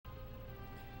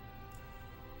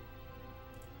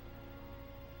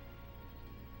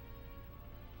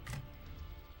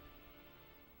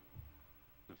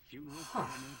funeral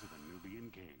pyramids of the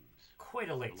Nubian kings. Quite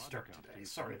a late A lot start of today. think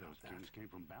Sorry some of about those that. kings came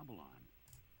from Babylon,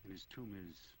 and his tomb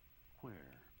is where?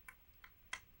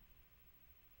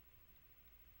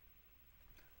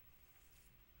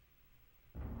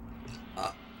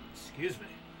 Excuse me.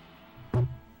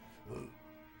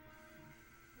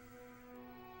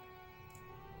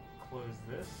 Close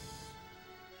this.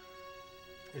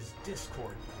 Is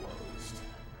Discord closed?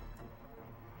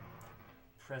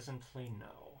 Presently,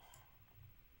 no.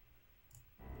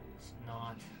 It is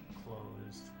not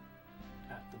closed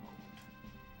at the moment.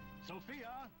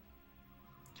 Sophia!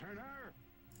 Turner!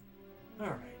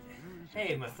 Alright.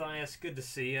 Hey, Matthias, good to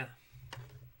see you.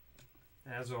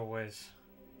 As always.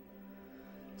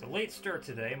 It's a late start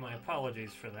today, my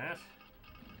apologies for that.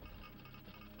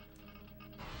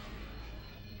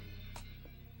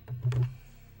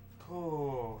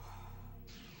 Oh.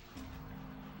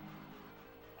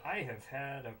 I have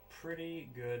had a pretty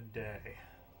good day.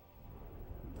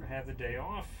 I had the day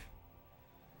off.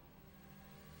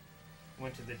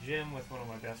 Went to the gym with one of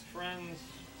my best friends.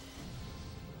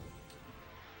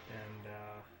 And,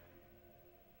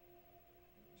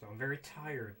 so I'm very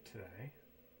tired today.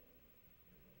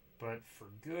 But for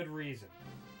good reason.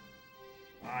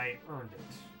 I earned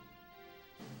it.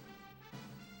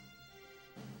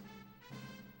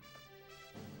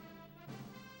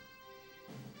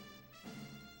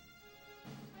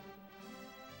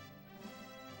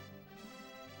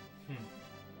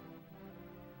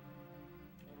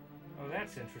 Oh,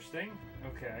 that's interesting.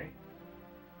 Okay.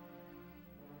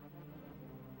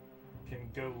 Can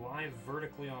go live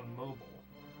vertically on mobile.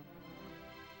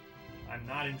 I'm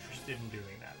not interested in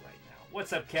doing that right now.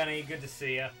 What's up, Kenny? Good to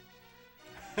see ya.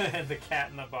 The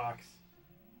cat in the box.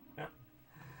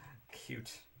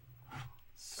 Cute.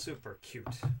 Super cute.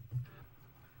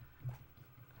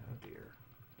 Oh dear.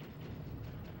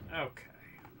 Okay.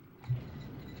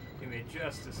 Give me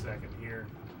just a second here.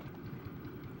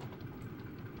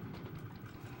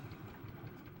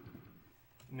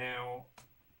 Now,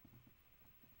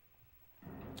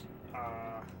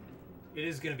 it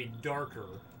is going to be darker,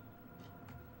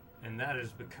 and that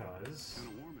is because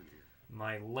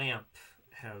my lamp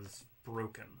has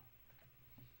broken.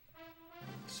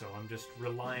 So I'm just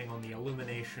relying on the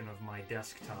illumination of my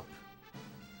desktop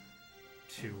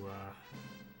to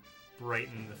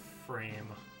brighten the frame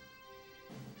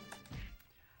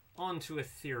onto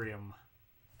Ethereum.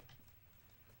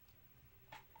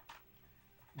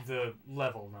 The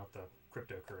level, not the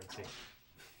cryptocurrency.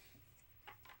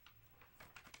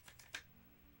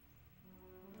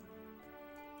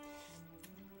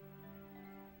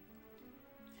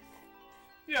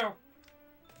 Yeah,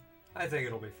 I think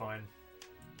it'll be fine.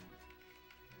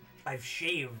 I've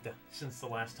shaved since the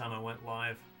last time I went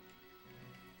live.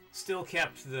 Still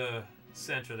kept the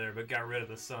center there, but got rid of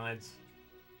the sides.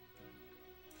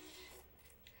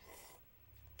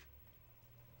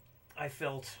 I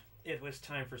felt it was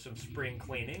time for some spring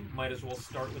cleaning. Might as well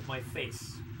start with my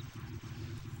face.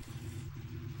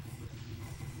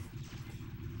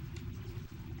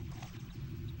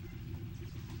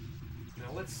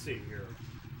 Now let's see here.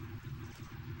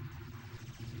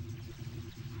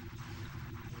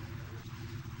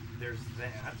 There's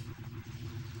that.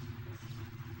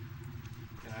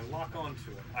 Can I lock onto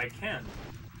it? I can.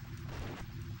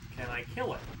 Can I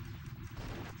kill it?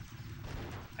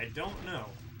 I don't know.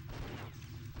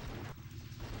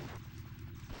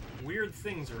 Weird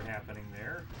things are happening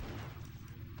there.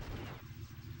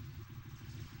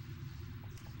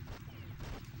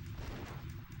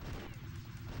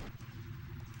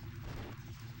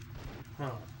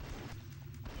 Huh.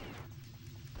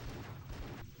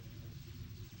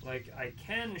 Like, I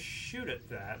can shoot at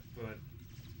that, but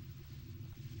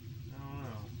I don't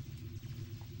know.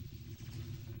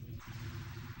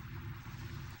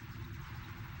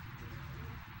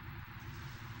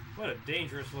 What a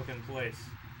dangerous looking place.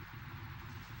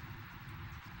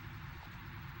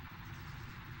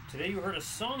 Today you heard a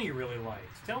song you really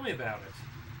liked. Tell me about it.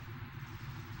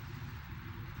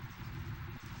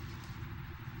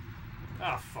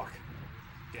 Ah, fuck.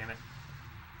 Damn it.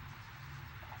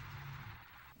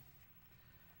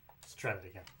 Let's try that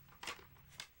again.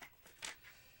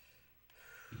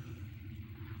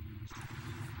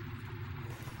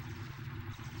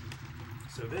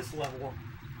 So this level...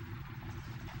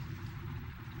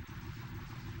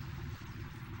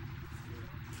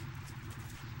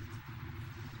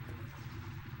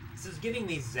 This is giving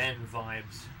me Zen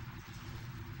vibes.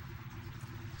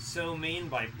 So Mean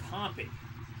by Poppy.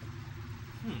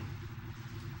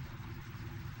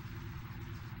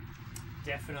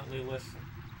 Definitely listen.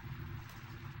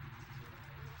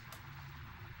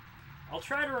 I'll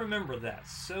try to remember that.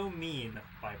 So Mean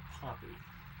by Poppy.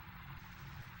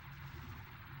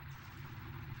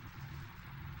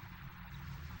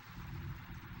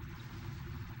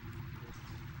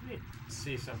 Let me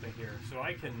see something here. So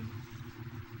I can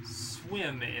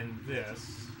swim in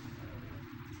this.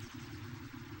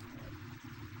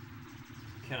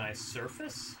 Can I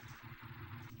surface?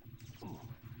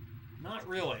 Not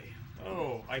really.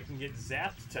 Oh, I can get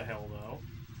zapped to hell, though.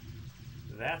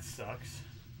 That sucks.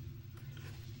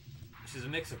 Which is a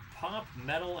mix of pop,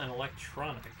 metal, and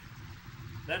electronic.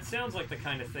 That sounds like the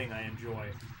kind of thing I enjoy.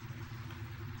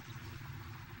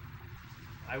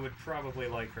 I would probably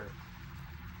like her.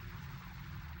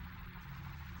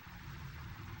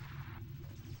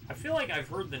 I feel like I've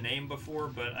heard the name before,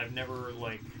 but I've never,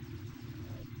 like...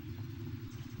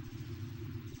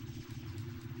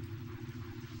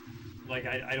 Like,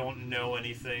 I don't know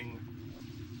anything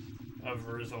of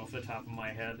hers off the top of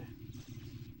my head.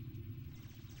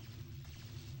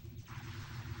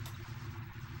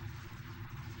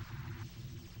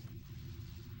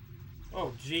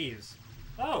 Oh, jeez.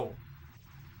 Oh!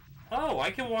 Oh, I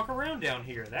can walk around down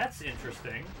here. That's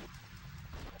interesting.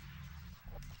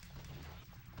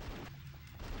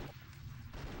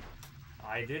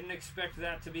 I didn't expect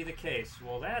that to be the case.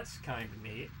 Well, that's kind of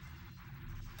neat.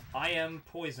 I am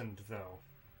poisoned, though,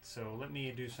 so let me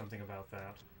do something about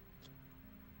that.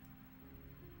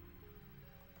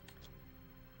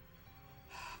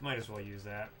 Might as well use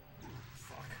that.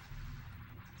 Fuck.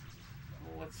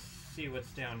 Well, let's see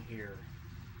what's down here.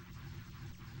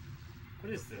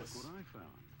 What is this? Look what I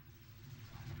found.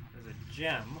 There's a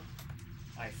gem,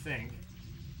 I think.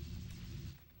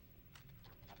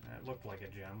 That looked like a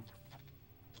gem.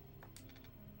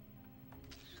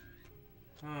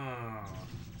 Huh.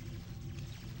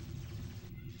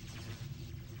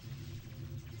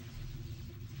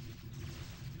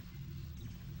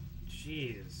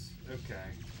 Jeez. Okay.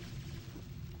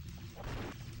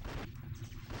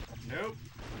 Nope.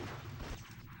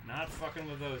 Not fucking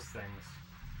with those things.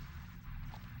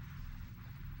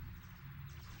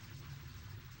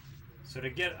 So to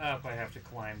get up, I have to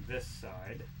climb this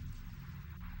side.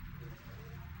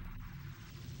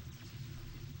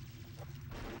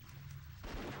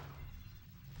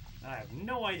 I have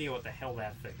no idea what the hell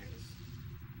that thing is.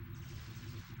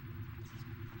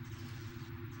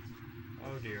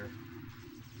 Oh dear.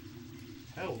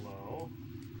 Hello.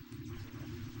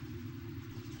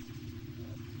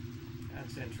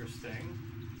 That's interesting.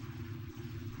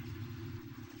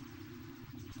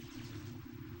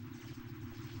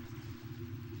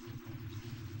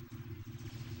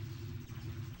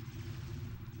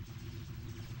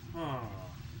 Huh.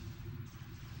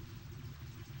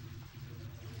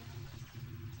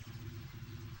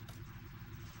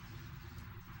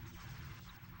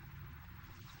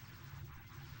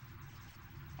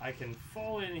 I can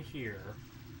fall in here.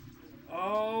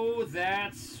 Oh,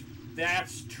 that's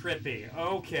trippy.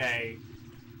 Okay.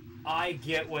 I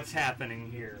get what's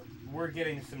happening here. We're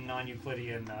getting some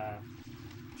non-Euclidean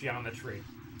geometry.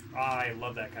 I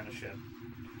love that kind of shit.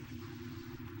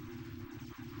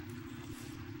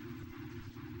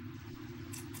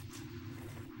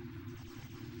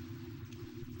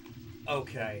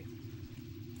 Okay.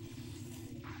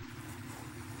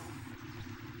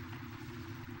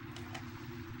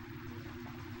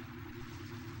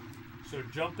 So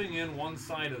jumping in one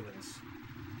side of this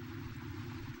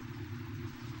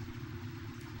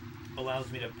allows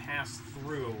me to pass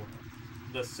through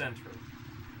the center.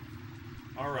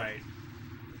 Alright.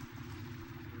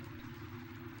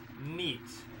 Neat.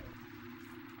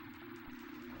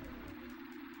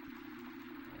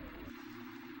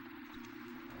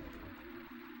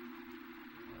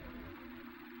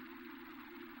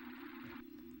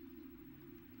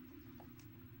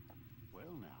 Well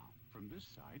now, from this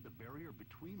side, the barrier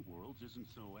between worlds isn't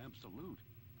so absolute.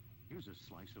 Here's a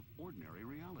slice of ordinary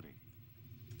reality.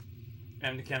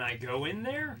 And can I go in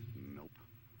there? Nope.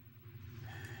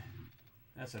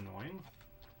 That's annoying.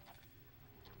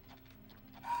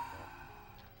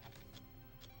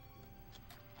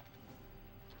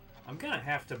 I'm gonna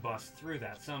have to bust through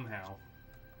that somehow.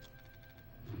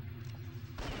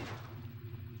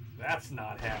 That's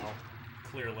not how,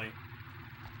 clearly.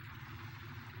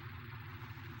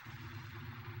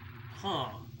 Huh.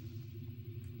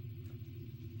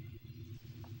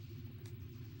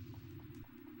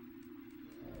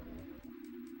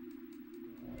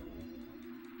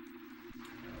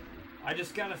 I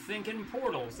just gotta think in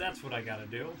portals. That's what I gotta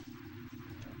do.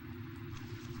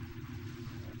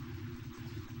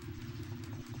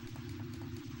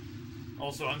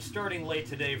 Also, I'm starting late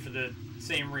today for the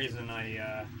same reason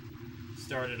I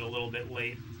started a little bit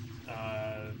late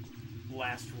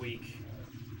last week.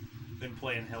 Been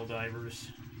playing Helldivers.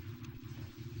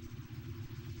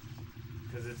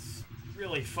 Because it's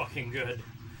really fucking good.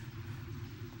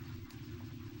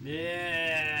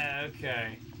 Yeah,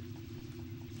 okay.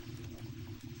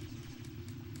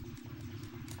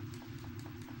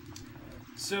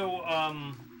 So,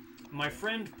 my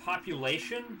friend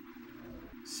Population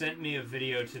sent me a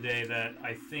video today that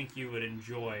I think you would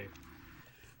enjoy.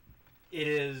 It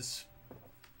is...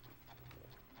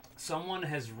 Someone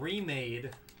has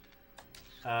remade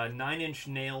 9 Inch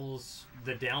Nails'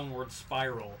 The Downward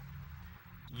Spiral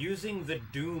using the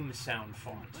Doom sound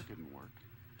font. That didn't work.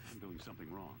 I'm doing something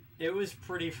wrong. It was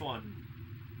pretty fun.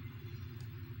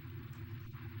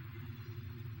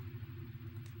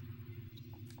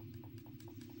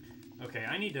 Okay,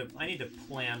 I need to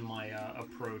plan my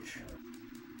approach.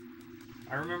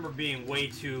 I remember being way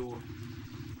too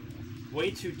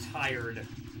tired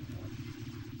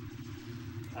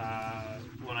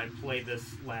when I played this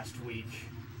last week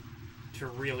to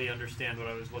really understand what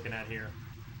I was looking at here.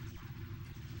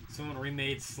 Someone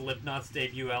remade Slipknot's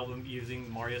debut album using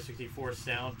Mario 64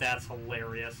 sound. That's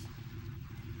hilarious.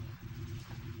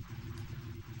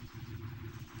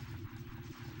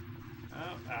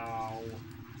 Oh, ow.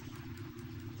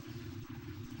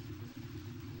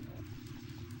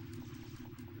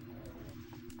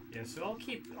 Yeah, so I'll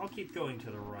keep going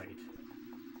to the right.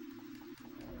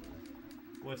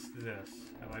 What's this?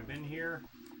 Have I been here?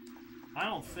 I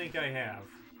don't think I have.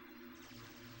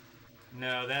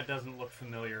 No, that doesn't look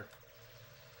familiar.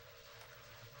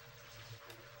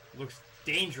 Looks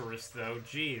dangerous, though.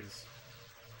 Jeez.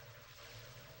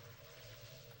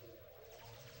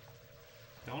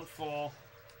 Don't fall.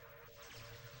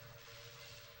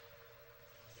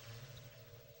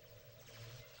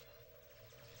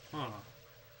 Huh.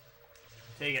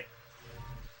 Take it.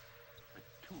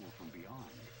 A tool from beyond.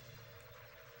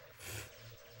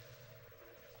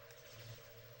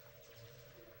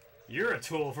 You're a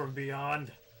tool from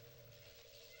beyond.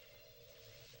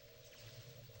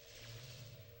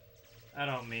 I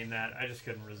don't mean that. I just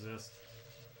couldn't resist.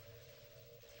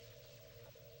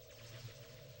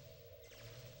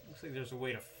 Looks like there's a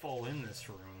way to fall in this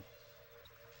room.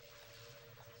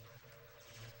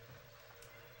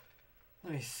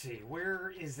 Let me see.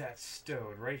 Where is that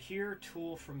stowed? Right here?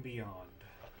 Tool from beyond.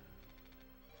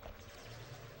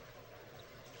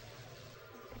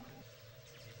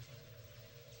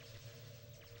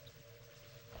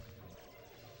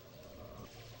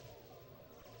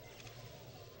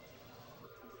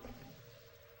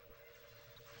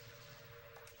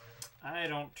 I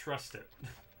don't trust it.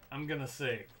 I'm gonna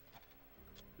say.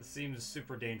 This seems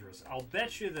super dangerous. I'll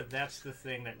bet you that that's the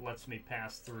thing that lets me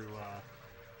pass through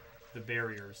the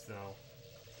barriers, though.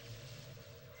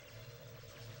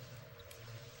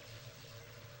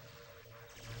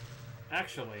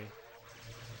 Actually,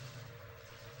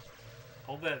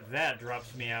 I'll bet that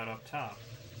drops me out up top.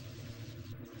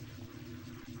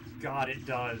 God, it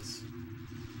does.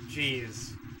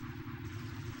 Jeez.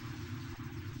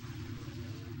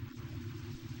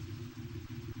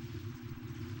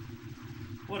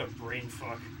 What a brain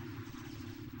fuck.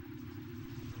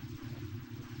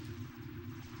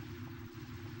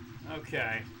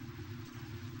 Okay.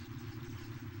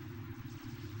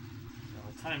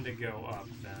 Well, time to go up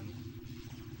then.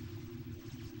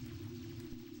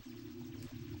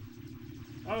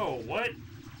 Oh, what?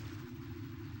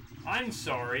 I'm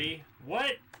sorry.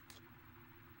 What?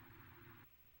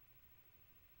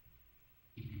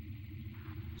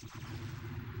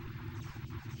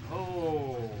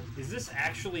 Oh, is this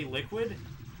actually liquid?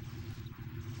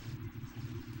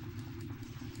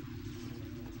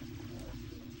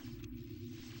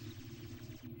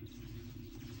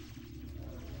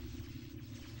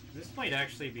 This might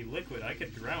actually be liquid. I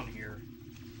could drown here.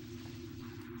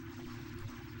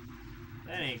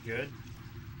 That ain't good.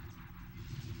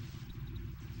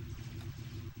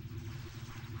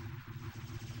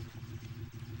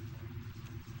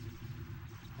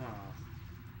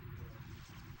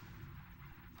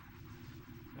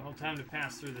 Well, time to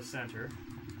pass through the center.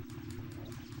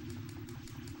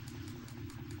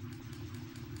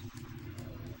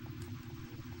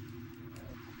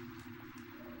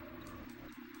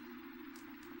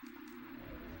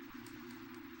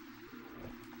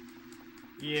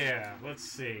 Yeah, let's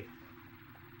see.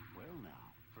 Well now,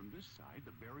 from this side,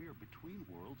 the barrier between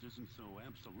worlds isn't so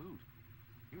absolute.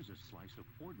 Here's a slice of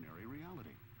ordinary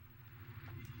reality.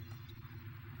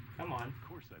 Come on. Of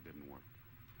course that didn't work.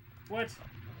 What?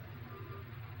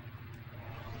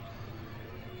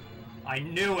 I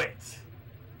knew it!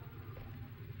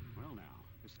 Well now,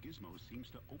 this gizmo seems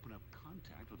to open up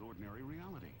contact with ordinary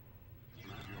reality. I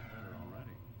feel better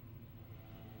already.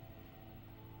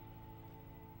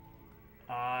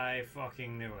 I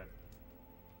fucking knew it.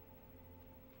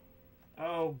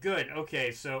 Oh, good.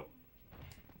 Okay, so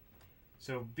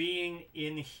being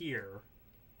in here,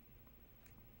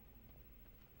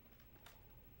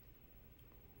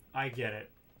 I get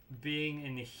it. Being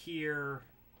in here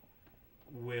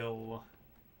will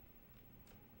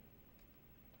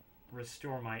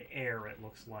restore my air, it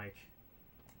looks like.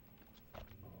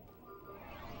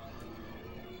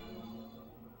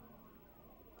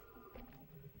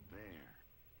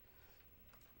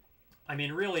 I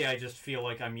mean, really, I just feel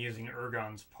like I'm using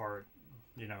Ergon's part,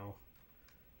 you know,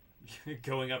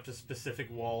 going up to specific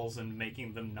walls and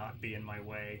making them not be in my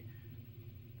way.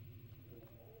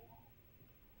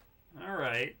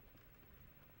 Alright.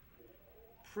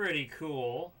 Pretty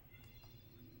cool.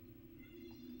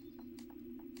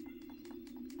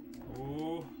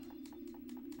 Ooh.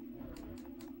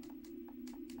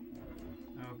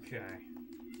 Okay.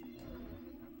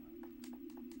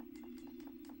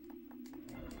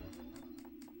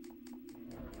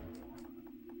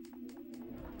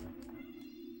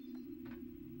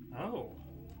 Oh.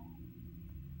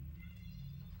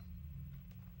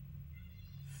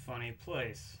 Funny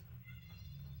place.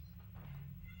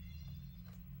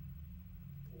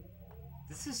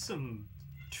 This is some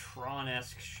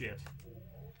Tron-esque shit.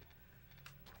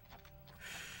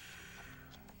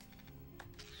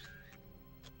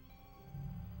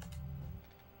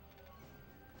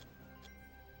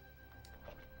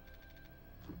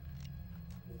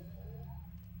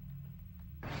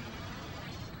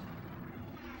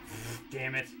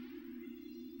 Damn it.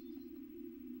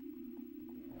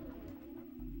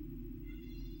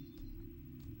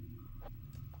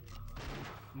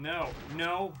 No,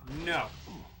 no, no.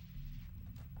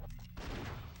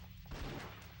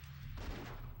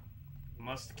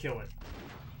 Must kill it.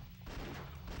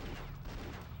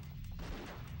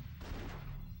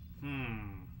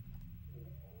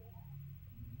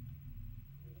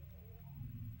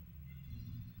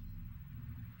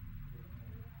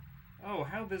 Oh,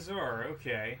 how bizarre.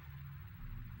 Okay.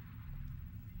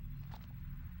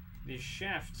 These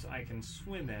shafts I can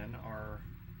swim in are...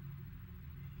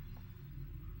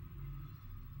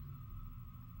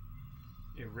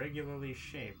 irregularly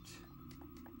shaped.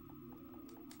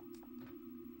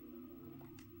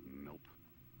 Nope.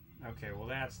 Okay, well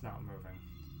that's not moving.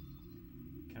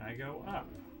 Can I go up?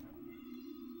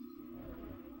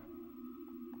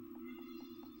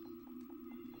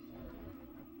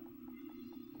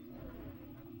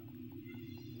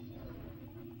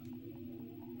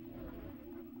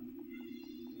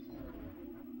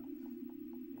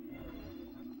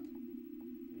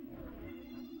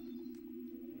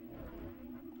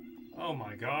 Oh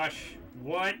my gosh.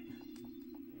 What?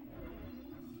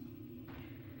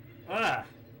 Ah!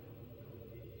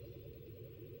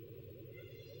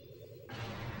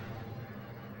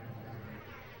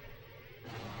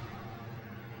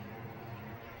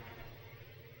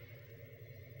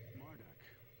 Marduk,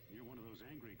 you're one of those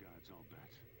angry gods, I'll bet.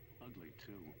 Ugly,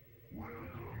 too. Welcome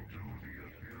to the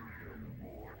Ethereum,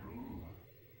 mortal.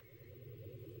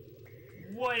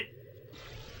 What?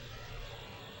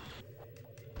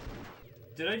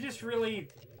 Did I just really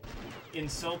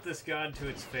insult this god to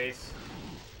its face?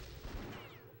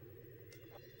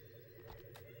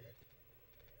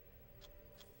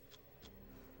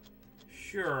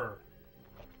 Sure.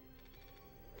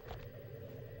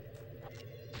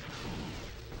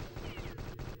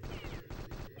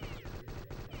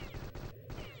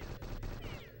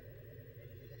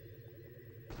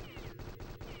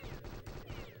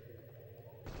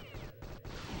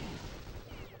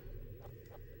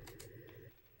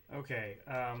 Okay,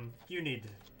 you need to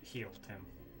heal, Tim.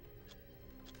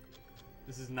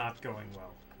 This is not going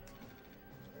well.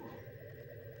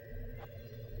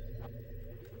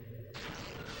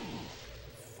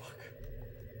 Fuck.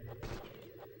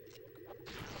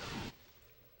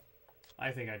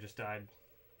 I think I just died.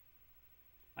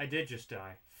 I did just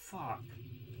die. Fuck.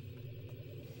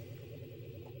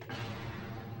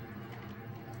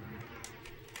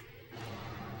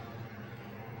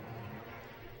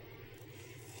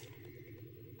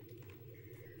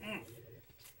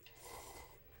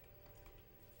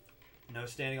 No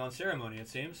standing on ceremony, it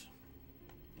seems.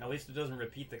 At least it doesn't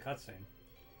repeat the cutscene.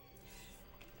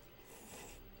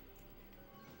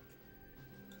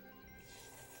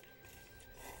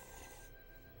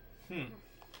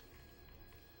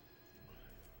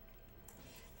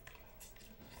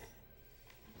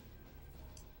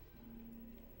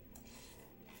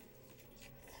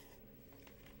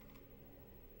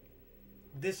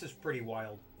 This is pretty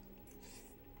wild.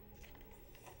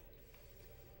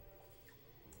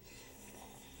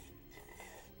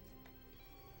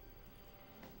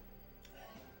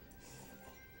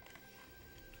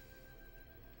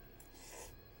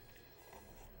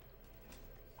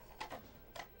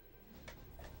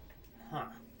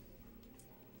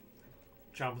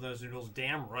 chomping those noodles.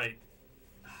 Damn right.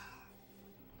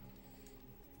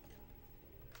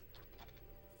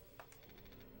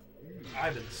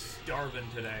 I've been starving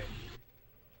today.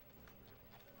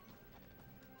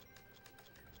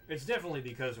 It's definitely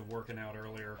because of working out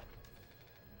earlier.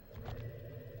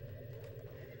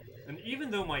 And even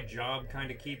though my job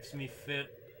kind of keeps me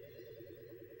fit,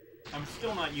 I'm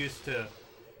still not used to,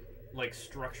 like,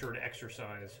 structured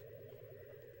exercise.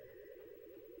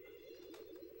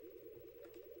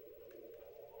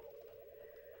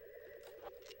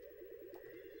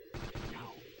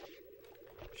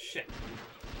 Shit.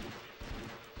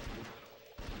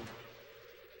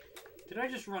 Did I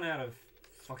just run out of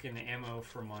fucking ammo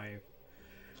for my...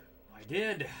 I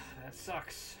did. That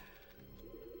sucks.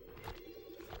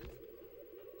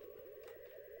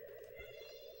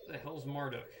 The hell's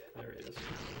Marduk? There he is.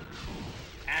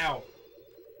 Ow!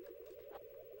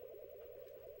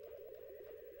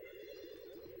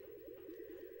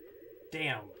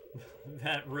 Damn.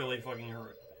 That really fucking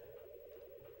hurt.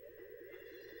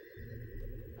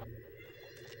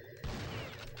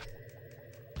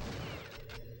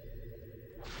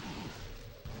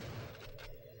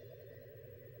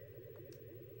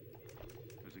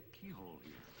 There's a keyhole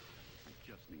here. I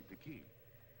just need the key.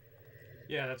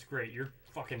 Yeah, that's great. You're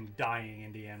fucking dying,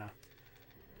 Indiana.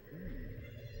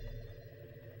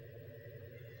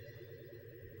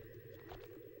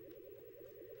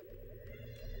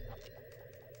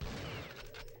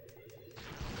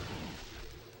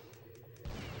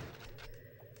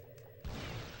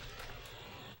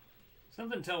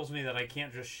 Something tells me that I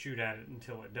can't just shoot at it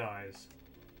until it dies.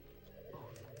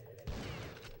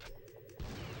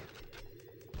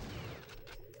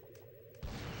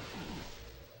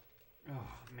 Oh,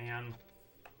 man.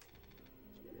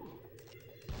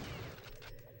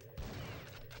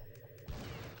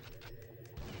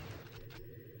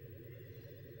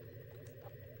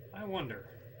 I wonder.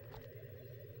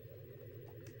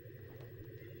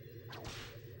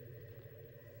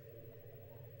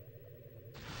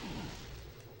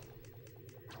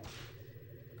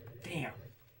 Damn.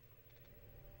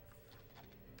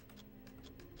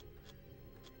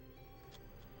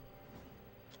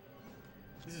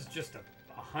 This is just a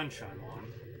hunch I'm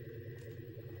on.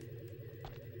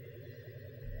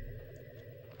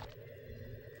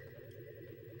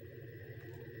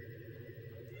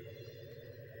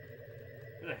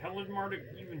 Where the hell did Marduk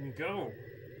even go?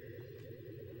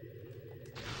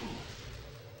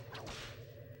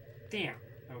 Damn.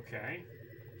 Okay.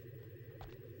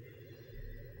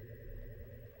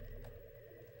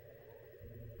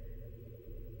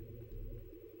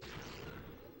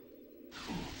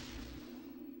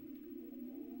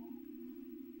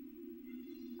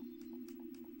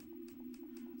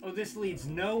 Oh, this leads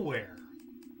nowhere.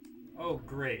 Oh,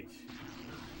 great.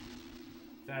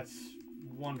 That's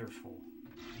wonderful.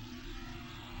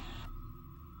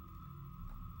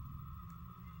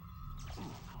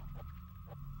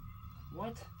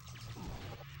 What?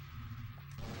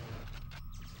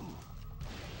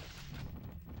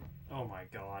 Oh my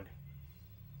god.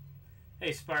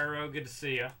 Hey Spyro, good to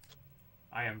see ya.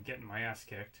 I am getting my ass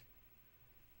kicked.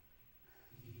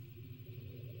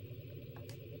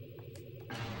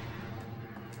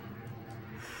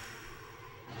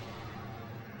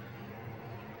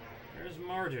 There's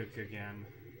Marduk again.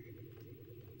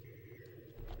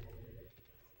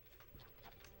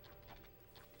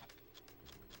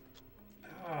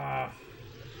 Ah.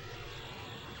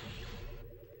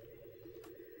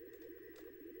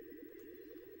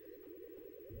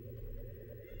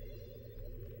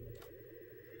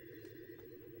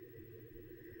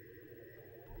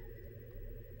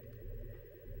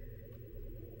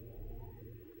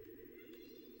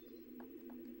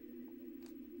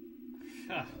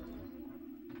 Huh.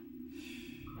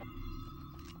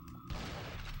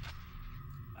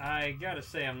 I gotta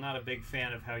say, I'm not a big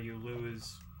fan of how you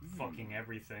lose fucking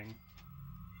everything.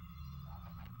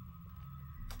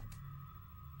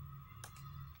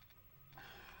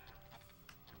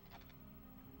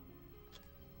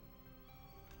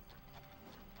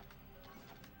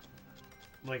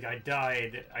 Like, I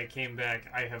died, I came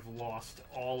back, I have lost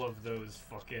all of those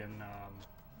fucking,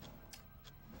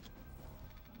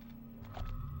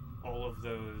 all of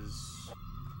those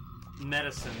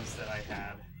medicines that I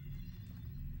had.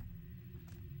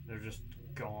 They're just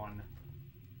gone.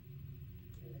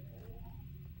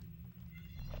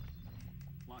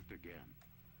 Locked again.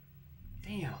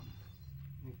 Damn.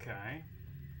 Okay.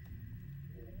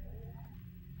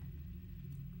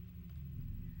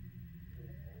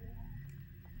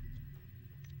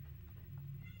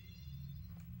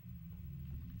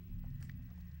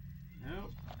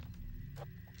 Nope.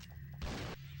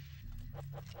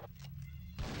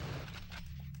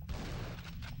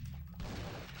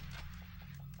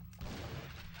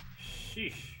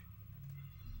 Sheesh.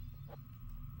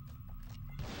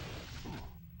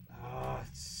 Oh,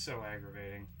 it's so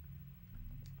aggravating.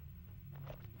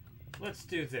 Let's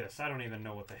do this. I don't even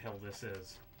know what the hell this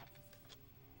is.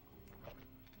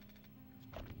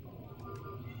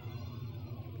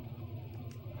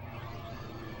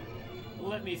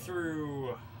 Let me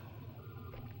through.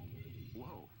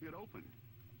 Whoa, it opened.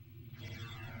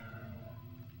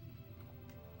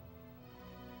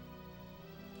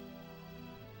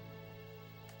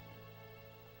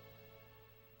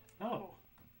 Oh.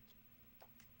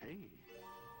 Hey.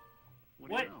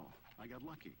 What What? do you know? I got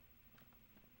lucky.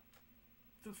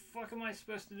 The fuck am I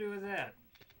supposed to do with that?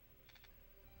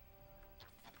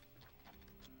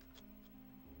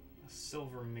 A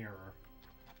silver mirror.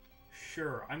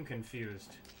 Sure, I'm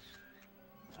confused.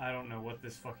 I don't know what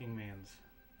this fucking means.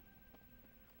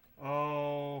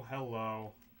 Oh,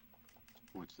 hello.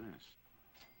 What's this?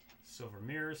 Silver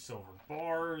mirrors, silver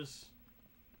bars.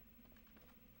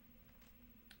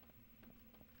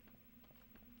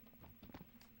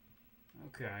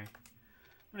 Okay. I'm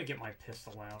gonna get my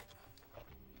pistol out.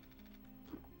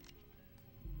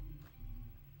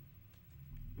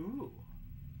 Ooh.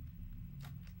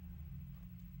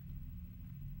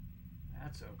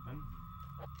 That's open.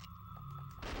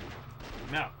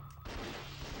 No.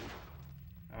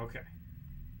 Okay.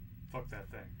 Fuck that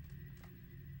thing.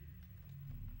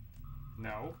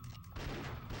 No.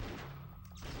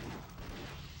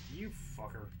 You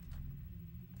fucker.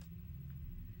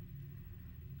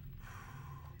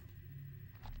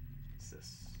 What's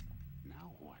this?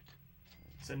 Now what?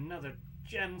 It's another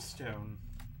gemstone.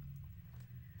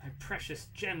 My precious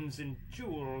gems and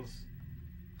jewels.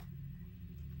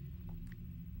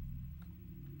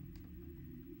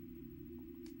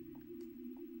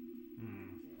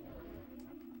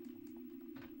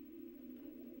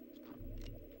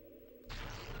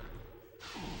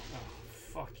 Oh,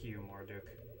 fuck you, Marduk.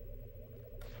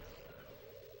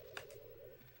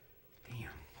 Damn.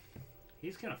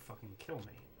 He's gonna fucking kill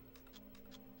me.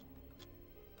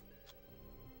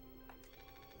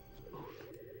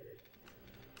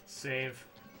 Save.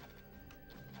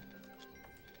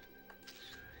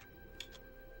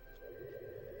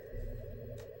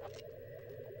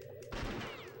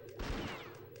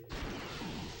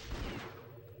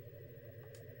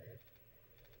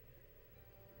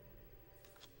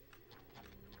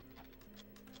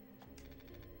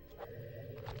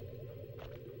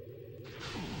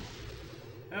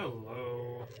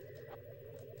 Hello.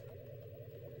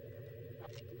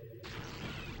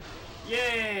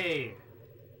 Yay!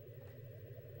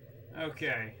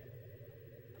 Okay.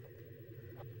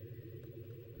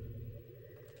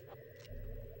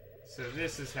 So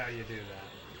this is how you do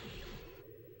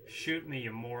that. Shoot me,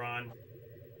 you moron.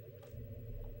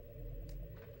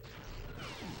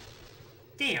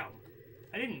 Damn!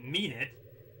 I didn't mean it.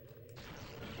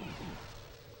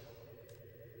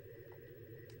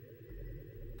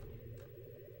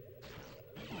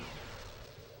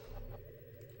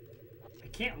 I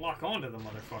can't lock onto the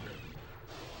motherfucker.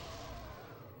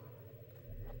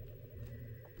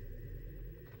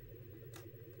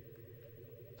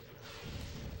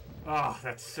 Oh,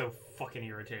 that's so fucking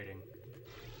irritating.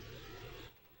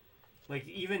 Like,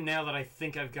 even now that I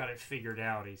think I've got it figured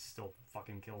out, he still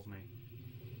fucking kills me.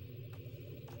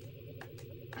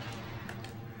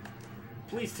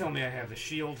 Please tell me I have the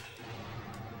shield.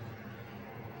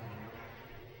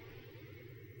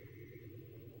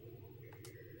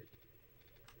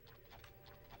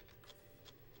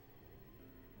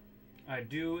 I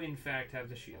do, in fact, have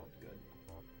the shield. Good.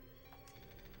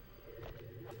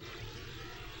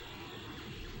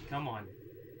 Come on.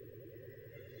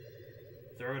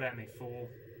 Throw it at me, fool.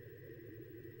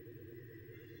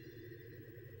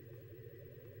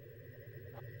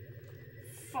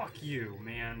 Fuck you,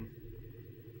 man.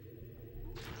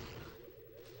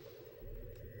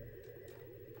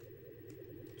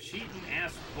 Cheating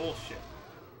ass bullshit.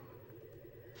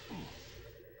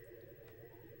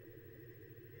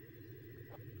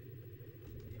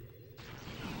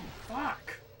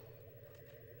 Fuck.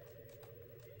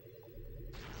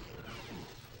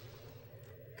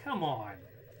 Come on.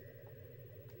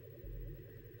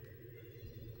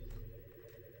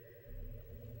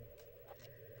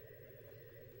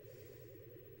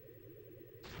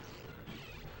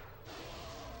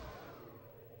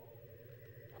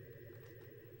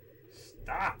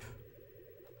 Stop.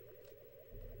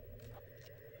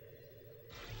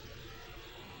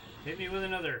 Hit me with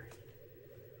another.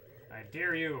 I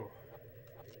dare you.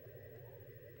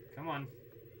 Come on.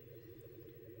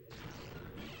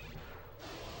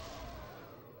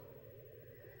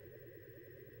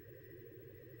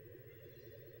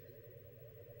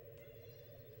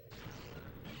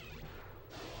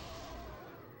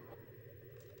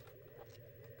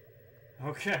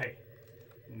 Okay.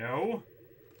 No?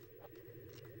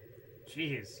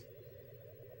 Jeez.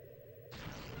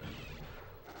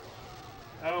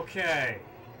 Okay.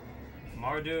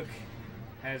 Marduk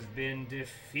has been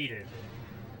defeated.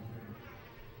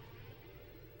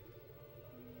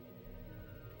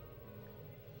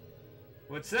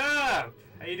 What's up?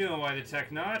 How you doing, Why the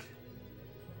Technot?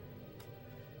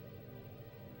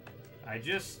 I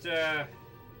just, Medallion.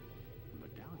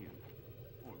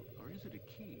 Or is it a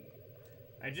key?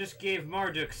 I just gave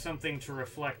Marduk something to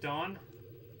reflect on.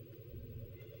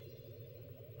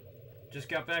 Just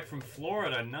got back from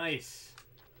Florida. Nice.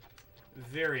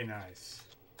 Very nice.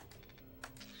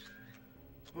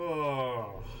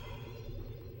 Oh.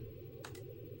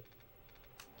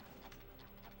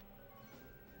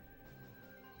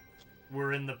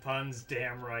 We're in the puns,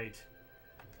 damn right.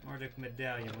 Marduk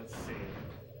medallion, let's see.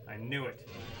 I knew it.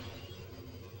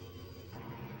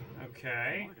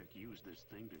 Okay. Marduk used this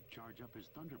thing to charge up his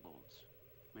thunderbolts.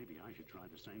 Maybe I should try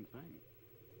the same thing.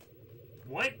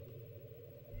 What?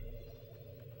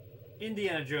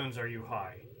 Indiana Jones, are you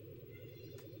high?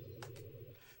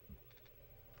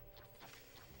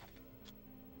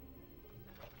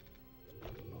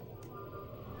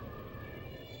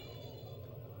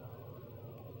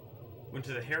 Went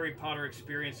to the Harry Potter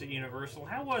experience at Universal.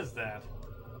 How was that?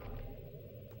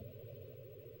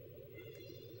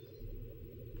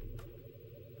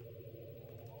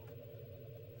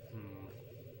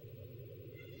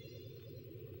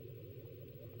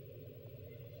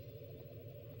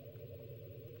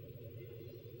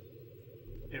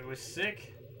 It was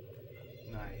sick?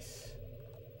 Nice.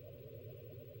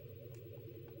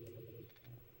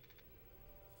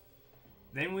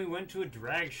 Then we went to a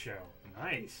drag show.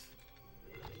 Nice.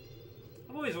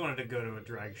 I've always wanted to go to a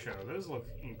drag show. Those look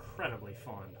incredibly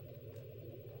fun.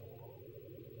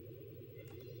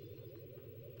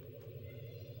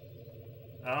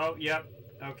 Oh, yep.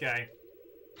 Okay.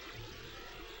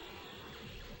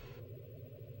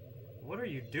 What are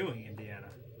you doing, Indiana?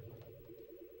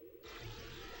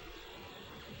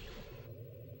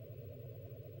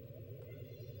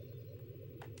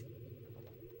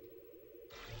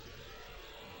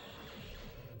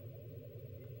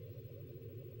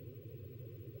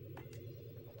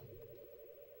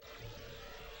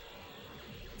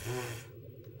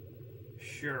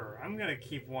 Sure, I'm gonna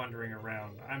keep wandering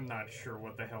around. I'm not sure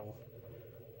what the hell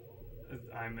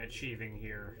I'm achieving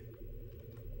here.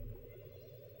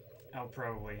 I'll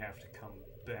probably have to come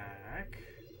back.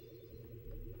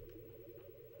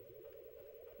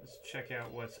 Let's check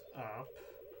out what's up.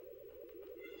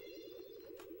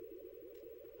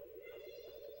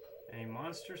 Any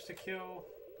monsters to kill?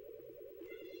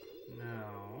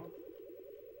 No.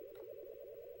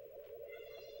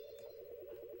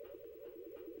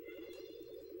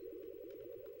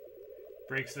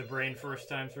 Breaks the brain first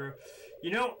time through.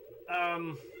 You know,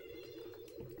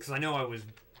 because I know I was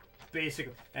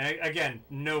basically, and again,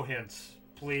 no hints,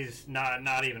 please,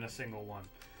 not even a single one.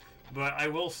 But I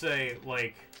will say,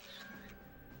 like,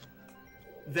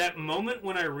 that moment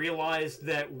when I realized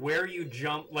that where you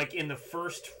jump, like in the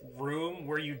first room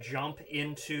where you jump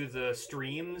into the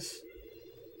streams,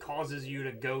 causes you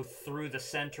to go through the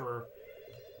center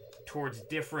towards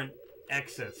different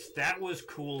exits. That was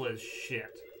cool as shit.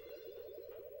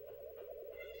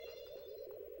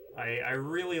 I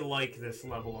really like this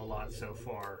level a lot so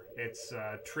far. It's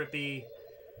trippy.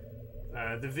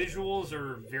 The visuals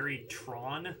are very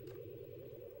Tron.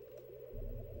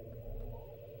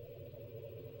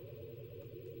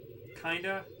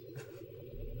 Kinda.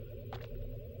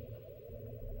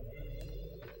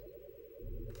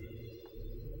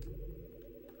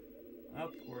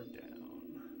 Up or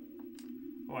down?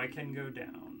 Oh, I can go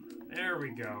down. There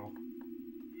we go.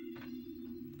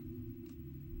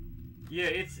 Yeah,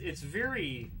 it's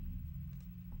very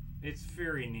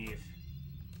neat.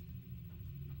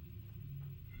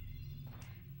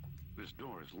 This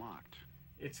door is locked.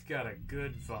 It's got a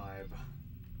good vibe.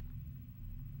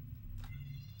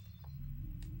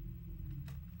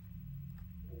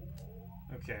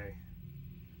 Okay.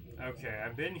 Okay,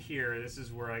 I've been here. This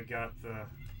is where I got the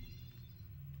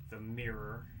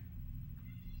mirror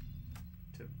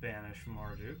to banish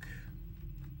Marduk.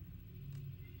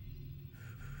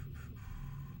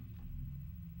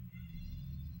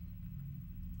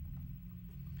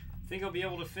 Think I'll be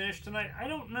able to finish tonight? I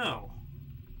don't know.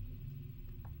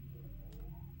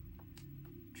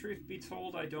 Truth be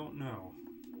told, I don't know.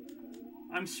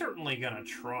 I'm certainly gonna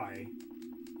try.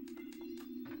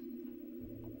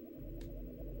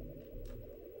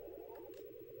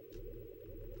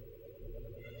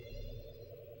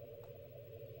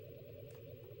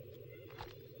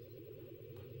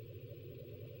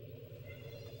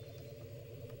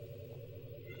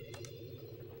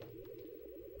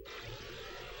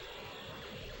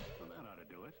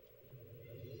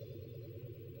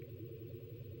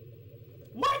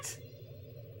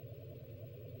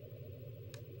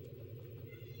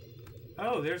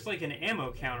 Oh, there's like an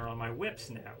ammo counter on my whips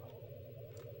now.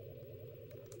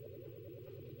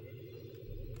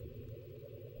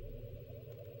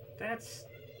 That's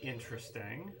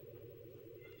interesting.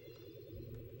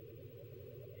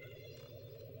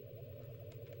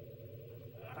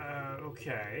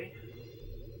 Okay.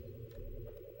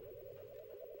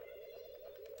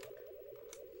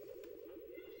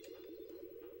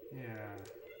 Yeah.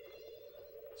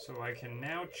 So I can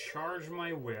now charge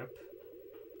my whip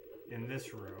in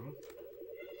this room.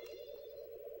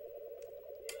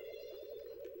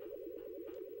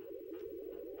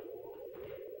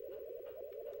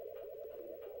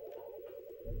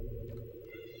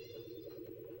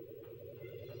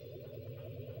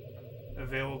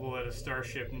 Available at a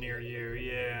starship near you,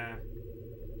 yeah.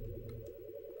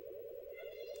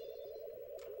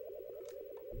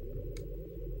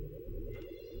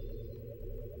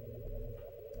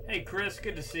 Hey Chris,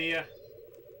 good to see ya.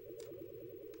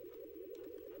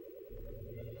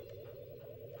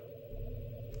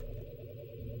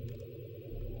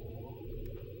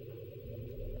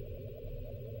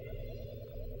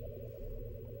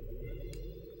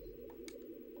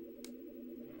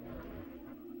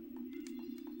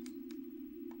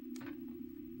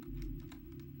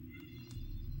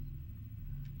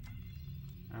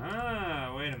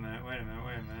 Wait a minute. Let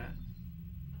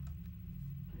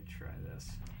me try this.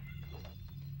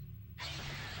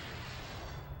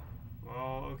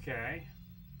 Well, okay.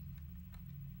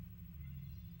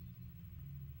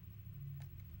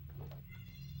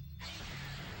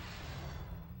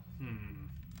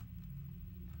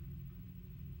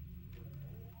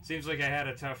 Seems like I had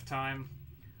a tough time.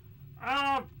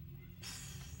 I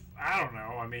don't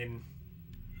know. I mean,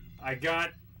 I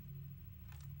got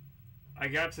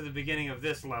to the beginning of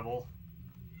this level,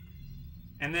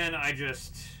 and then I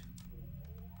just...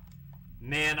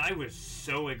 Man, I was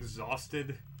so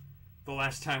exhausted the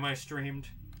last time I streamed.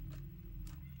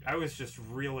 I was just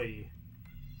really,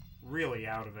 really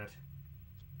out of it.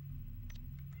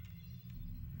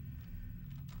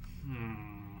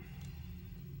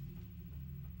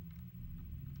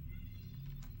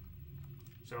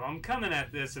 So I'm coming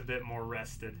at this a bit more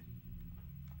rested.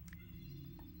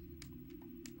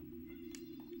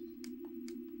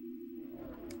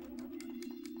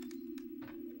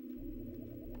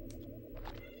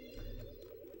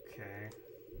 Okay.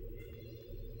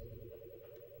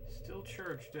 Still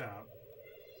charged up.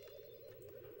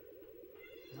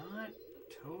 Not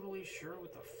totally sure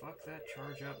what the fuck that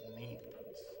charge up means.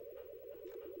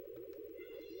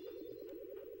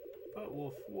 But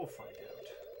we'll find out.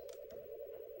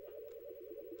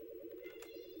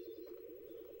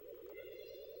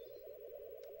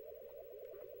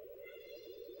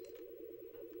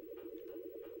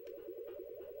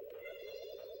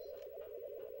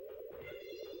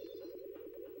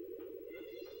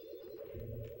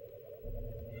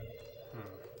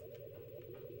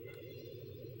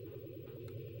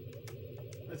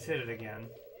 Let's hit it again.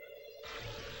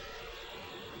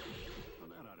 Well,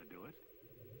 that ought to do it.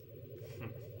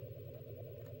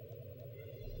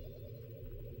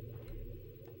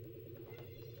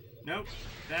 Nope,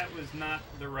 that was not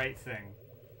the right thing.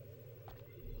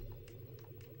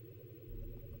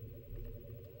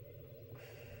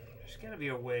 There's gotta be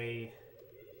a way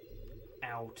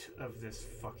out of this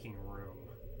fucking room.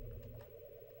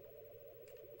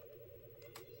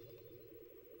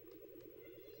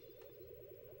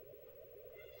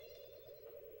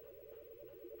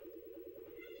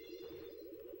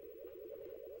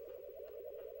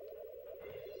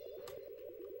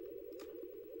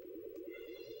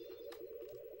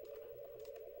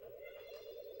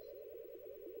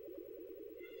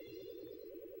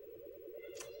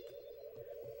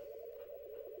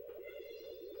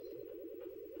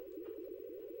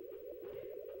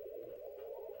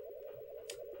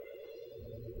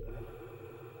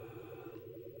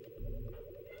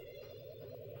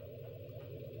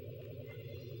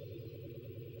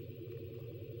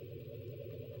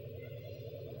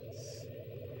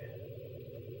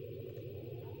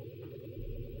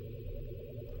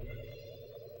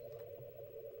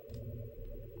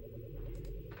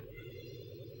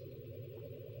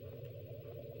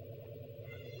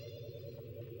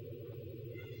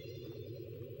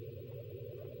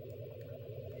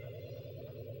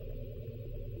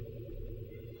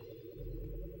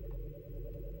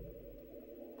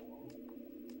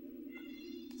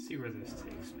 See where this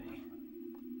takes me.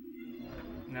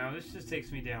 No, this just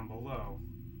takes me down below.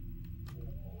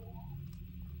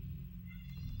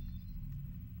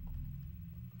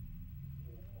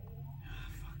 Ah,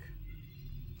 fuck.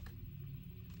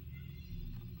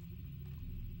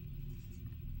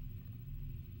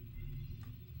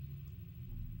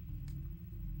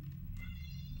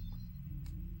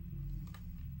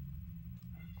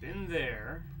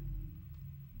 there.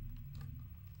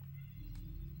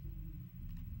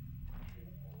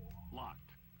 Locked.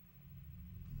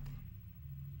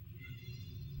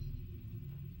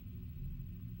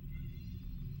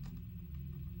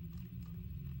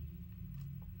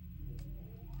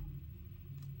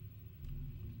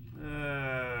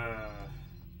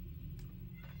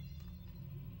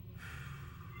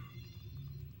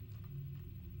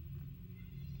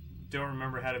 Don't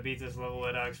remember how to beat this level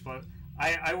without explode.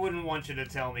 I wouldn't want you to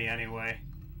tell me anyway.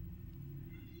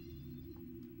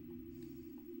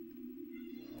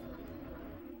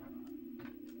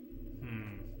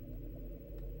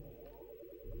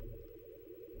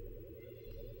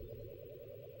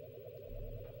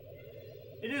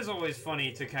 It is always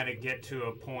funny to kind of get to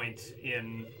a point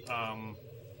in,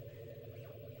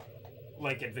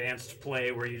 like, advanced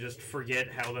play where you just forget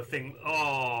how the thing...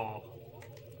 Oh!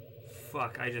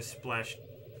 Fuck, I just splashed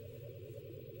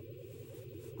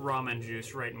ramen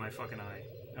juice right in my fucking eye.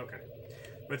 Okay.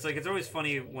 But it's like, it's always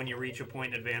funny when you reach a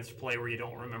point in advanced play where you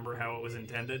don't remember how it was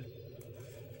intended.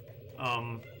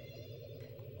 I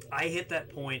hit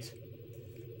that point...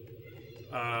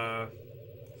 I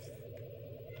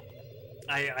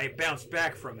bounced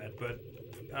back from it, but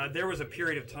there was a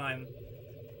period of time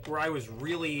where I was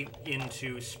really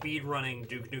into speedrunning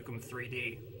Duke Nukem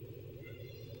 3D.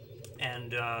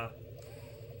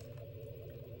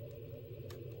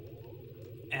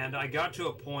 And I got to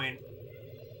a point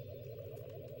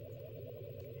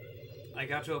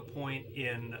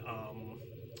in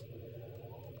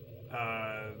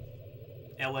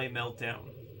LA Meltdown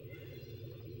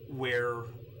where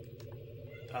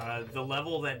the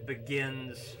level that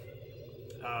begins,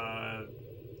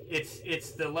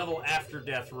 it's the level after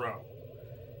Death Row.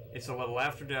 It's a level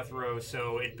after Death Row,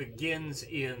 so it begins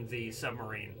in the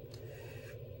submarine.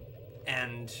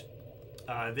 And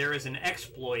there is an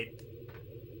exploit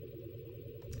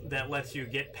that lets you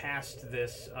get past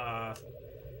this,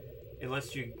 it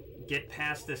lets you get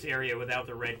past this area without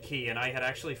the red key, and I had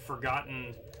actually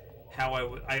forgotten how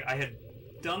I had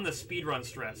done the speedrun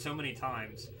strat so many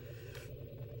times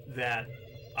that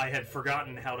I had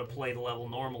forgotten how to play the level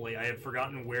normally. I had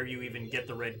forgotten where you even get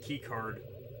the red key card.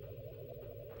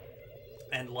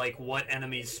 And, like, what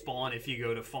enemies spawn if you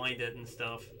go to find it and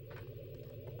stuff.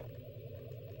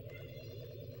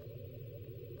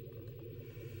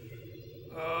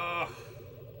 I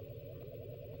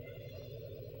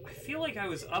feel like I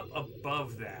was up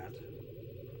above that.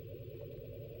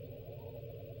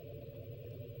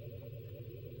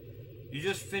 You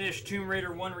just finished Tomb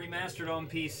Raider 1 Remastered on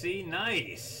PC?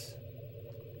 Nice!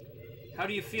 How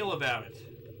do you feel about it?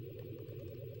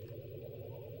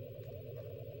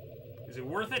 Is it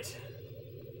worth it?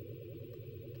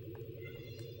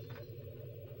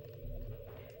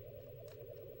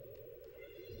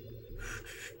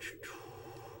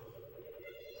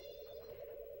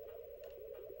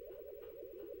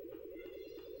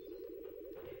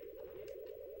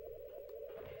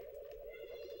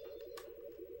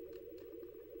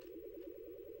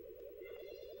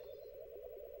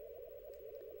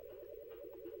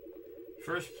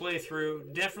 First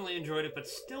playthrough, definitely enjoyed it, but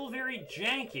still very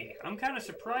janky. I'm kind of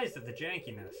surprised at the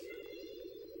jankiness.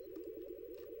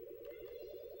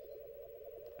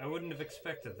 I wouldn't have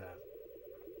expected that.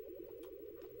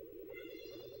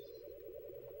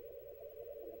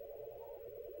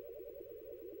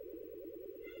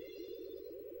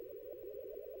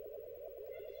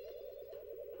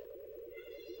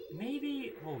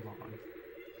 Maybe... hold on.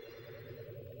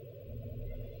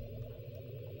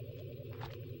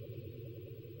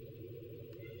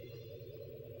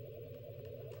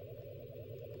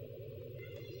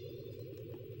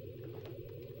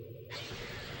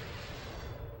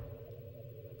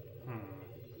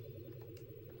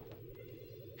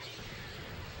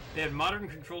 They had modern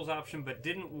controls option, but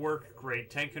didn't work great.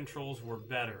 Tank controls were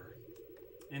better.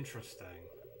 Interesting.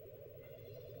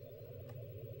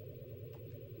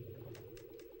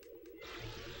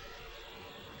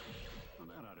 Well,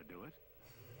 that ought to do it.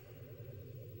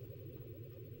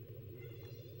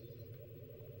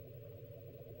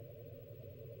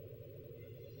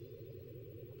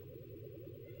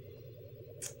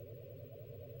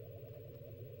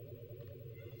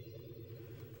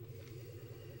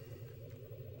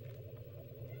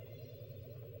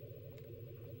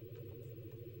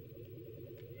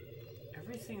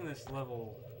 Everything in this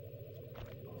level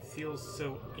feels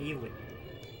so alien.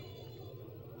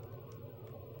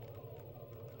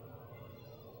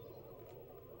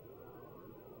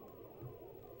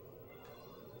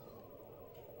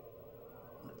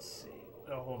 Let's see.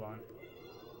 Oh, hold on.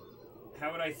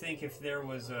 How would I think if there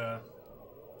was a...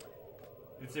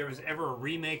 If there was ever a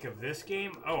remake of this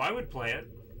game, oh, I would play it.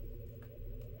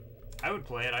 I would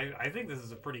play it. I think this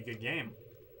is a pretty good game.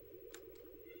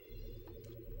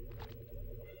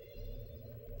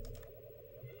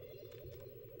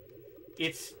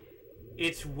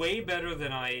 It's way better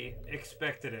than I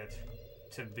expected it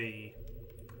to be.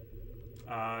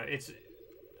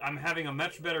 I'm having a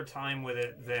much better time with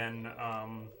it than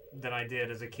I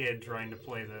did as a kid trying to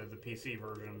play the PC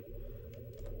version.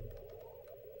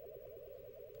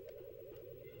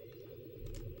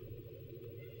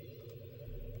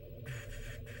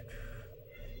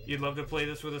 You'd love to play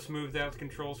this with a smoothed out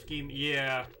control scheme?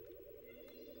 Yeah.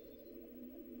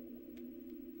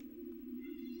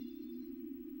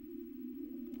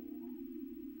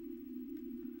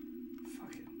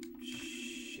 Fucking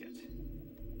shit.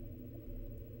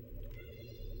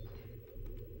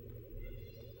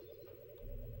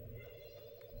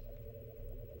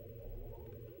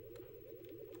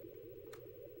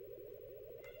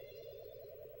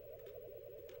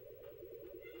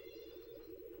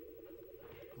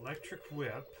 Electric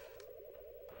whip.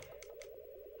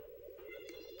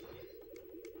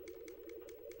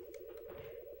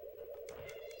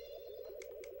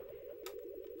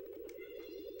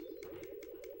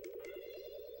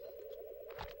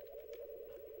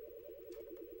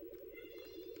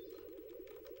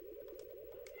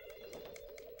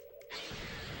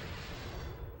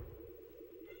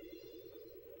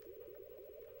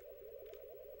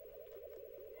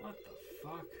 What the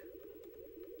fuck?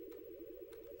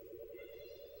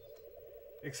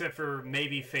 Except for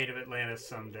maybe Fate of Atlantis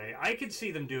someday. I could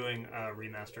see them doing a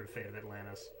remastered Fate of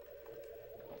Atlantis.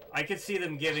 I could see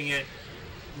them giving it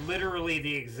literally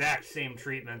the exact same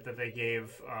treatment that they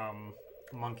gave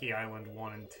Monkey Island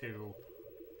 1 and 2.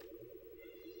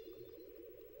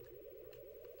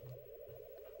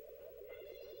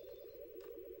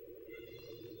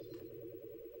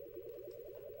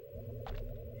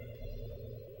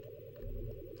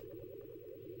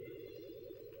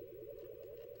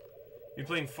 You're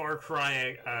playing Far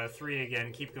Cry 3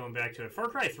 again. Keep going back to it. Far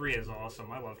Cry 3 is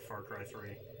awesome. I loved Far Cry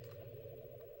 3.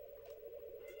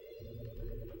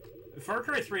 Far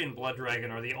Cry 3 and Blood Dragon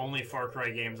are the only Far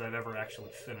Cry games I've ever actually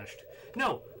finished.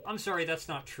 No, I'm sorry, that's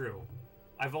not true.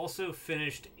 I've also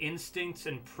finished Instincts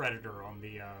and Predator on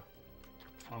the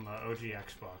OG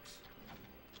Xbox.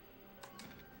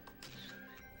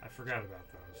 I forgot about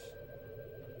those.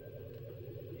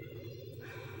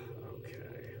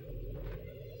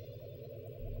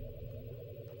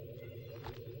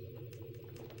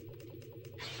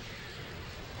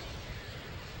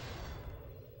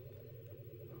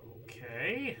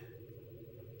 Okay.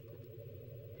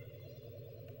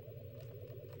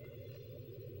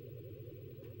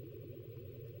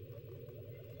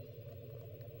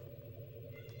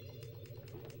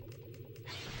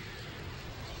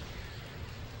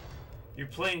 You're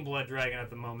playing Blood Dragon at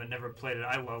the moment. Never played it.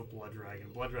 I love Blood Dragon.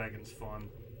 Blood Dragon's fun.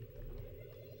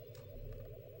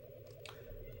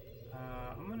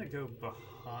 I'm gonna go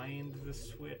behind the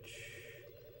switch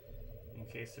in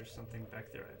case there's something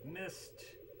back there I've missed.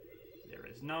 There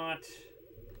is not.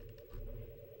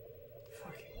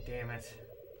 Fucking damn it.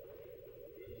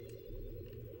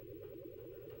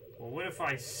 Well, what if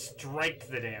I strike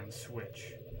the damn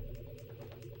switch?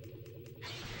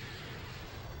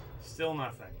 Still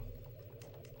nothing.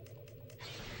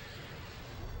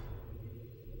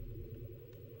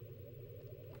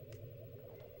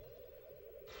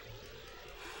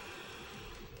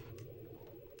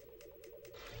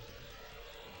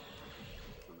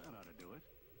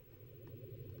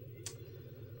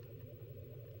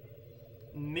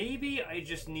 Maybe I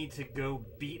just need to go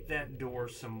beat that door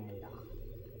some more.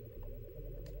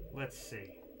 Let's see.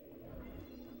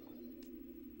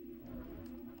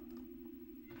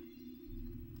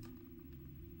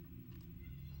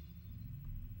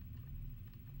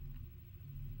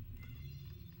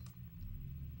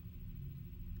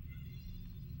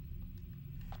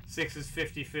 Six is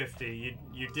 50-50.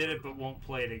 You did it but won't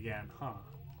play it again, huh?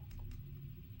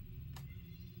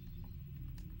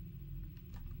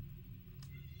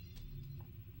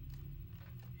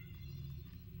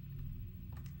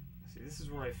 This is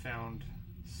where I found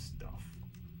stuff.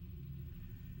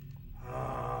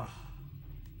 Now,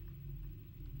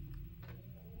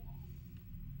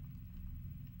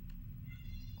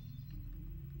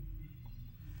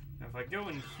 if I go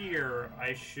in here,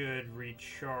 I should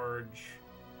recharge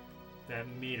that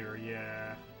meter,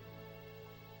 yeah.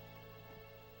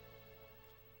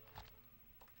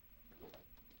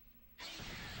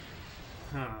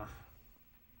 Huh.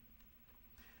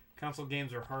 Console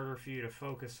games are harder for you to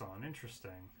focus on. Interesting.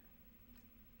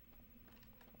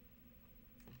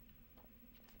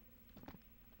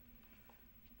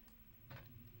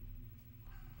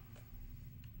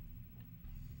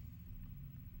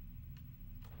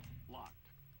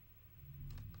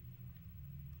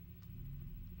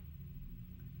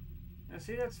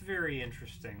 See, that's very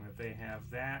interesting that they have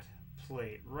that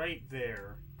plate right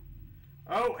there.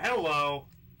 Oh, hello!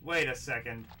 Wait a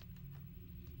second.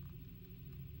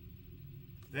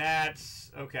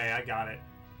 That's... okay, I got it.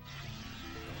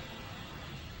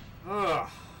 Ugh.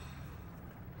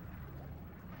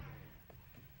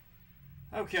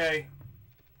 Okay.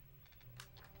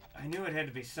 I knew it had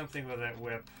to be something with that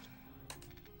whip.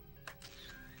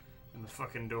 And the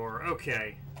fucking door.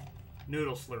 Okay.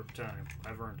 Noodle slurp time.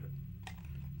 I've earned it.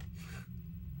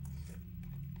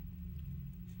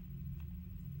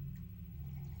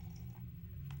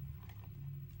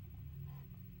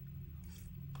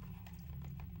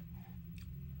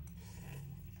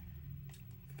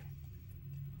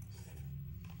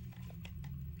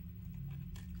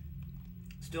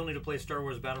 Still need to play Star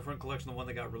Wars Battlefront Collection, the one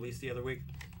that got released the other week.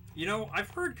 You know, I've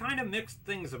heard kind of mixed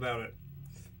things about it.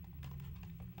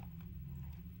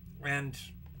 And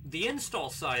the install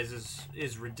size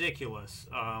is ridiculous.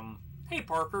 Hey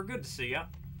Parker, good to see ya.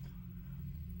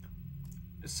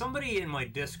 Somebody in my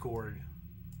Discord,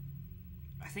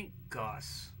 I think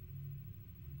Gus.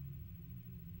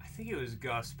 I think it was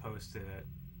Gus posted it.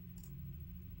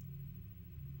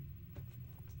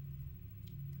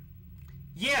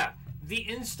 Yeah, the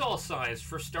install size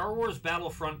for Star Wars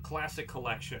Battlefront Classic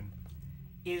Collection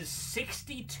is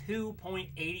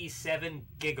 62.87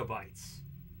 gigabytes.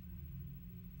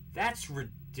 That's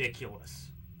ridiculous.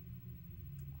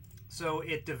 So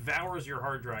it devours your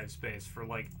hard drive space for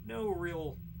like no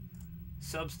real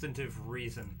substantive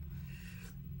reason.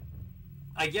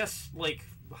 I guess like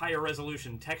higher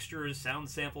resolution textures, sound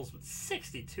samples, but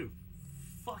 62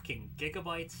 fucking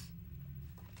gigabytes?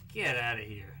 Get out of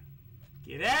here.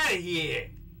 Get out of here!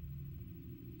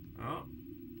 Oh.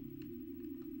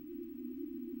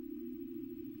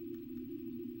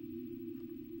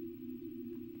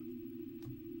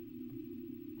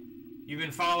 You've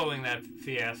been following that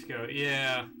fiasco,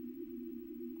 yeah.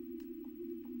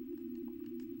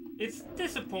 It's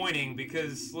disappointing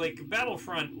because, like,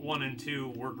 Battlefront 1 and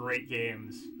 2 were great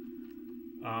games.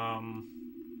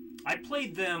 I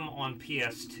played them on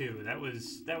PS2. That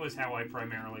was how I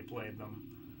primarily played them.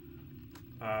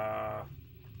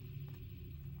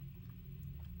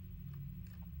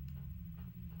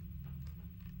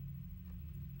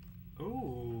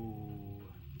 Ooh.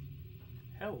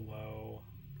 Hello.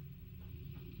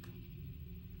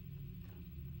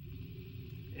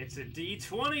 It's a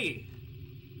D20.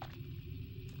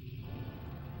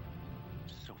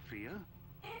 Sophia?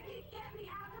 Eddie, get me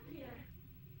out of here.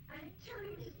 I'm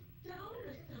turning to stone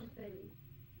or something.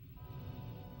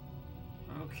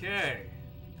 Okay.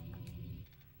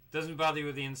 Doesn't bother you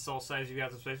with the install size, you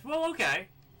got the space. Well, okay.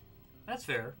 That's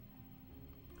fair.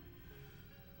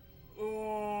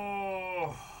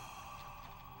 Oh.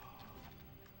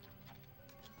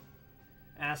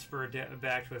 Asper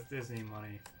backed with Disney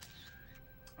money.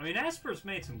 I mean, Asper's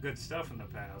made some good stuff in the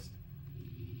past.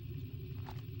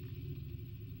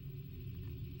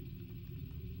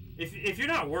 If you're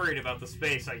not worried about the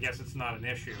space, I guess it's not an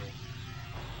issue.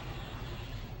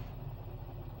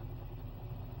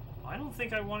 I don't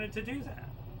think I wanted to do that.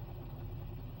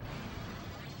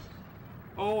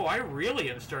 Oh, I really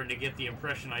am starting to get the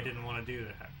impression I didn't want to do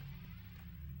that.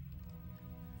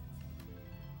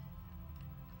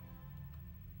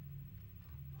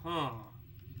 Huh.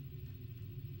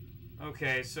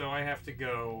 Okay, so I have to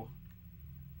go...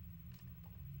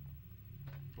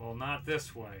 well, not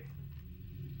this way.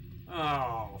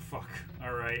 Oh, fuck.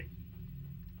 Alright.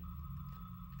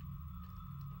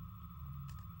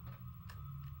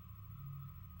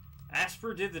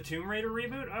 Asper did the Tomb Raider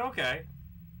reboot? Oh, okay.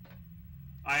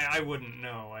 I wouldn't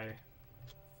know. I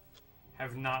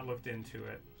have not looked into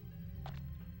it.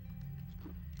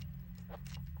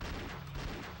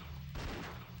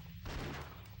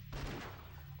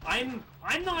 I'm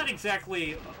not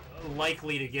exactly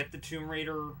likely to get the Tomb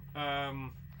Raider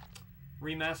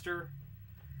remaster.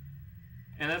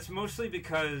 And that's mostly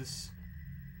because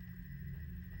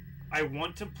I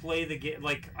want to play the game.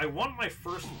 Like, I want my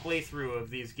first playthrough of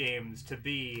these games to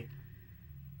be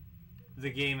the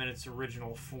game in its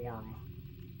original form.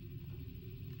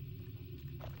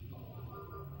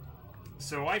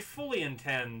 So I fully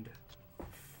intend...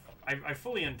 I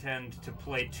fully intend to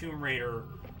play Tomb Raider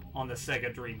on the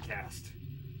Sega Dreamcast.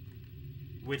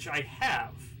 Which I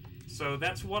have. So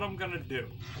that's what I'm gonna do.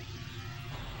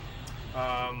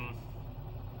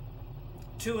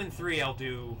 2 and 3 I'll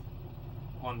do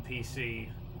on PC.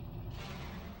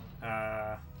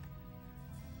 I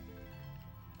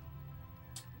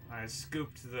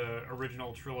scooped the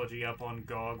original trilogy up on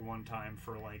GOG one time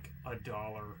for like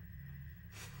 $1.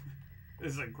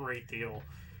 This is a great deal.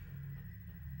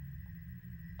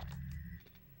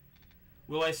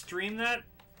 Will I stream that?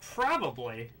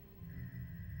 Probably.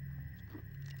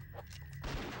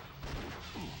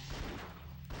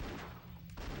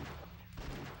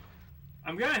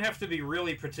 I'm gonna have to be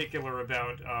really particular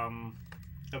about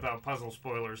puzzle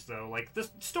spoilers, though. Like, the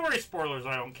story spoilers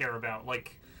I don't care about,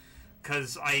 like,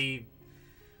 because I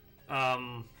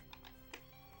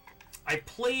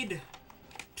played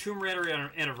Tomb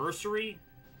Raider Anniversary,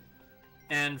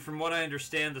 and from what I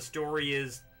understand, the story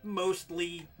is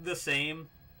mostly the same.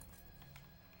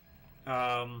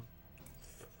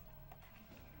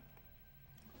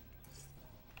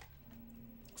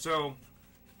 So,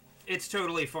 it's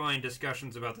totally fine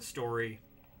discussions about the story,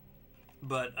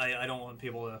 but I don't want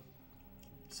people to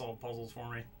solve puzzles for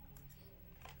me.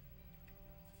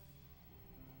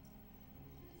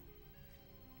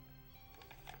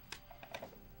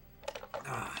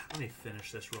 Let me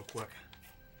finish this real quick.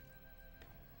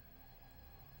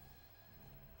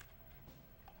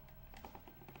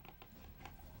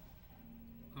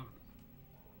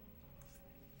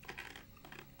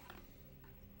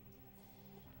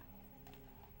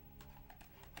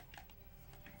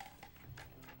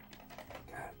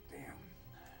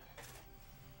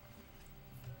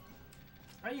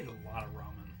 I eat a lot of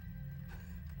ramen.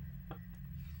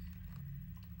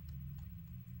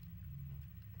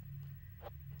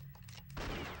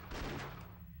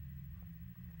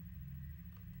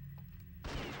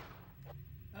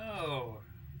 Oh.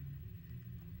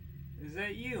 Is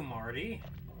that you, Marty?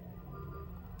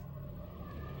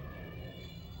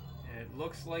 It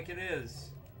looks like it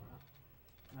is.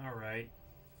 All right.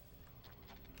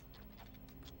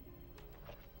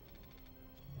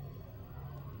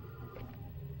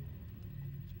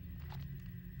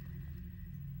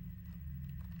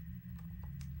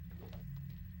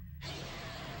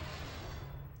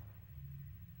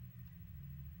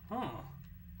 Huh.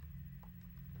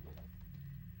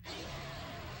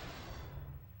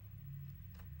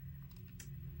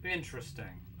 Interesting.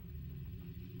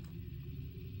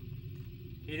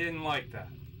 He didn't like that.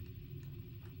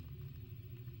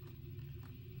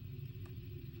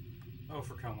 Oh,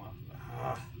 for come on.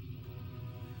 Ugh.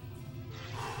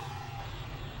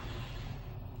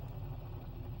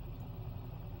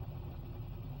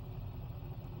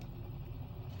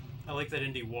 I like that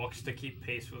Indy walks to keep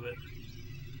pace with it.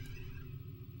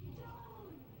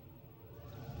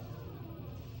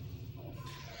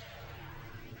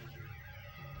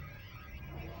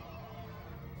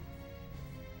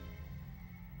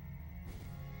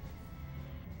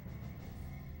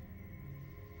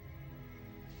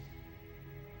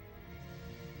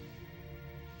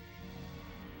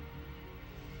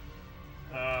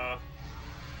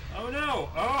 Oh no!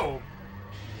 Oh!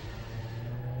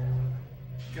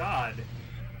 God.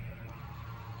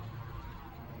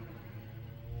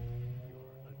 Your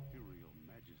Imperial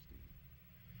Majesty.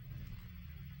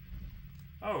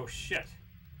 Oh shit.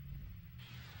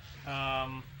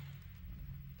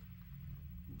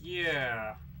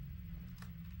 Yeah.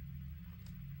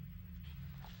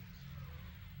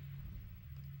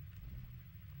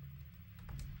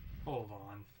 Hold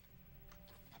on.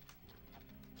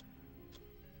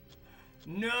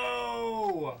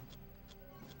 No!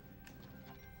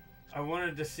 I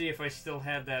wanted to see if I still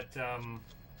had that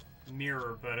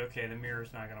mirror, but okay, the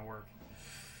mirror's not gonna work.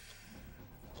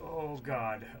 Oh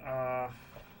god.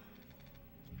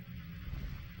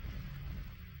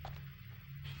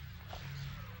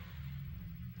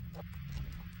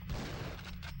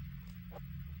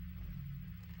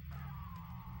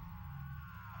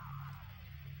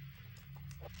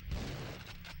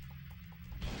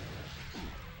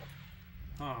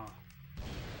 Huh.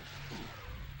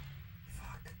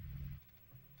 Fuck.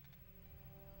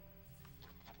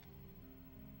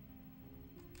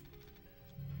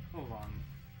 Hold on.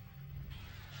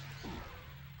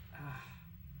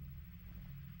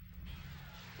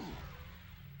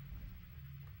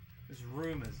 This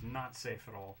room is not safe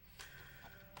at all.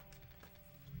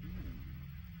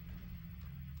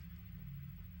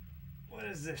 What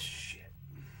is this shit?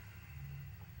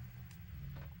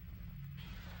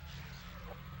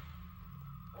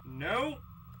 No!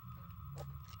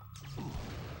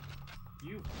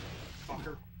 You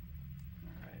fucker.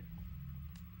 Alright.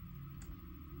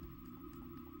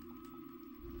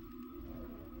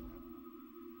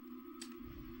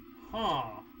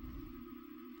 Huh.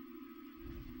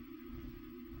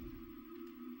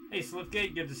 Hey,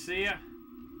 Slipgate, good to see ya.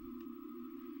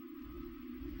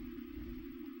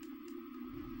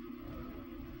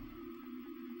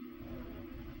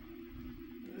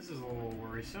 This is a little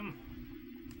worrisome.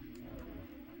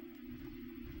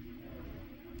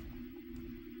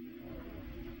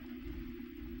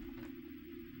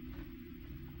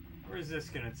 Where Where's this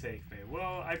gonna take me?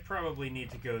 Well, I probably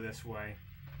need to go this way.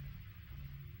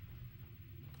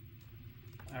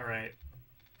 Alright.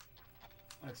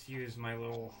 Let's use my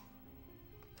little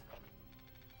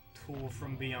tool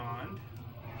from beyond.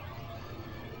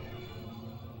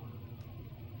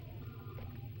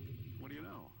 What do you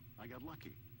know? I got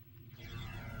lucky.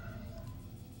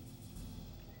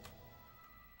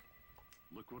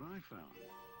 Look what I found.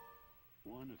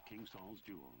 One of King Saul's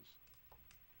jewels.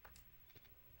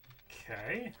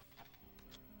 Okay.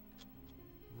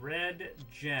 Red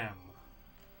gem.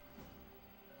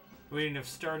 Waiting if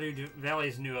Stardew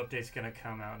Valley's new update's gonna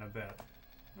come out in a bit.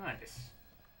 Nice.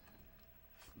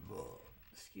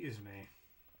 Excuse me.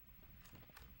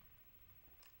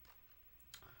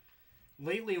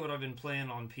 Lately, what I've been playing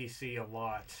on PC a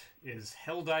lot is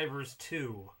Helldivers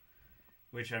 2,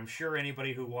 which I'm sure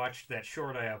anybody who watched that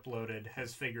short I uploaded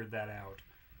has figured that out.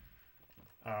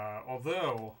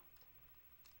 Although,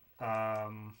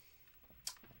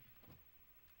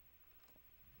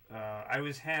 I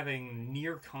was having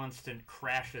near constant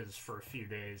crashes for a few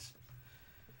days.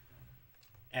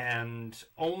 And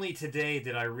only today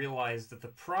did I realize that the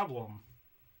problem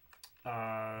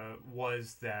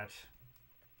was that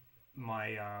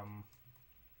my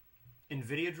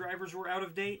NVIDIA drivers were out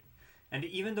of date. And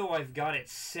even though I've got it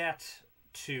set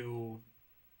to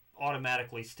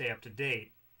automatically stay up to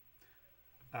date,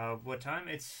 what time?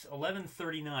 It's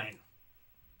 11:39.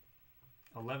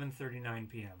 11:39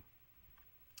 p.m.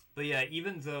 But yeah,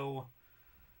 even though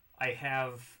I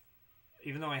have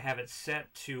it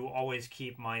set to always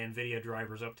keep my NVIDIA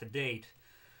drivers up to date,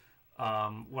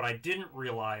 what I didn't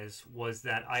realize was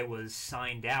that I was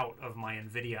signed out of my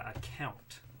NVIDIA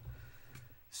account.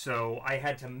 So I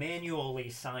had to manually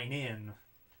sign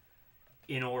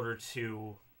in order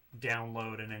to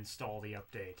download and install the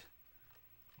update.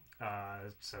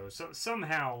 So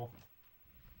somehow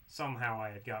I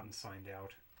had gotten signed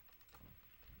out.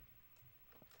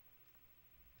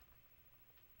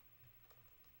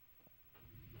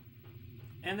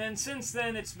 And then since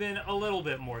then, it's been a little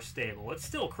bit more stable. It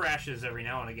still crashes every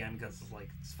now and again because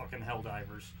it's fucking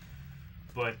Helldivers.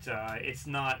 But it's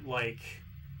not like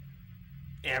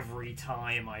every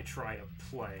time I try to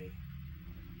play.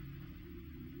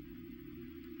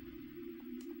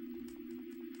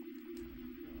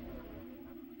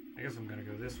 I guess I'm gonna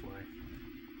go this way.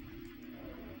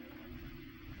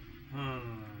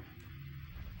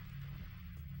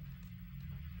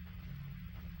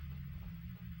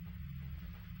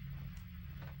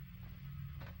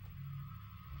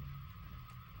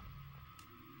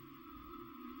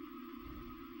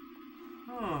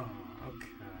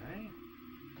 Okay.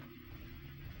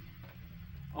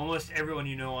 Almost everyone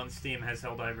you know on Steam has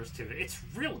Helldivers 2. It's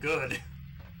real good.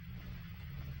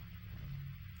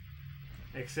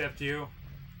 Except you.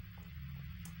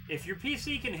 If your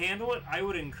PC can handle it, I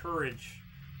would encourage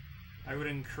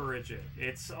it.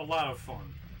 It's a lot of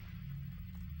fun.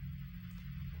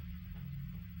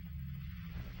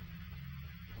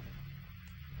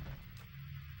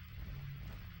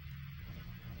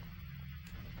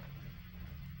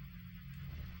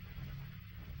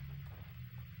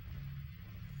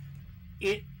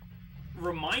 It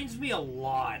reminds me a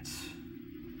lot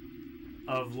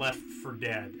of Left 4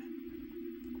 Dead.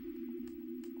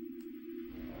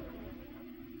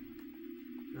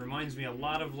 It reminds me a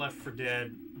lot of Left 4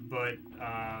 Dead, but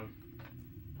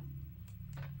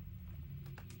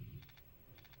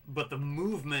the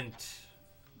movement,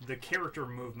 the character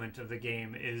movement of the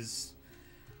game is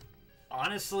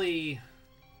honestly,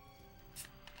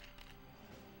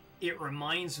 it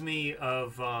reminds me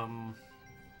of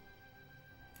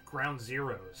Ground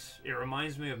Zeroes. It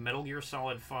reminds me of Metal Gear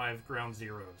Solid 5 Ground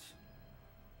Zeroes.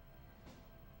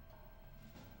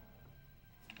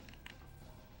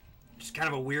 Just kind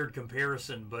of a weird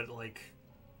comparison, but like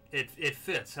it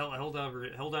fits.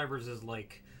 Helldivers is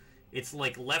like, it's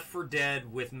like Left 4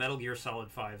 Dead with Metal Gear Solid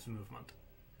 5's movement.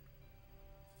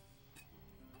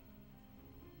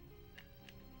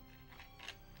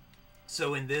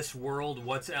 So in this world,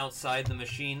 what's outside the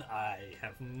machine? I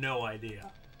have no idea.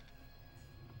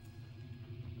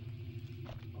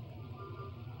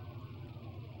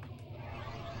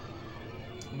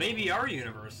 Maybe our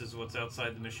universe is what's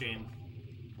outside the machine.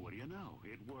 What do you know?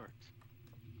 It worked.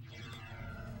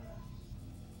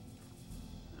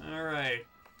 Alright.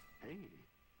 Hey,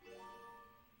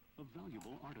 a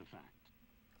valuable artifact.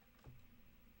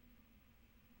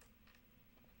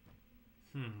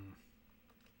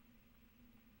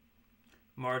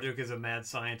 Marduk is a mad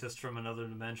scientist from another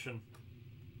dimension.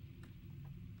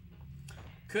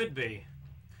 Could be.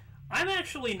 I'm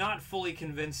actually not fully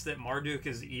convinced that Marduk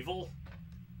is evil.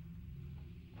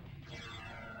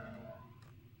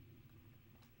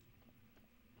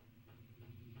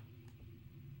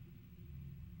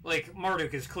 Like,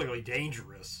 Marduk is clearly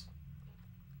dangerous.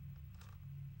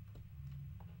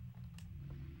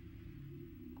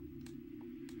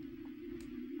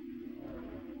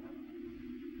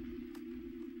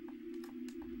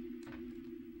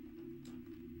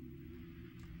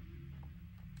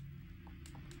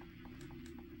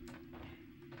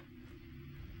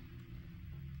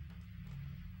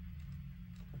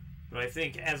 But I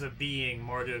think as a being,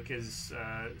 Marduk is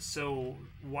so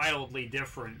wildly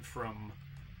different from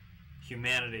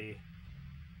humanity.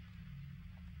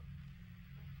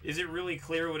 Is it really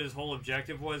clear what his whole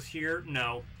objective was here?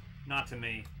 No, not to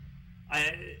me.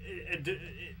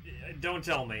 Don't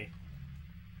tell me.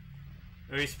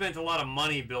 He spent a lot of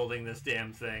money building this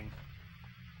damn thing.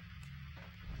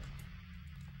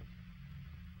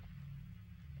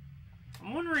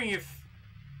 I'm wondering if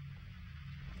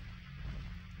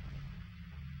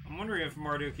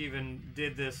Marduk even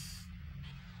did this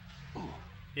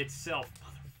itself. Motherfucker.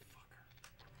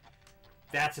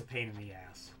 That's a pain in the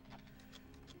ass.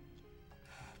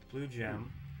 Blue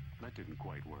gem. That didn't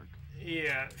quite work.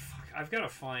 Yeah, fuck. I've got to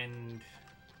find...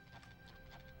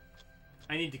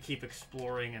 I need to keep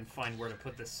exploring and find where to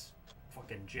put this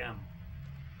fucking gem.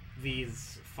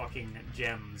 These fucking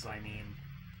gems, I mean.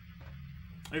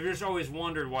 I've just always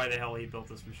wondered why the hell he built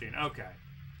this machine. Okay.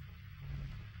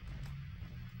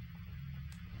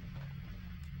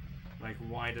 Like,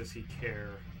 why does he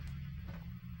care?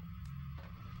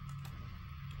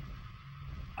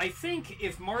 I think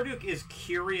if Marduk is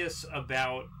curious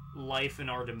about life in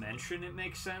our dimension, it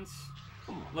makes sense.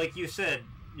 Like you said,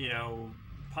 you know,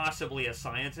 possibly a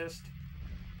scientist.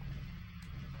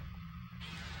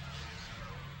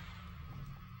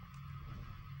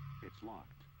 It's locked.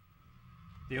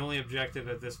 The only objective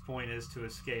at this point is to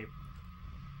escape.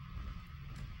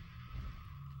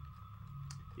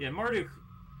 Yeah, Marduk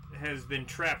has been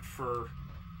trapped for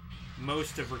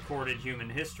most of recorded human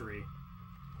history.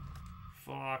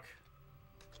 Fuck.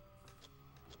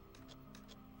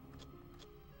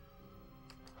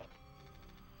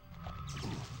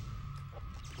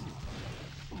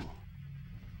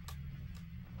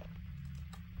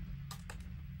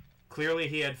 Clearly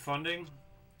he had funding.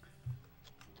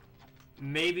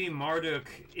 Maybe Marduk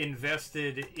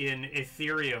invested in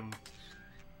Ethereum.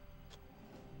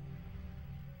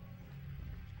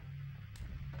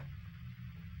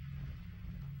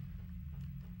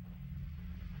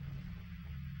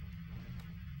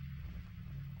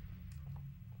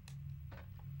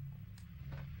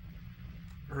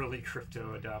 Early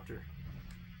crypto adopter.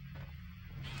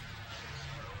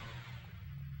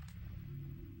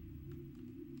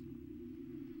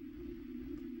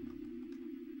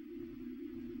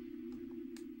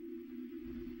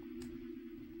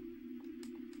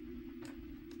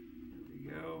 There we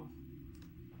go.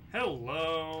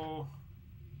 Hello!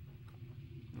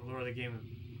 The lore of the game,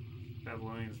 the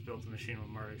Babylonians built the machine with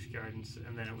Marduk's guidance,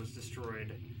 and then it was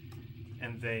destroyed,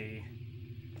 and they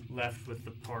left with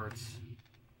the parts.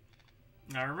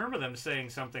 I remember them saying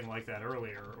something like that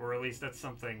earlier, or at least that's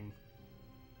something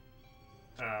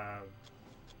that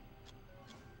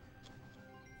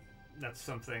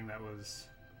was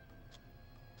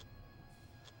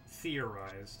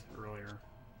theorized earlier.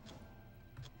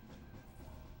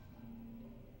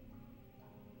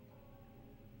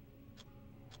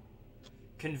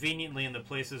 Conveniently in the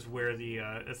places where the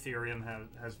Ethereum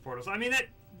has portals. I mean,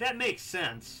 that makes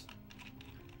sense.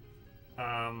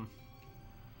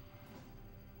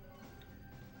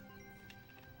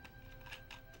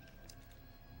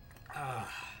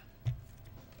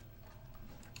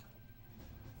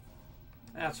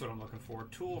 That's what I'm looking for.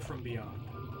 Tool from beyond.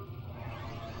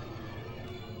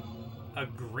 A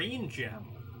green gem.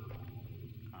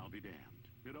 I'll be damned.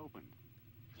 It opened.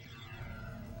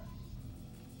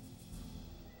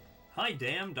 Hi,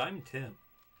 damned. I'm Tim.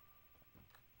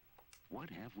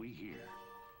 What have we here?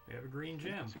 We have a green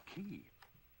gem. It's a key.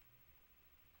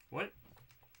 What?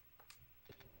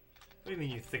 What do you mean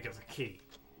you think it's a key?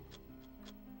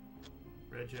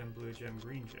 Red gem, blue gem,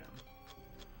 green gem.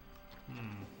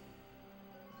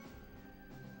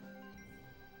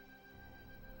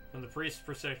 From the priest's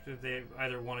perspective, they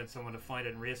either wanted someone to find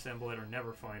it and reassemble it or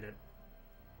never find it.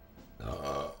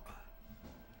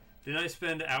 Didn't I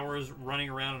spend hours running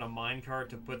around in a minecart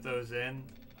to put those in?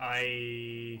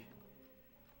 I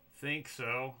think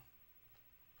so.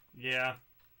 Yeah.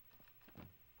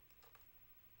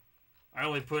 I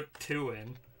only put 2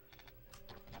 in.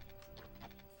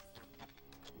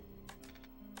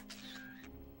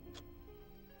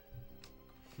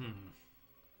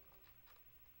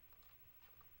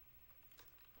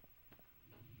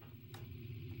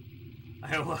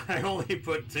 I only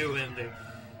put 2 in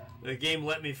The game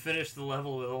let me finish the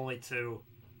level with only 2.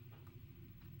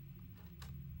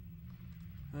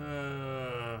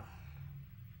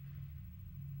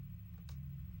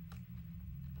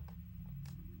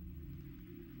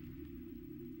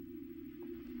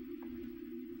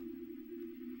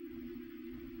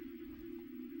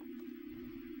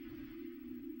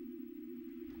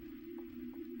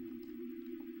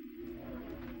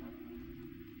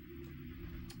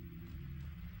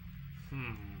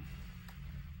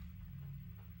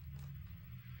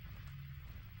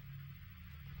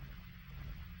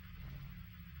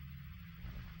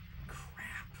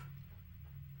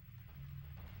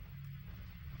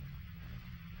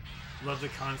 Love the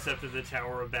concept of the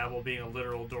Tower of Babel being a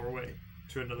literal doorway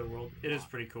to another world. It is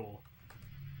pretty cool.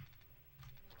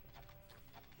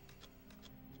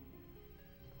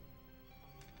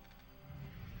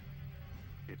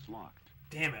 It's locked.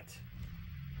 Damn it.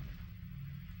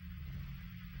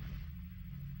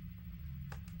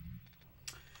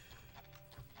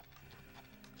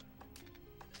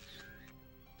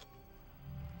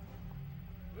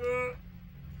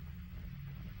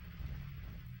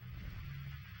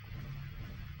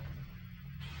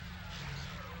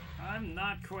 I'm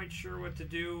not quite sure what to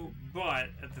do, but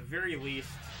at the very least,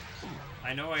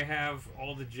 I know I have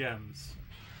all the gems.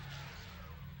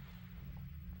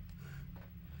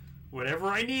 Whatever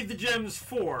I need the gems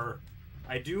for,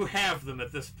 I do have them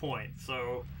at this point,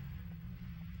 so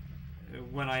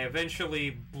when I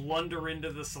eventually blunder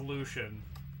into the solution...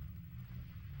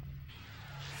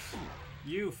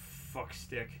 You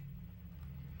fuckstick.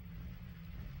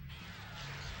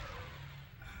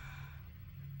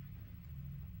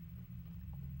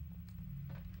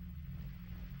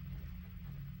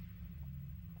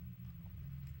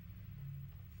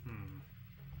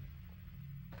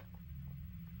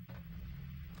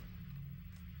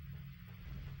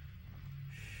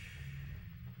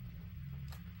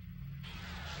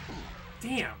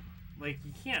 Damn! Like,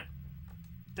 you can't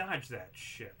dodge that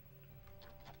shit.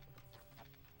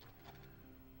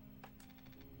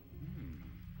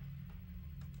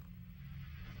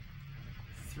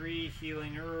 Three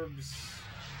healing herbs.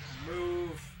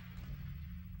 Move.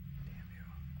 Damn you.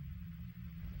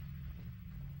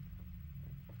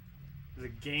 There's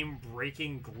a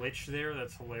game-breaking glitch there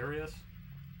that's hilarious.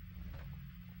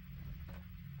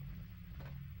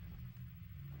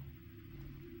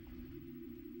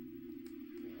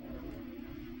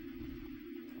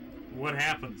 What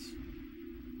happens?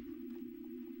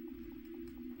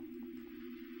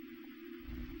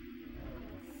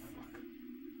 Fuck.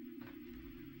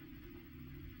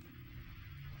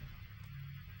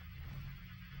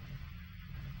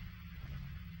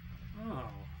 Oh.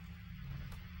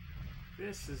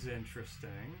 This is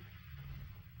interesting.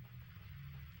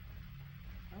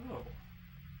 Oh.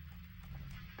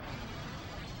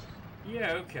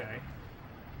 Yeah, okay.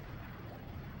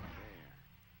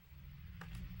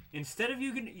 Instead of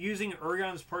using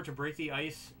Urgon's part to break the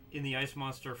ice in the ice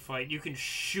monster fight, you can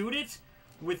shoot it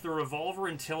with the revolver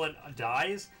until it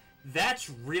dies. That's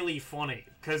really funny,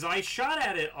 because I shot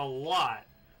at it a lot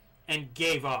and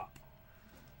gave up.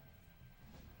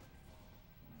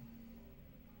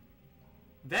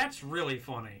 That's really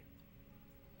funny.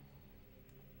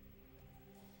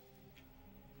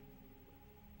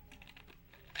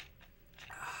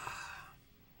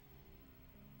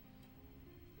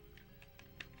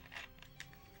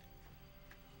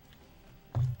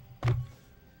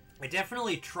 I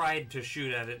definitely tried to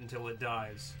shoot at it until it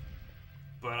dies,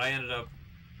 but I ended up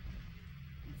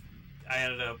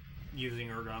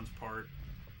using Urgon's part.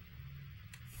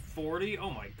 40? Oh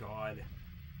my god.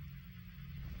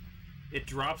 It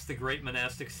drops the Great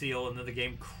Monastic Seal and then the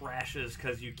game crashes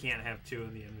because you can't have 2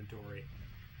 in the inventory.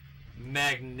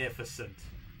 Magnificent.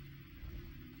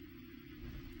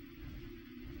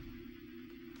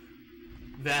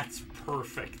 That's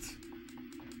perfect.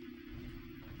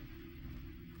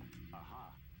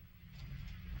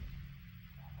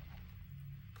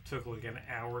 Took like an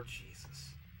hour, Jesus.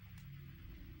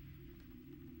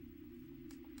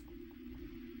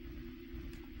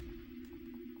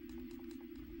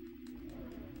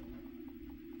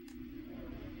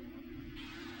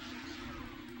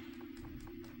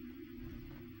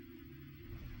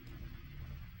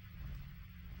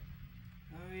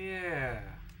 Oh yeah.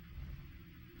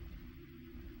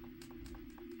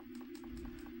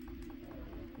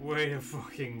 Wait a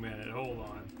fucking minute, hold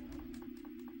on.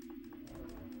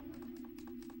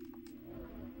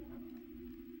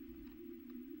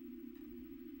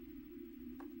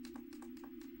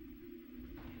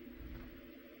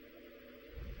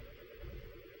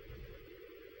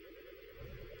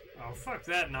 Oh, fuck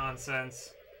that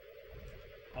nonsense.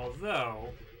 Although,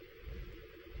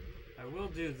 I will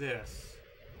do this,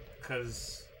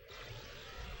 because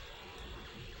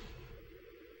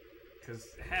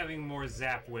having more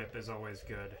Zap Whip is always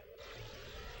good.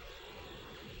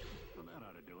 Well, that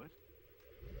ought to do it.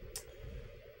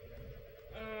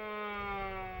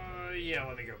 Yeah,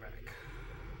 let me go back.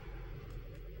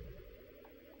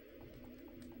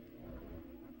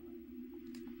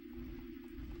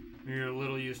 You're a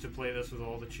little used to play this with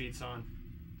all the cheats on.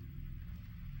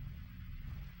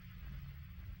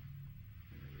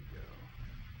 There we go.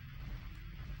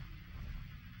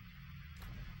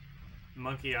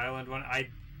 Monkey Island one, I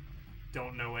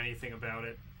don't know anything about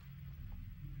it.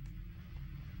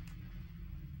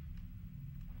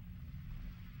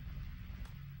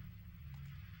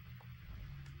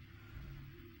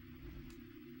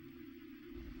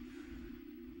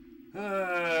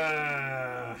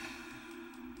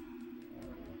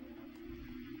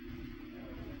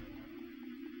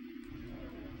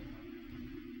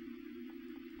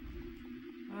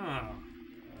 Oh.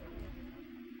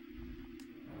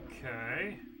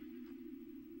 Okay.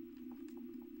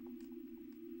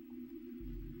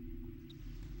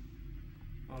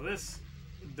 Well, this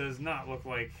does not look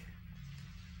like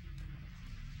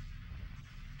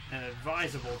an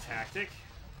advisable tactic.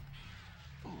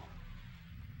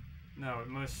 No, it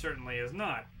most certainly is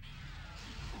not.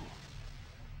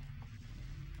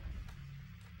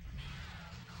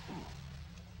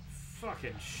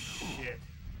 Fucking shit.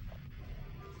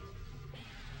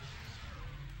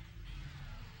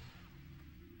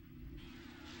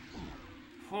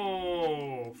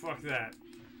 Oh, fuck that.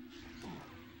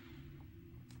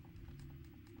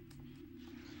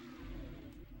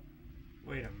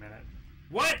 Wait a minute.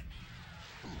 What?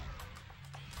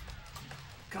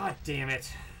 God damn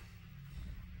it.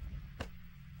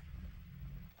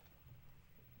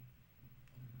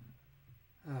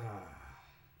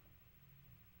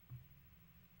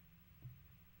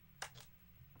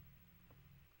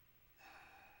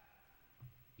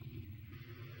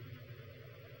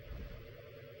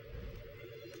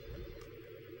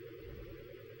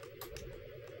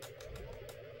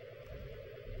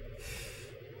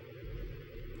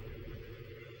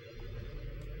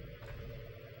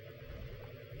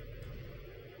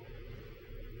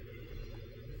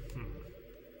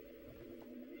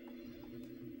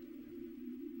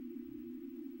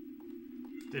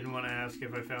 Didn't want to ask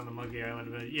if I found the Monkey Island,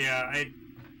 but yeah,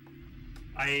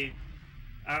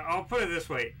 I'll put it this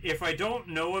way: if I don't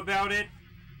know about it,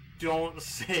 don't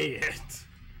say it.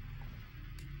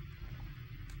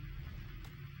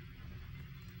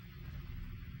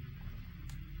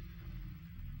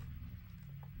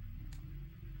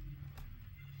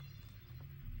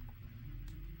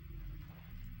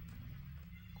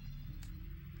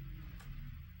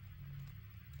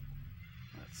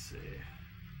 Let's see.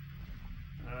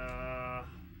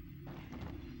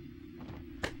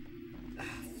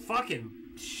 Fucking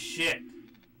shit.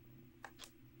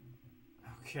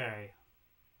 Okay.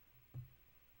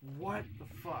 What the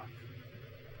fuck?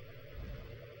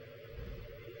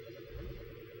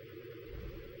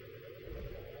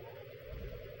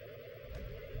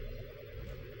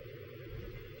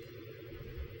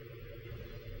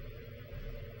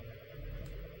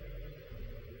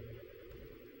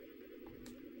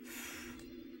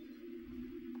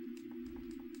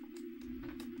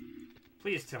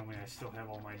 Please tell me I still have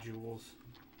all my jewels.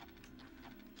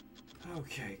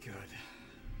 Okay, good.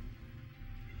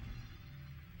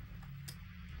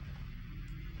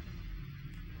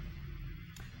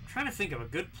 I'm trying to think of a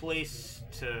good place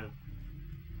to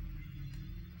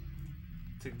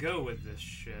go with this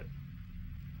shit.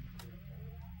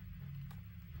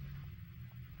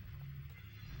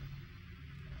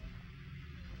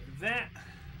 That...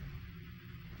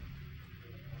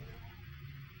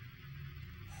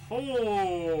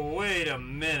 Oh, wait a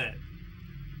minute.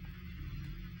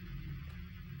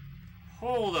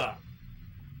 Hold up.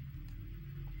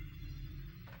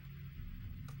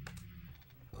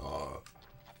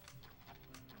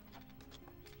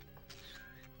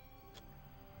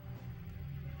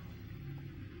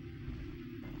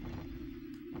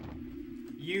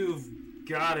 You've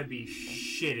gotta be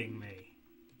shitting me.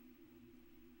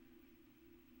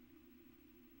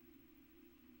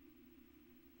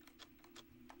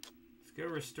 Go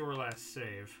restore last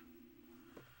save.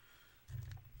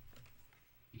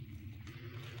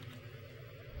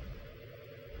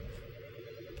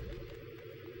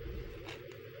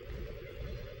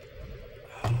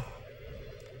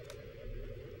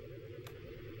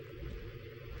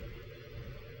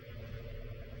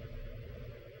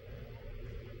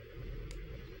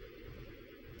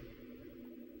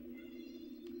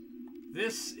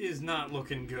 This is not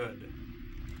looking good.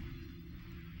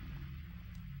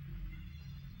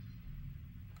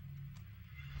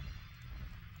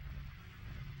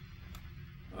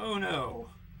 Oh no.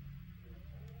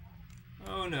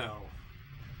 Oh no.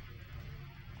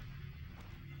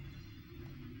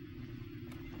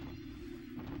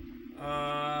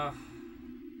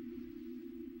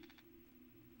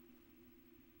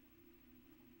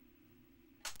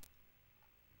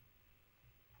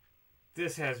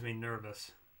 This has me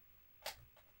nervous.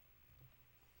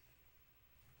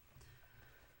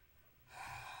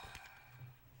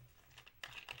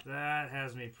 That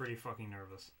has me pretty fucking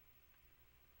nervous.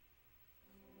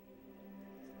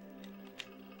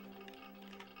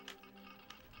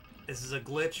 This is a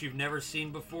glitch you've never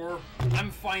seen before.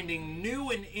 I'm finding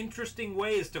new and interesting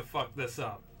ways to fuck this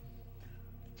up.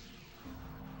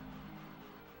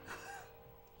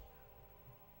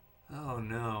 Oh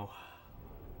no.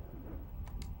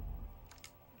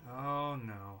 Oh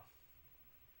no.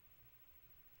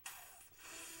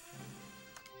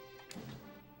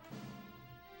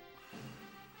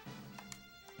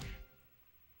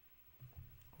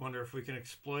 Wonder if we can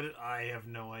exploit it? I have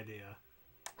no idea.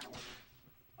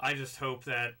 I just hope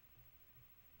that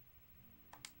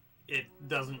it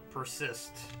doesn't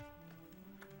persist.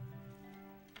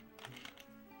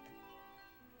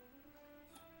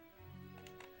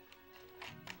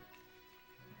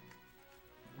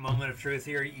 Moment of truth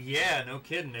here. Yeah, no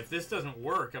kidding. If this doesn't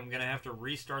work, I'm gonna have to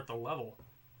restart the level.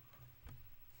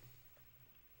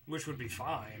 Which would be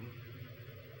fine.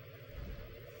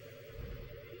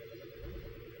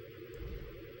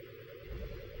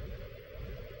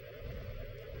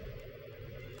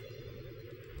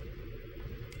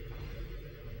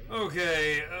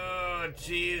 Okay,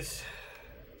 jeez.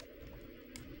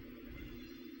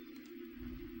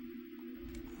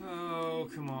 Oh,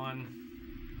 come on.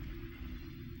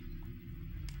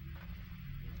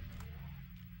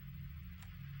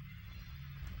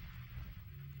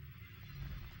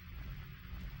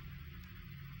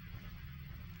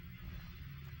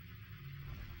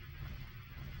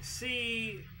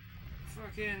 See,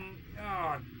 fucking,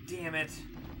 oh, damn it.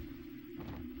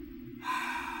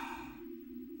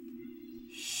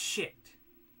 Shit.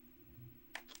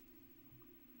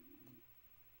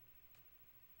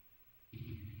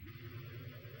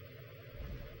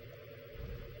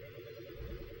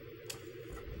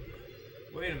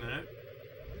 Wait a minute.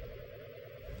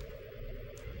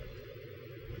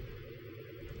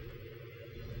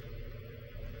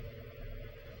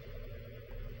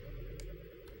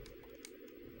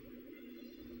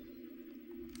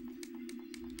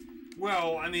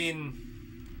 Well, I mean,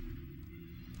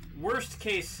 worst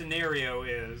case scenario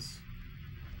is,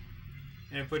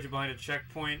 and it puts you behind a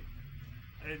checkpoint.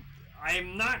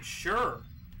 I'm not sure.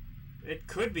 It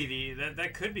could be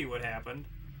that could be what happened.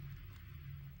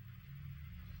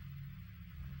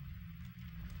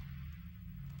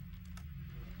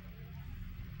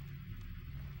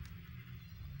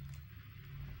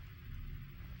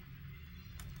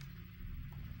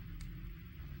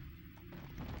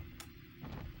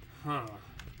 Huh.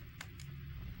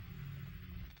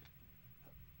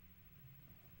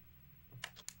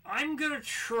 I'm gonna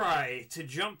try to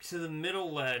jump to the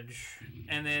middle ledge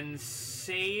and then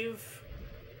save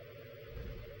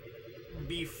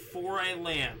before I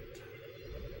land.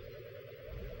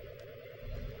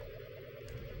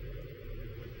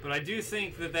 But I do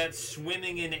think that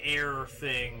swimming in air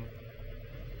thing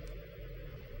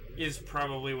is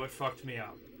probably what fucked me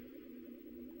up.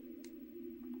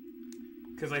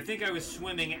 Because I think I was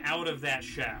swimming out of that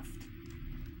shaft.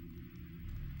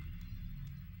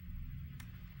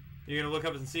 You're gonna look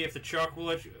up and see if the chalk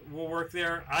will work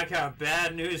there? I got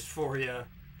bad news for you.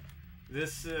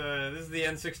 This is the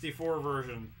N64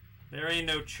 version. There ain't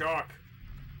no chalk.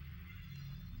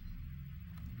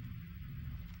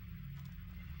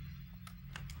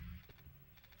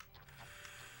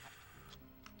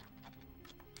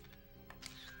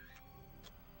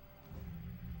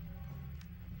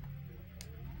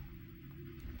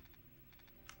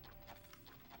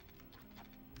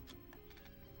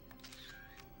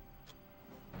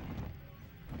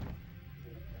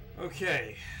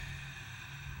 Okay.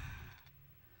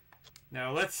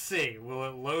 Now let's see. Will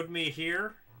it load me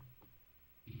here?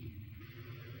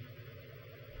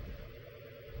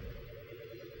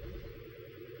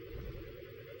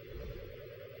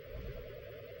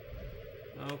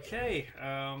 Okay.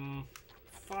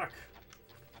 Fuck.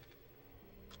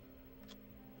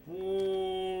 Whoa.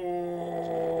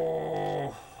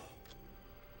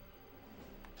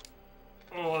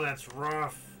 Oh, that's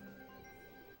rough.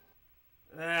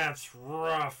 That's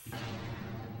rough.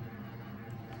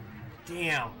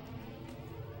 Damn.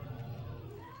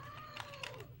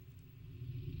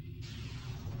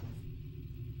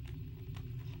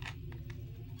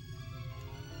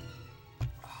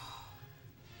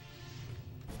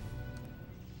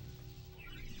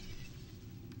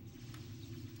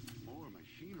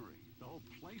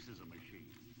 place is a machine.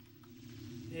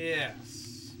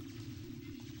 Yes.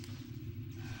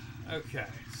 Okay,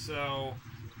 so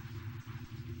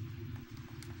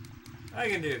I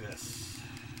can do this.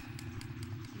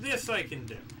 This I can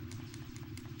do.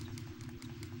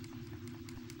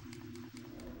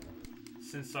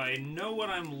 Since I know what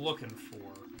I'm looking for.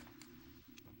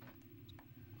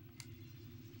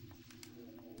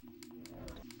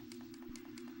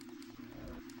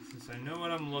 Since I know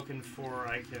what I'm looking for,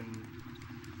 I can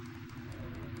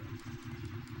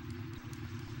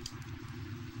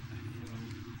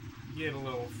get a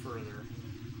little further.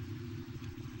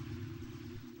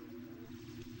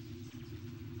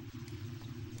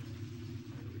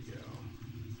 There we go.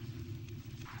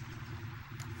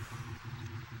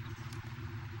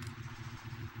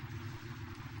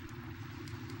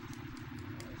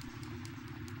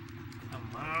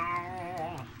 Come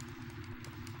on.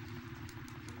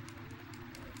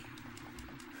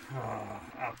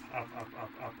 Up, up, up,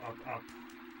 up, up, up, up.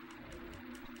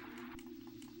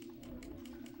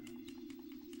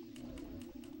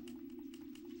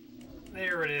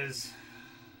 There it is.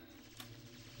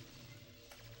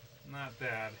 Not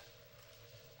bad.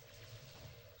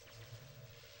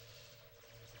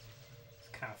 It's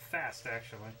kind of fast,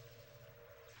 actually.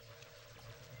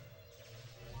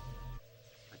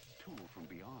 A tool from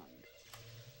beyond.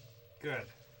 Good.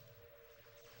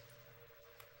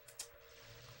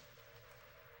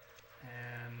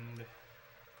 And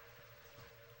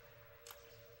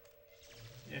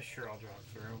yeah, sure, I'll drop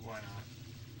through. Why not?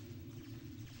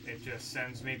 It just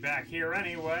sends me back here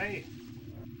anyway.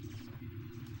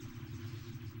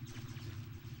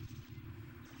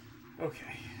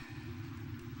 Okay.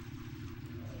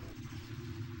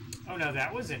 Oh, now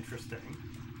that was interesting.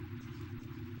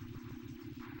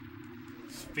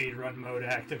 Speedrun mode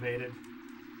activated.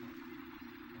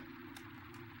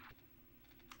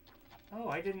 Oh,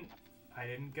 I didn't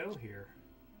go here.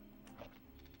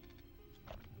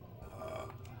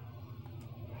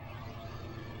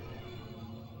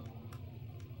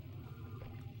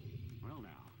 Well now,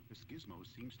 this gizmo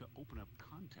seems to open up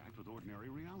contact with ordinary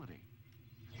reality.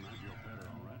 I feel better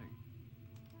already.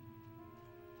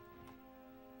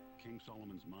 King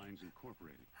Solomon's Mines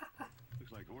Incorporated.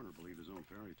 Looks like Horner believed his own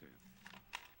fairy tale.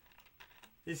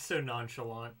 He's so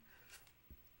nonchalant.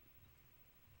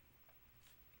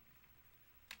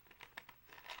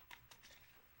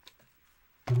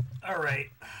 All right.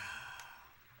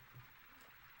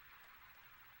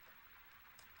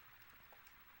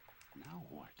 Now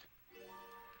what?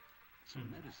 Some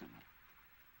medicine.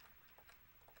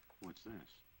 What's this?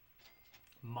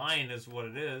 Mine is what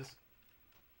it is.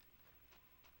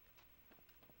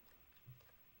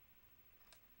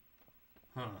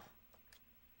 Huh.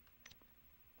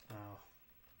 Oh.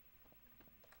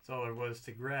 That's all there was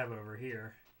to grab over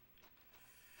here.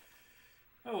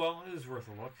 Oh well, it was worth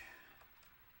a look.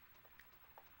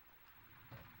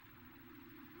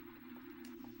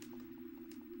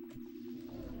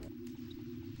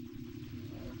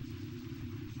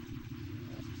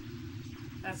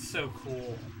 That's so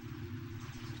cool.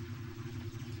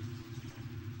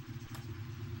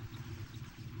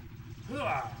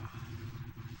 Hooah!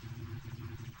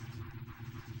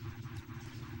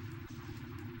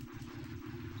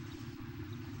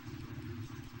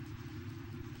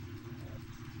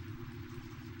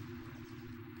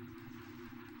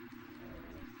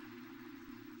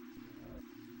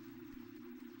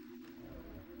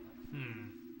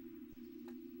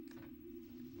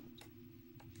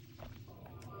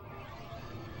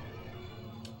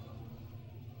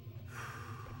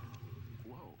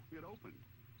 Whoa, it opened.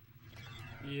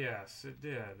 Yes, it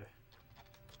did.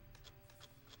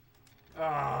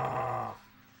 Ah.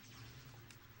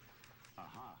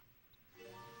 Aha.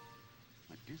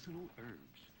 Medicinal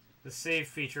herbs. The save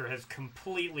feature has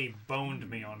completely boned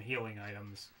me on healing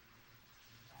items.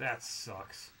 That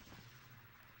sucks.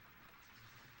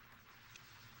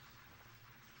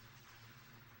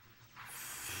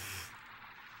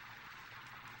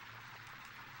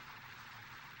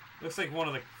 Looks like one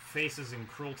of the faces in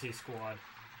Cruelty Squad.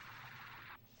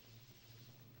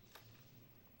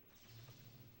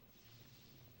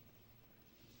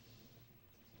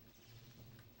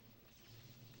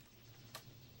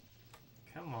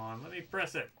 Come on, let me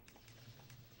press it.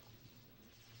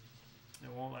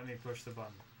 It won't let me push the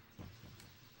button.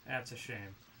 That's a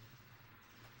shame.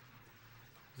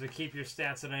 Does it keep your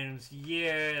stats and items?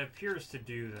 Yeah, it appears to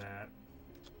do that.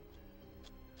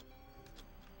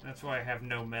 That's why I have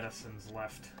no medicines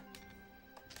left.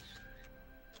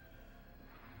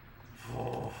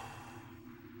 Oh.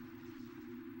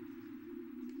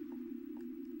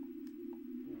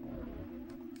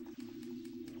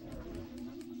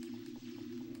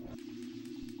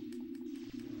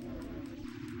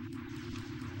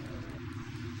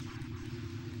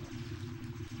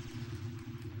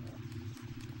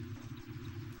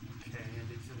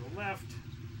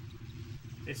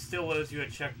 It still loads you at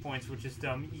checkpoints, which is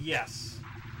dumb. Yes.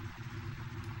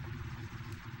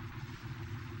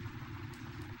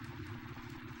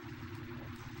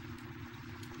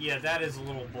 Yeah, that is a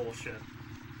little bullshit.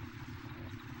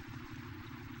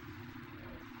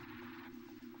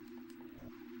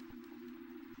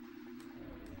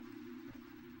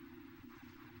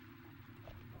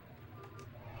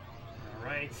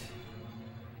 Alright.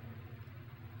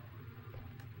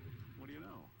 What do you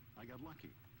know? I got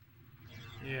lucky.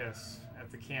 Yes, at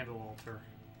the candle altar.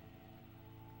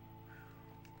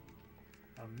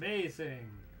 Amazing!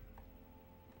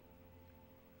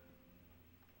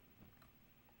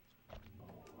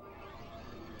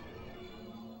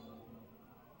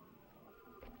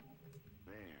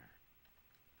 There.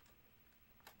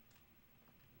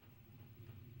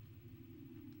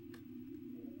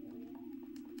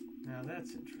 Now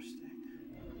that's interesting.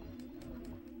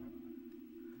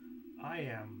 I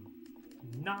am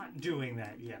not doing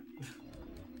that yet.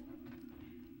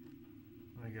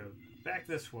 I'm gonna go back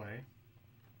this way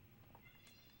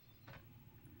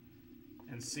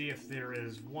and see if there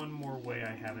is one more way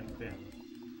I haven't been.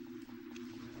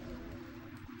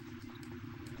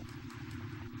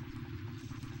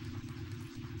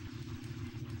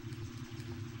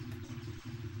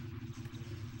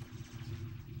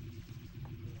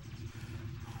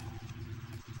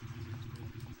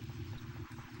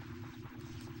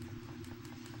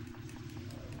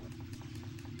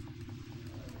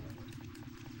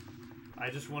 I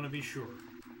just want to be sure.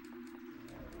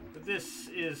 But this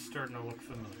is starting to look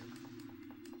familiar.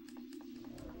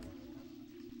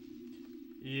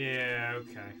 Yeah,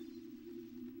 okay.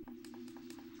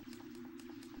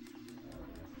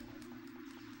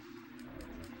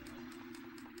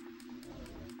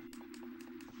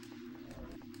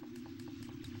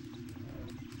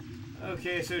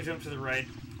 Okay, so jump to the right.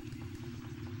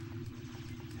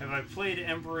 Have I played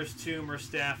Emperor's Tomb or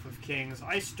Staff of Kings?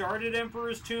 I started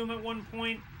Emperor's Tomb at one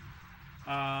point,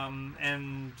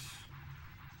 and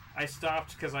I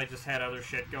stopped because I just had other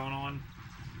shit going on.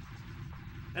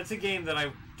 That's a game that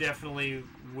I definitely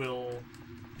will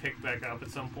pick back up at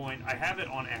some point. I have it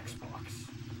on Xbox.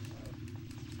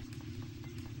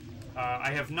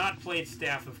 I have not played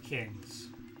Staff of Kings.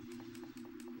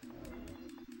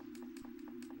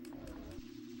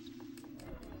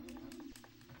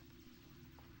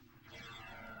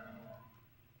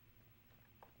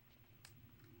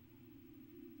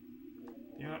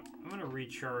 You know what? I'm gonna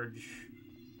recharge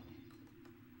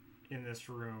in this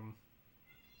room.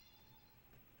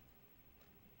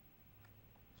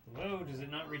 Hello? Does it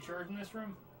not recharge in this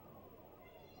room?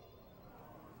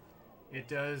 It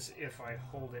does if I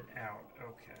hold it out.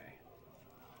 Okay.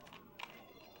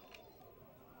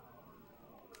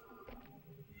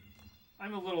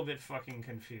 I'm a little bit fucking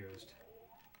confused.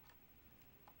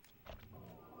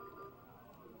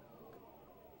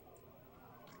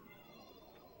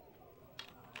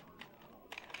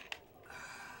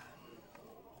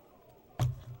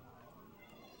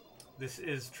 This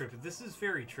is trippy. This is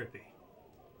very trippy.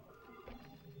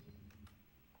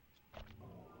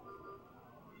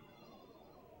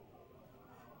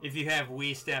 If you have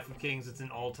Wii Staff of Kings, it's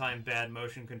an all-time bad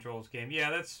motion controls game.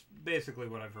 Yeah, that's basically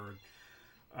what I've heard.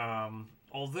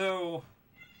 Although,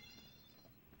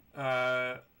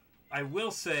 I will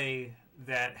say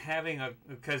that having a...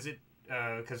 Because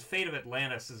Fate of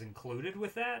Atlantis is included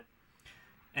with that,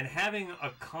 and having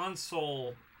a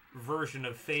console version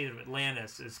of Fate of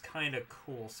Atlantis is kind of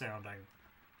cool sounding.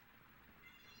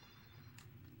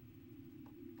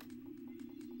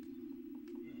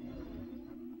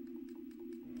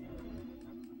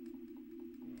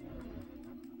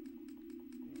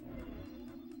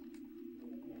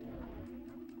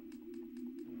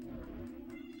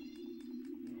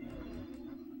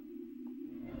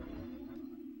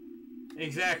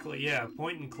 Exactly, yeah.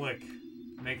 Point and click.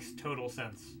 Makes total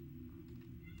sense.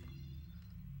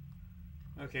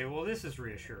 Okay, well this is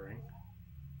reassuring.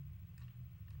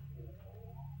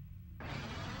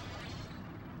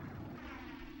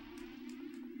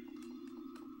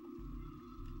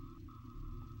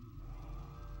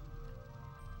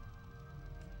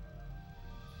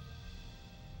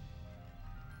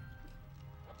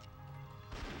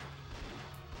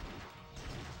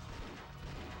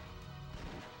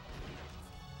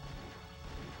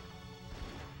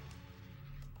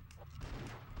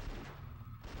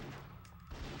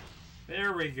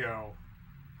 There we go.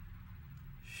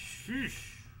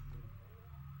 Sheesh.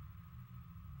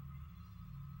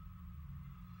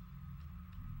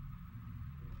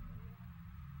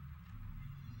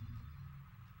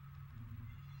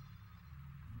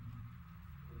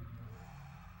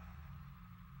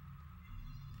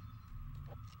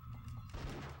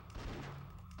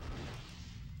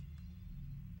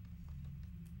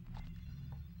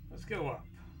 Let's go up.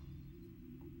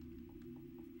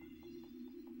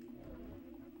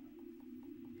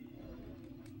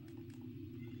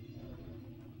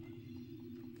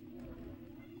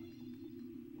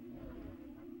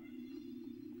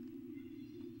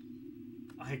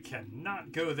 I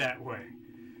cannot go that way.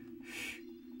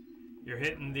 You're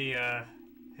hitting the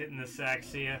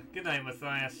Saxia. Good night,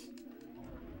 Matthias.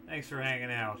 Thanks for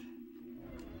hanging out.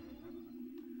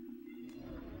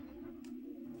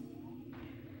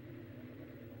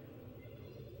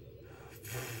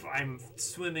 I'm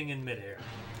swimming in midair.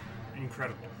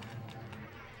 Incredible.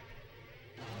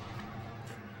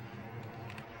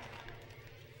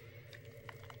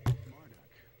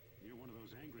 Marduk, you're one of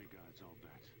those angry gods, I'll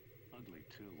bet. Ugly,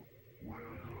 too.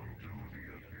 Welcome to the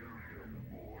Ethereum,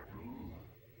 mortal.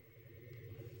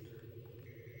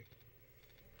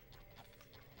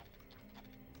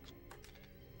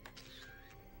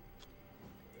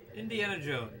 Indiana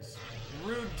Jones.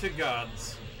 Rude to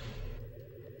gods.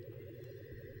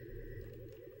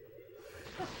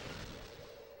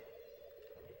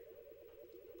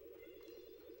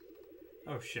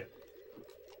 Oh shit.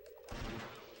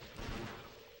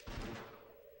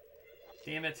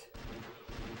 Damn it.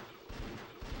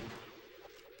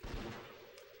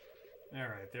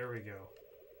 Alright, there we go.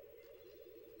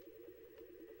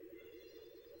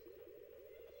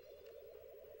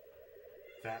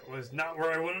 That was not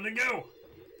where I wanted to go!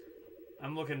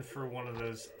 I'm looking for one of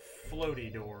those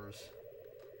floaty doors.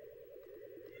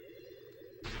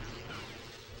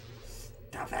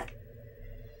 Stop it!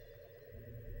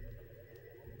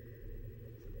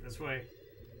 This way?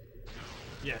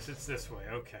 Yes, it's this way.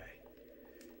 Okay.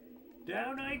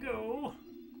 Down I go.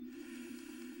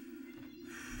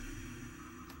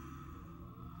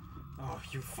 Oh,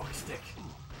 you fuckstick.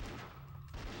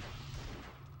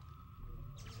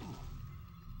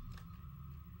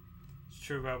 It's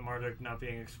true about Marduk not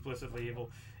being explicitly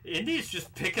evil. Indy's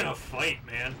just picking a fight,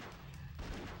 man.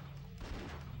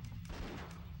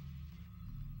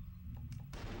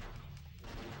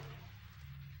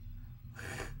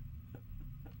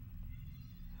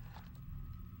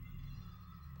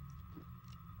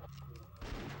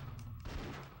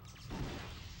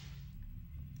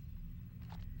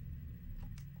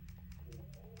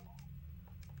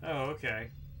 Oh,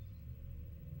 okay.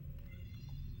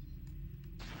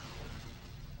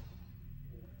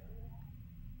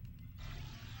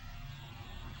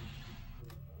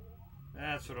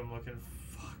 That's what I'm looking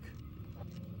for.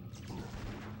 Fuck.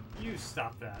 You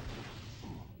stop that.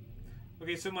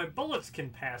 Okay, so my bullets can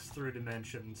pass through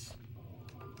dimensions.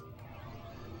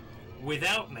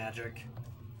 Without magic.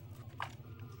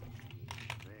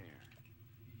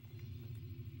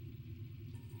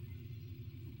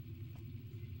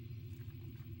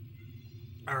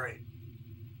 Alright.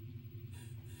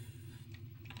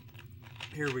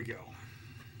 Here we go.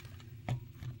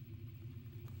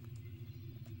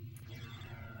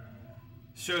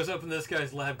 Shows up in this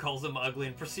guy's lab, calls him ugly,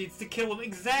 and proceeds to kill him.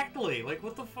 Exactly! Like,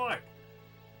 what the fuck?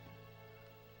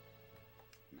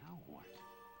 Now what?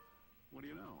 What do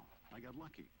you know? I got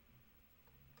lucky.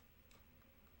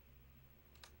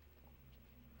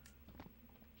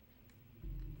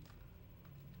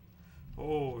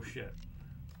 Oh, shit.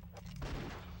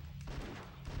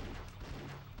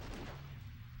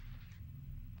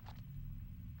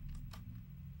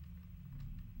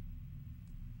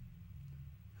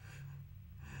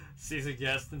 Sees a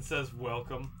guest and says,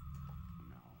 welcome.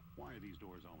 No. Why are these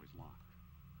doors always locked?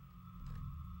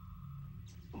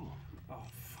 Oh,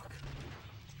 fuck.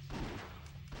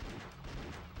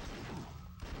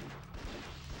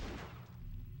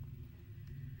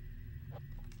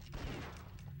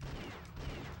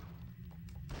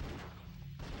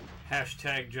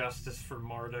 Hashtag justice for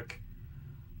Marduk.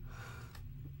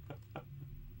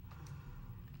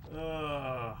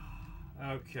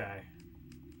 Okay.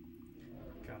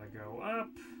 Gotta go up.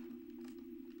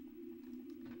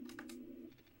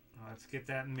 Let's get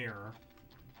that mirror.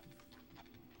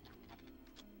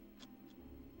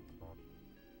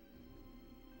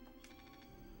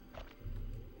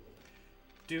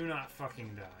 Do not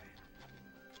fucking die.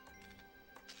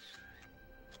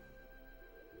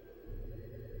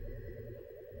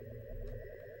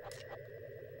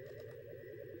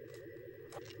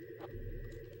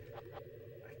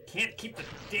 I can't keep the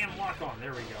damn lock on.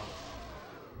 There we go.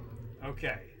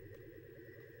 Okay.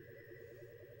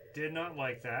 Did not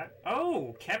like that.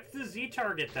 Oh! Kept the Z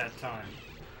target that time.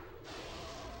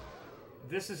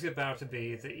 This is about to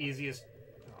be the easiest...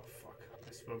 Oh, fuck.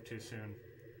 I spoke too soon.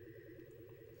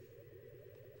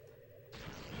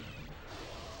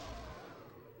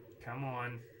 Come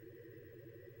on.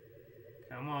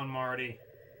 Come on, Marty.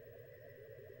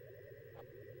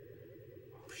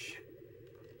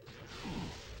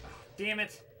 damn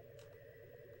it!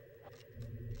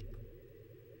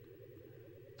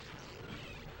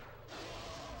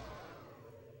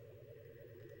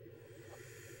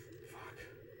 Fuck.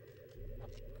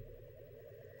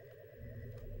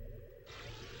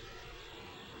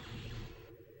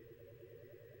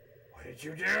 What did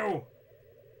you do?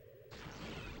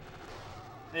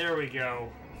 There we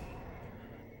go.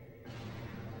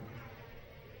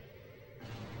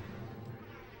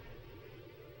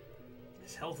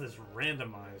 His health is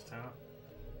randomized, huh?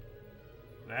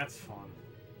 That's fun.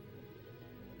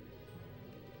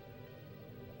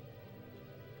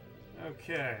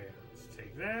 Okay, let's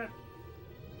take that.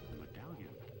 A medallion.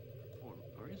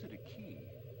 Or is it a key?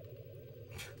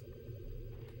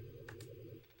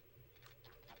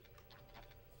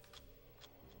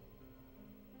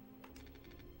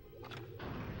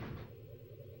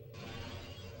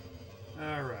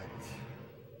 Alright.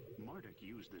 Marduk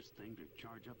used this thing to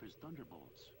charge up his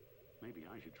thunderbolts. Maybe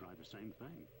I should try the same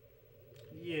thing.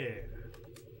 Yeah.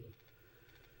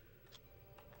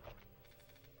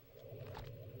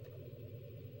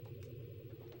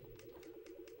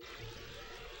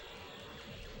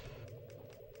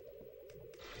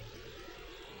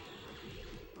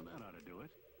 Well, that ought to do it.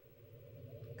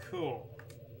 Cool.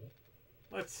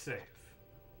 Let's save.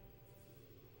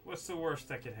 What's the worst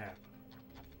that could happen?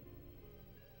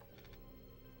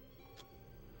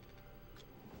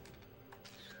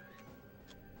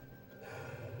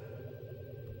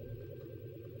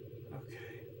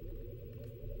 Okay.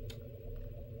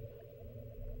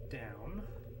 Down.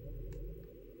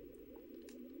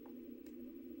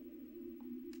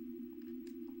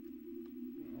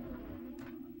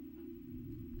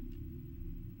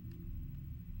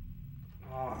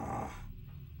 Ah.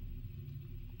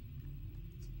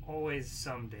 It's always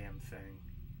some damn thing.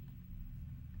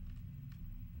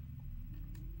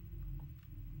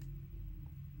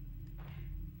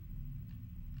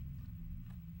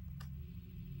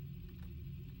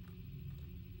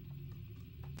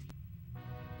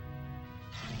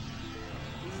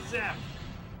 Zap!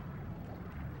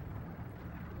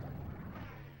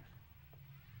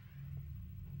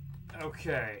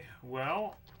 Okay,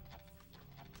 well,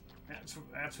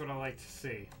 that's what I like to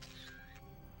see.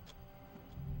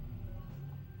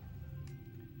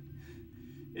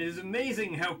 It is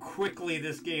amazing how quickly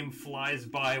this game flies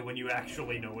by when you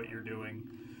actually know what you're doing.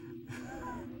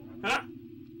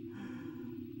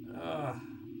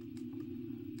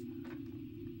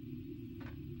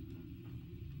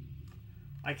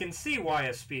 I can see why a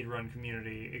speedrun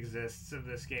community exists in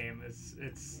this game.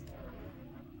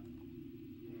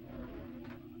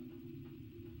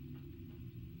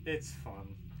 It's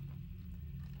fun.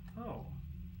 Oh.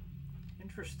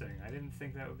 Interesting. I didn't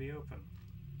think that would be open.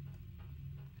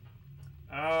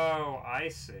 Oh, I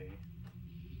see.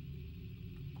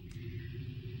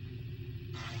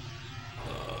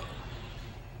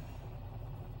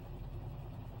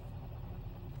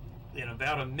 In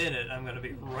about a minute, I'm going to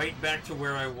be right back to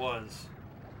where I was.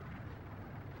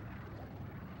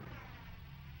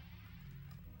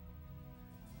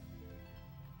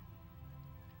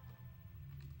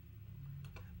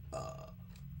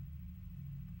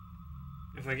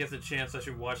 If I get the chance, I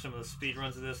should watch some of the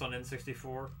speedruns of this on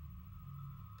N64.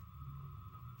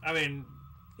 I mean,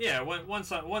 yeah,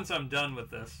 once I'm done with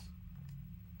this,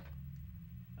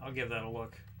 I'll give that a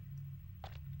look.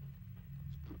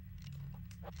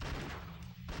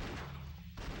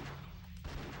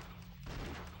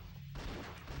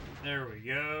 There we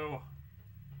go.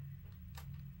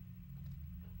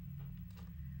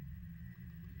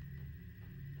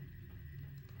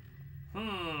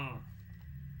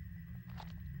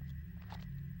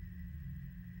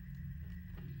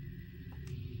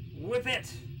 Whip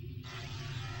it!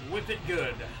 Whip it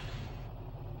good.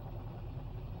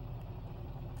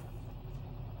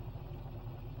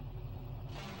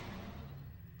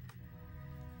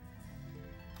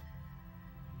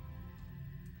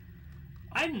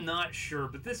 I'm not sure,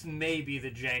 but this may be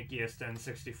the jankiest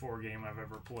N64 game I've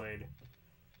ever played.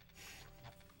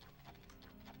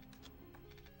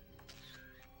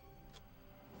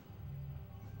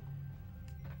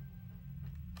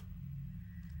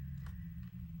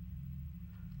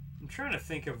 I'm trying to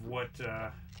think of what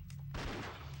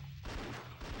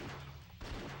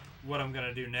I'm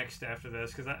gonna do next after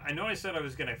this, because I know I said I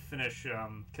was gonna finish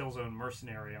Killzone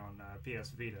Mercenary on PS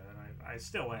Vita, and I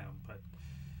still am, but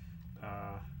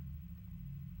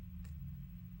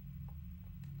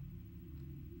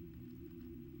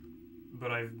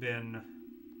I've been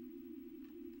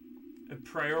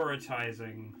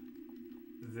prioritizing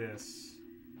this.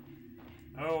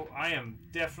 Oh, I am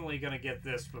definitely gonna get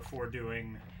this before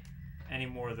doing any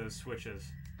more of those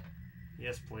switches.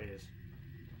 Yes, please.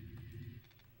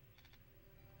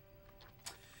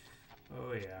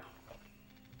 Oh, yeah.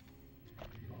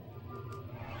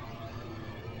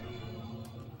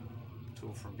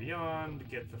 Tool from beyond,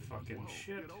 get the fucking Whoa,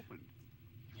 shit. It opened.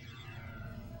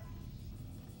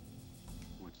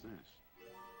 What's this?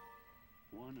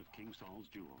 One of King Saul's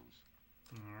jewels.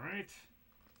 Alright.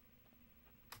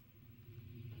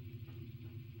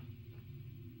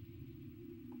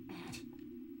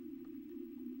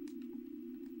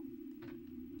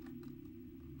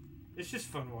 It's just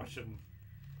fun watching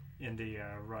Indy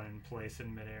run in place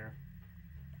in midair.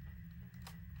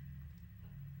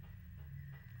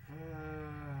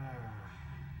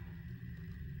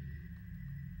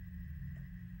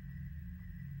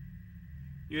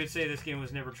 You would say this game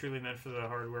was never truly meant for the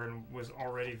hardware and was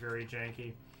already very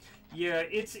janky. Yeah,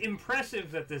 it's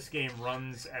impressive that this game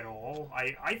runs at all.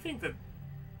 I think that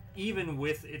even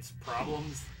with its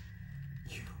problems...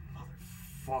 You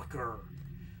motherfucker.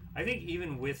 I think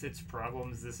even with its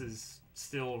problems, this is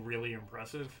still really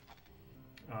impressive.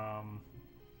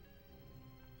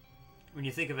 When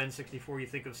you think of N64, you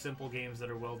think of simple games that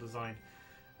are well designed.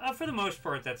 For the most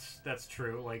part, that's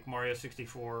true. Like Mario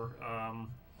 64.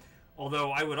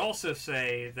 Although I would also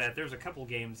say that there's a couple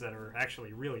games that are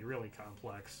actually really, really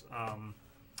complex.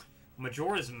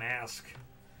 Majora's Mask.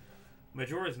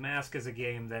 Majora's Mask is a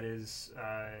game that is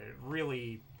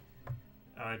really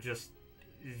just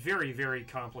very, very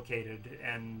complicated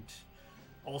and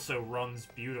also runs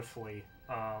beautifully.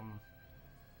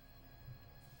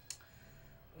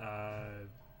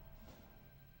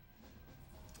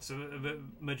 So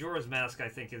Majora's Mask, I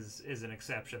think, is an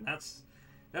exception.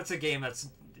 That's a game that's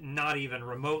not even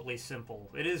remotely simple.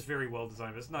 It is very well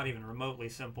designed, but it's not even remotely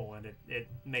simple, and it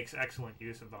makes excellent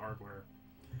use of the hardware.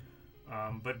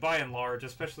 But by and large,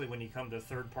 especially when you come to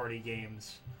third-party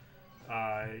games,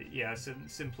 yeah,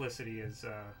 simplicity is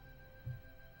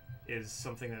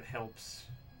something that helps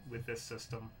with this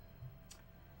system.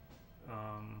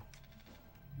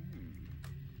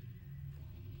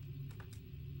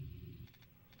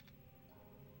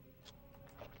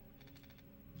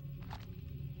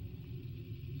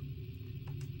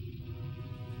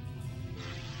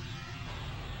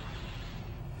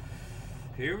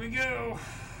 Here we go.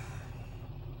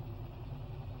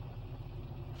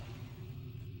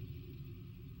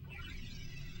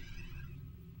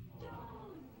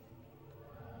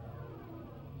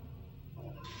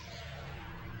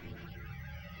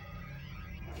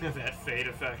 That fade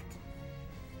effect.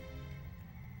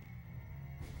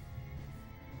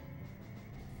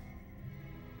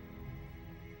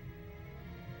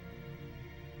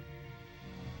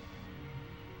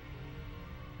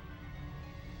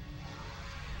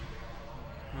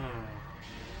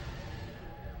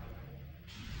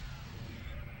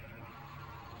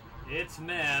 It's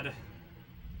mad.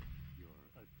 Your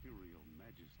ethereal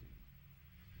majesty.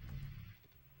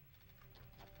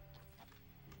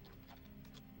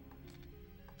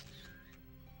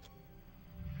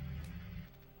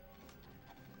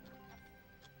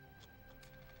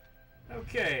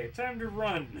 Okay, time to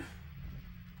run.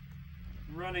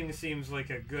 Running seems like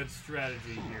a good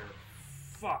strategy here.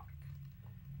 Fuck.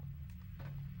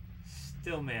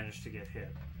 Still managed to get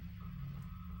hit.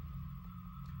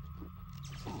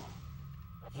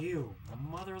 You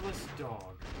motherless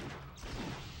dog.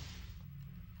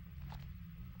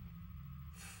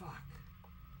 Fuck.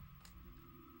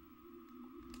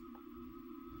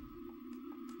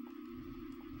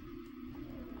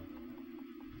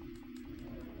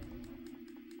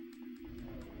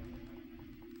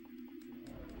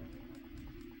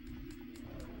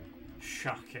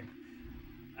 Shocking.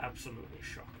 Absolutely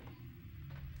shocking.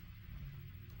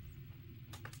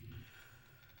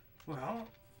 Well...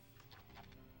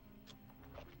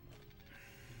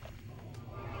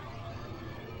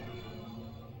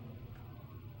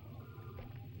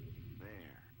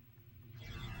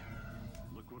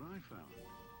 What I found.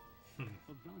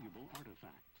 A valuable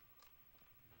artifact.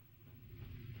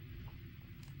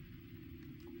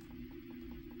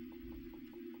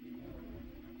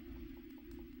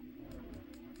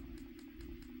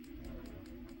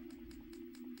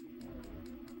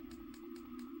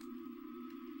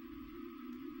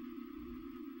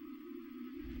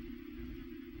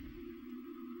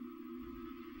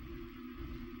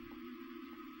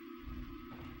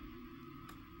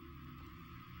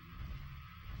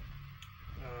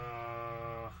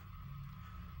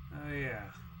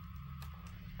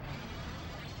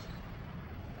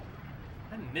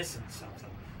 I'm missing something.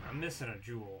 I'm missing a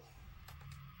jewel.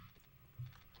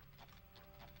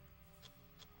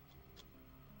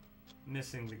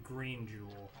 Missing the green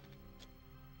jewel.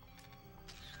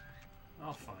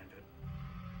 I'll find it.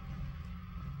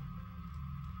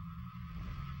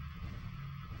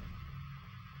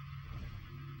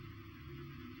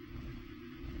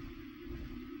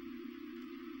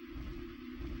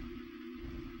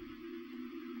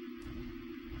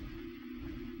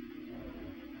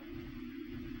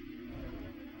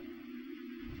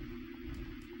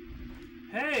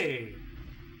 Hey!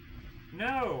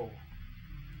 No!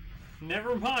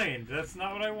 Never mind, that's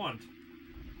not what I want.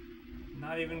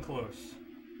 Not even close.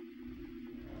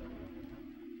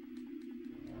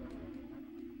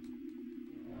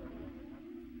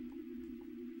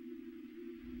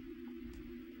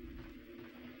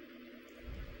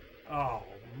 Oh,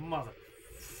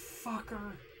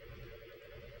 motherfucker.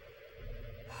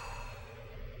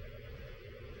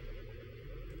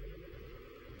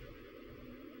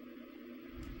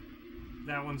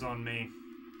 That one's on me.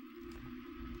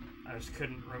 I just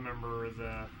couldn't remember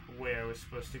the way I was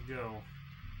supposed to go.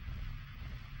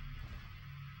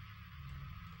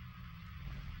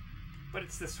 But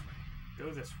it's this way. Go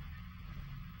this way.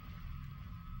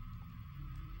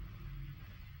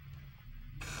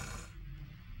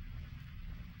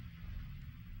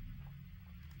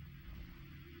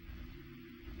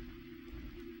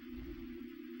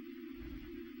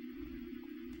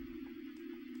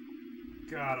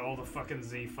 God, all the fucking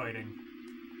Z fighting.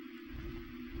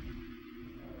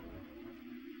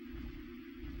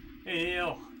 Hey,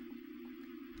 Neil.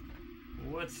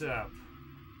 What's up?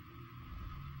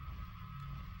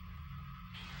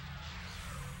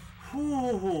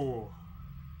 Whew.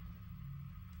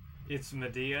 It's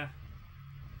Medea.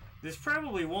 This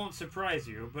probably won't surprise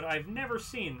you, but I've never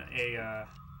seen a,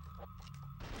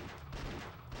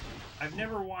 I've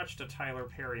never watched a Tyler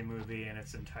Perry movie in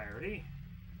its entirety.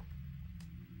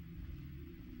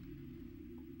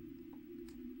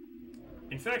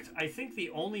 In fact, I think the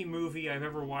only movie I've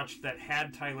ever watched that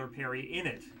had Tyler Perry in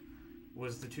it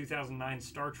was the 2009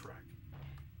 Star Trek.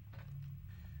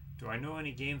 Do I know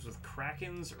any games with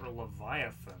Krakens or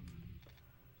Leviathan?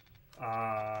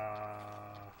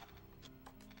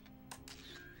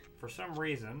 For some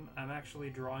reason, I'm actually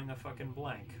drawing a fucking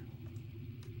blank.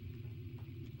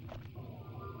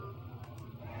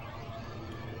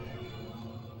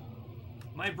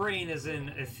 My brain is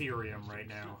in Ethereum right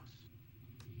now.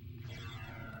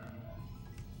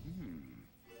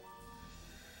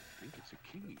 I think it's a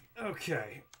key.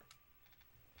 Okay.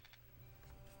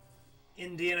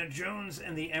 Indiana Jones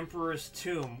and the Emperor's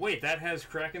Tomb. Wait, that has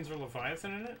Krakens or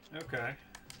Leviathan in it? Okay.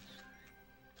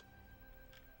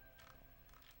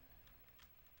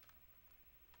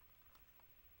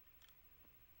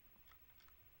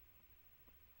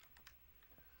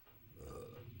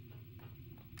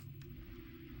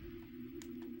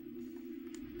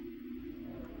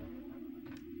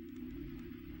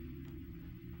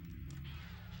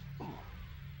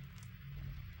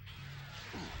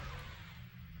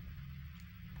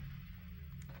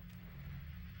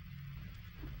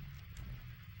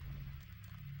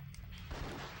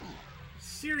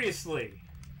 Seriously.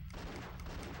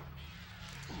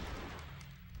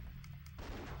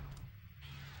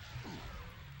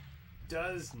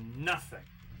 Does nothing.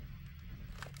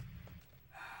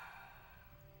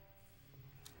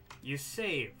 You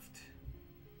saved.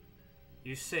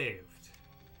 You saved.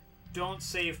 Don't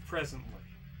save presently.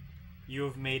 You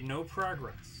have made no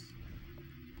progress.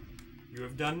 You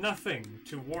have done nothing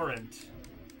to warrant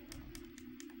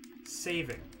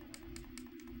saving,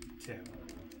 Tim.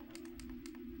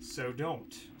 So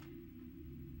don't.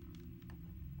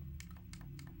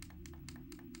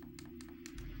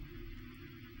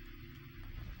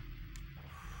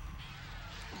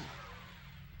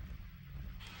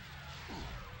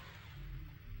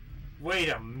 Wait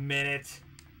a minute.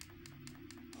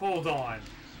 Hold on.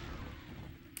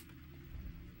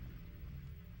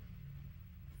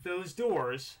 Those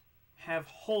doors have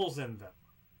holes in them.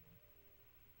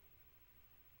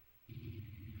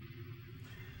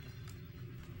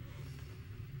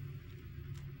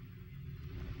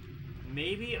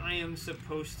 Maybe I am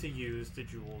supposed to use the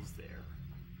jewels there.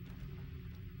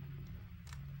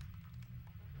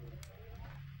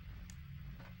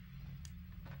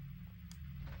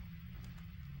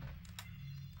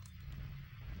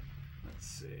 Let's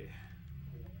see.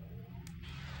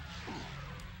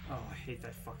 Oh, I hate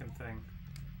that fucking thing.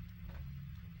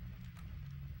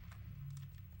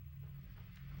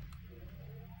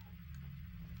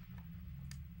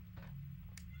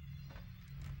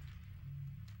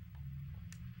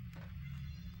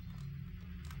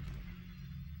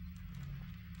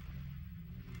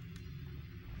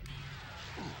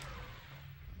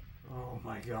 Oh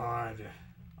my god.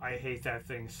 I hate that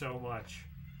thing so much.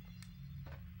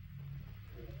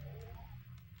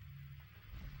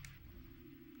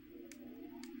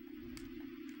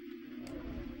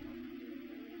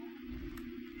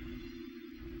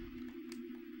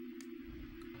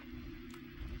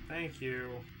 Thank you.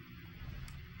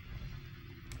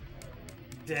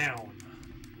 Down.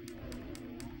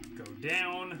 Go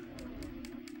down.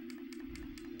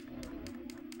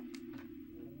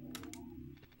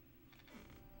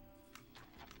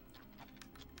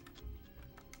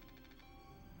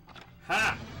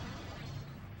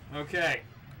 Okay.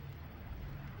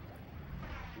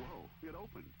 Whoa, it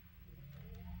opened.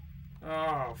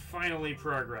 Oh, finally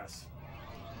progress.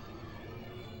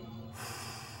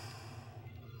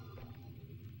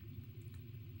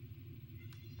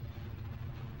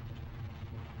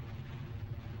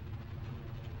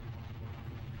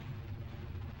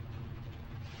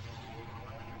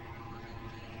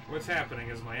 What's happening?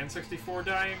 Is my N64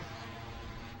 dying?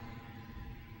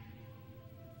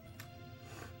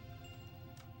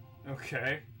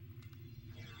 Okay.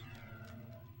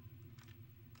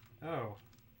 Oh.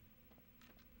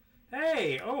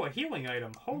 Hey! Oh, a healing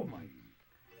item. Oh my...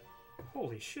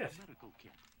 Holy shit. Medical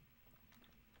kit.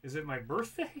 Is it my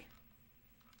birthday?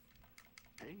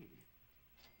 Hey.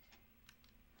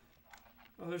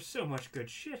 Oh, there's so much good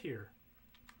shit here.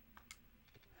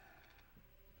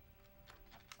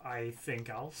 I think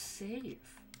I'll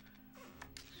save.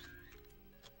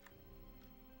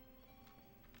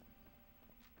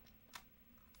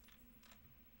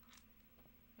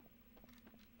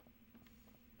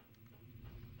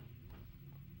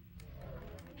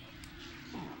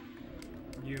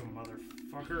 You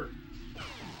motherfucker.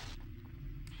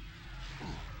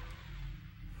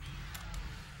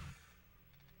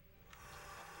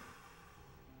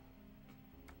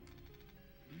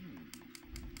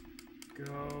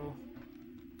 Go.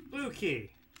 Blue key.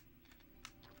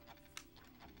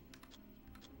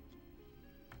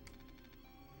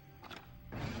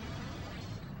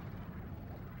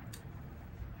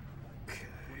 Okay.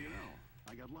 What do you know?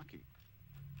 I got lucky.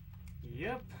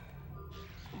 Yep.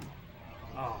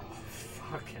 Oh,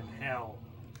 fucking hell.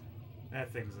 That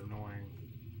thing's annoying.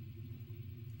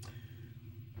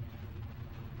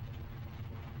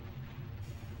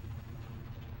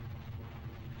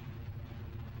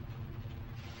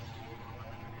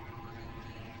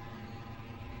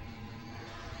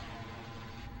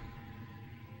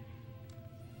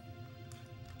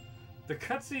 The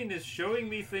cutscene is showing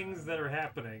me things that are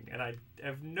happening, and I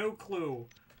have no clue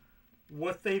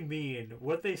what they mean,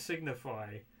 what they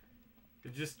signify.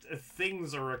 It just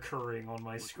things are occurring on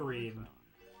my screen.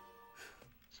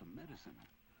 Some medicine.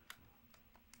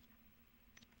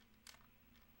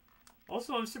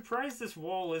 Also, I'm surprised this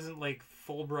wall isn't like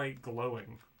full bright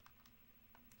glowing.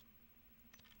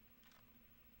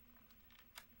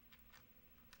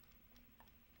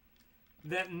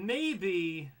 That may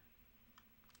be...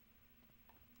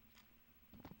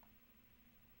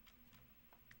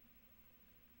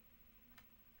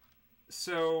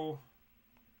 So,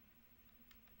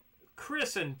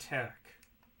 Chris and Tech,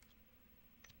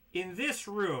 in this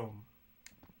room,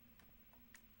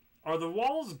 are the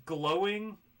walls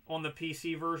glowing on the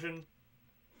PC version?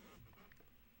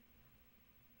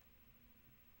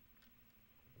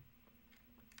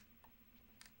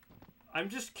 I'm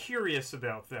just curious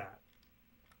about that.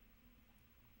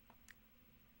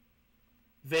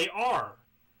 They are.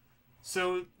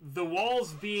 So, the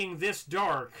walls being this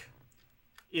dark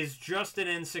is just an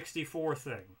N64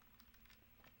 thing.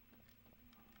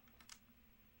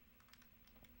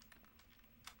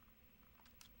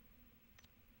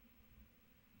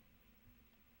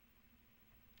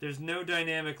 There's no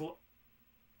dynamic... Oh,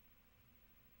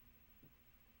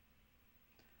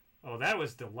 that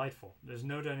was delightful. There's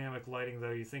no dynamic lighting,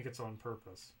 though. You think it's on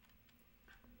purpose.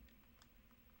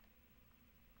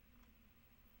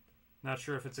 Not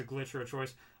sure if it's a glitch or a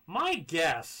choice. My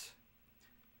guess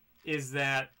is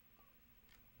that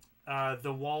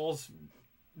the walls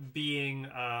being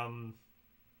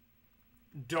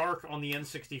dark on the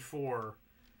N64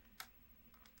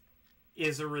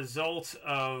 is a result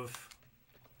of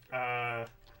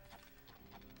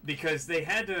because they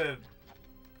had to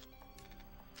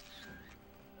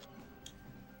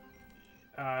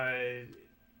I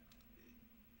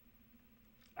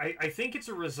think it's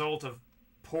a result of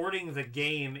porting the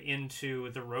game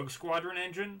into the Rogue Squadron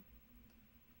engine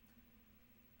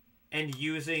and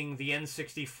using the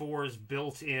N64's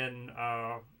built-in,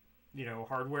 you know,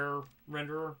 hardware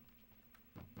renderer.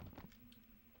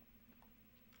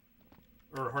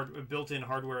 Or built-in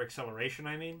hardware acceleration,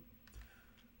 I mean.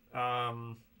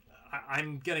 I'm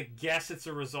going to guess it's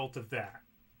a result of that.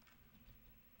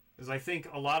 Because I think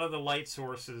a lot of the light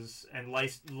sources and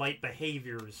light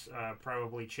behaviors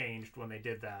probably changed when they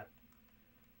did that.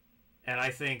 And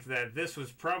I think that this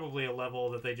was probably a level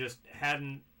that they just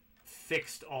hadn't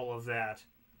fixed all of that.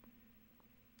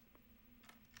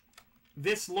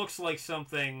 This looks like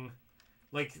something,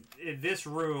 like this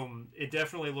room, it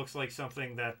definitely looks like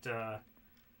something that,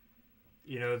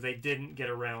 you know, they didn't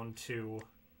get around to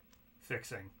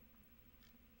fixing.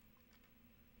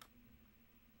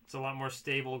 It's a lot more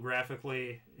stable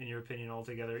graphically, in your opinion,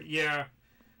 altogether. Yeah,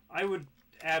 I would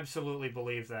absolutely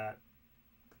believe that.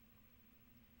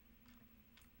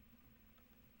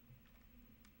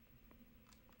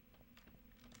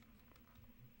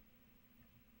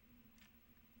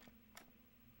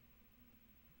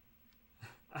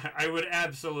 I would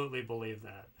absolutely believe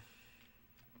that.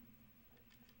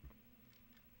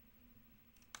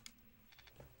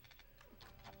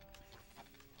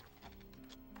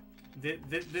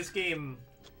 This game,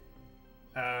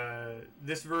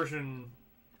 this version,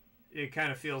 it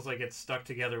kind of feels like it's stuck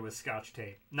together with Scotch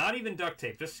tape. Not even duct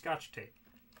tape, just Scotch tape.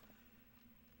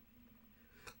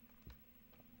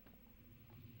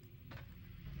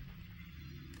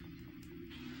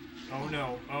 Oh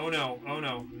no, oh no, oh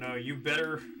no, no, you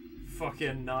better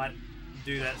fucking not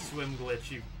do that swim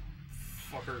glitch, you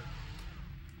fucker.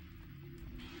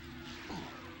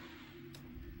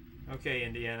 Okay,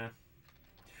 Indiana.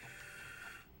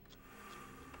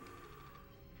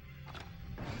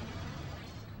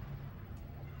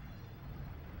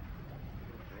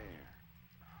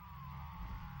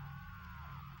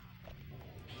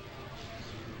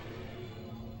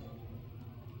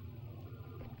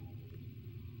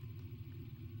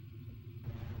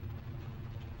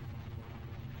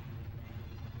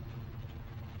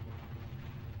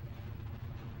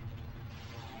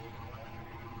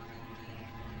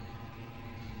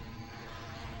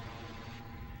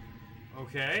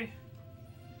 Okay.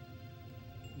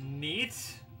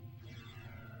 Neat.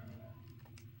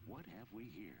 What have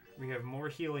we here? We have more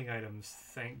healing items,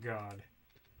 thank God.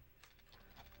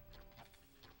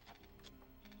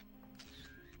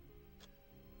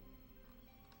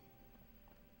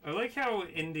 I like how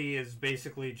Indy is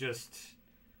basically just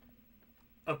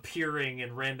appearing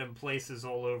in random places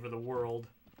all over the world.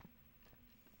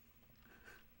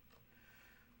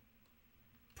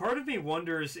 Part of me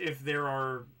wonders if there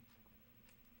are,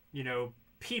 you know,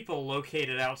 people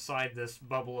located outside this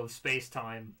bubble of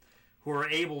space-time who are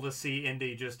able to see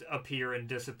Indy just appear and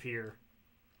disappear.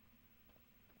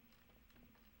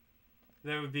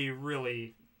 That would be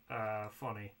really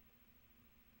funny.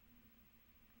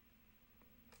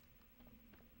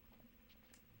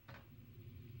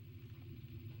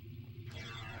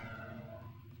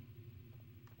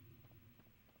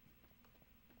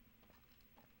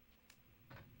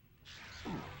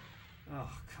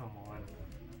 Oh, come on.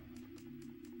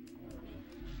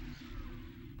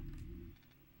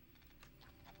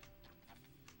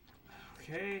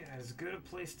 Okay, as good a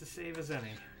place to save as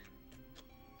any.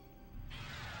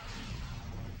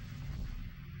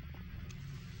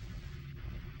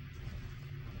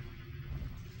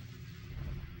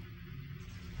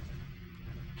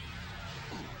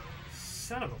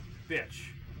 Son of a bitch.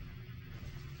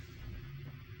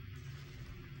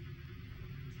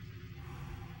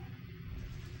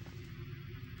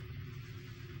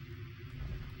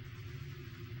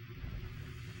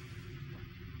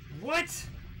 What?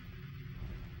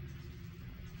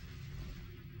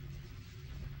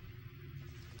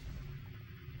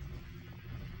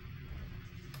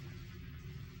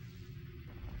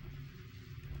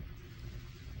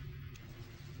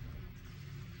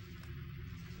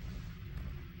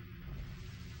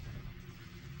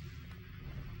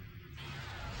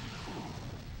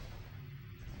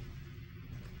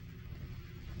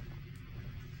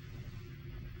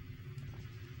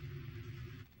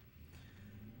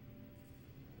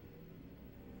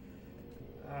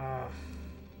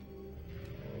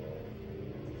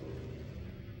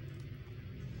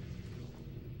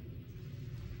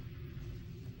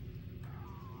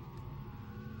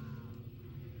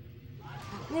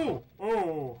 Oh,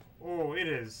 oh, oh, it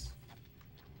is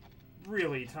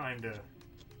really time to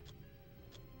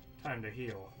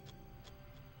heal.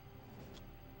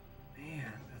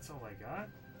 Man, that's all I got?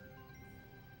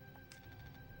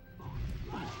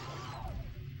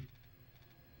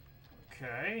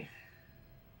 Okay.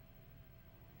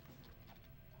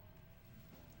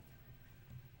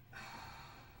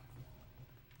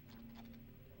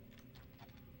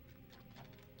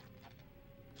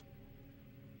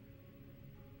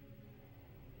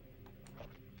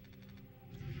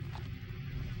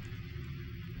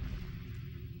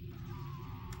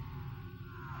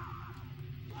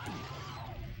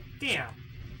 Damn.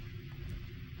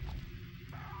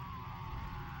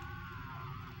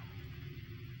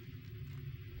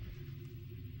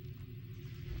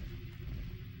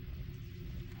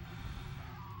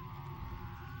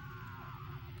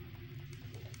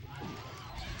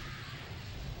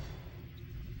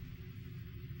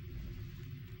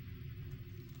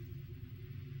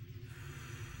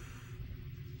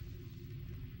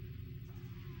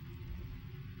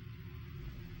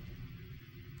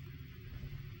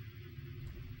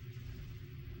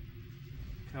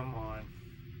 Come on.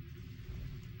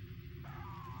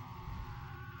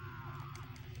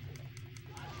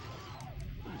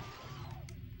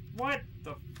 What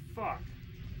the fuck?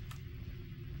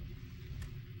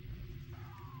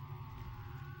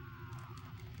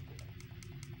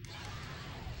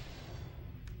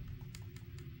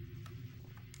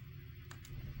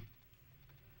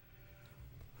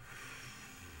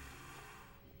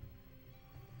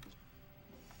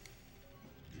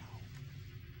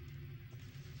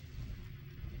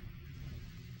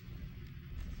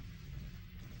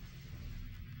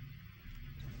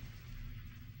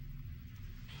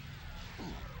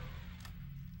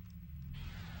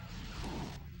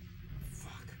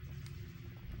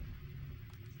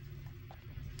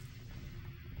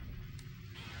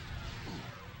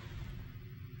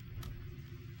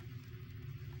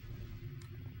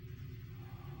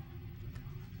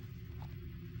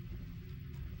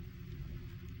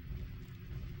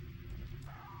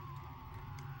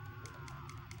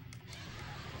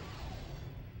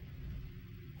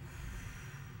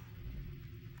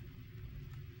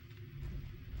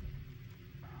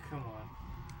 Come on.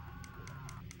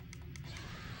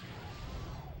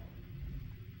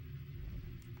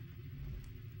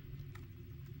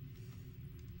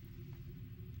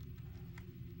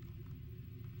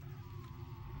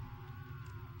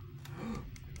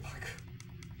 Fuck.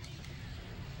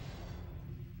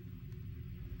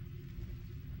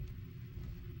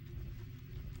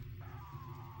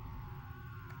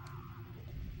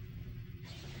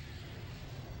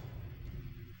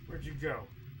 Where'd you go?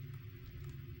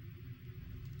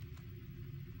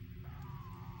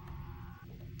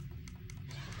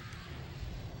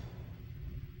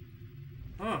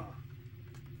 Huh.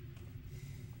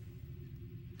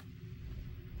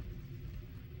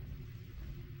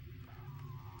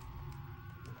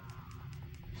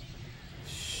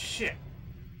 Shit.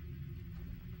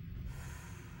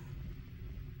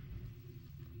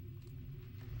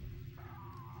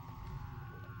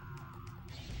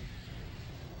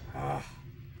 Ah.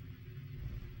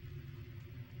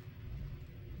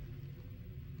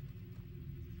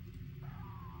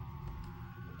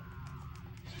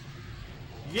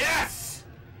 Yes!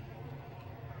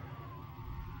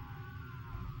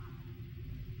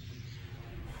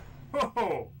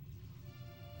 Oh!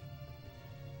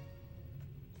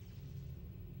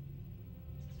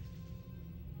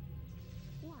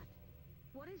 What?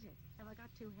 What is it? Have I got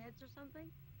two heads or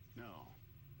something? No.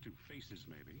 Two faces,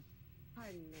 maybe.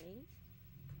 Pardon me?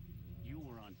 You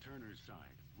were on Turner's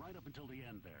side, right up until the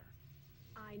end there.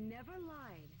 I never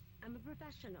lied. I'm a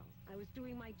professional. I was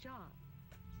doing my job.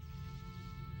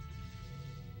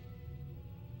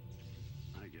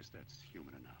 I guess that's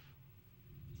human enough.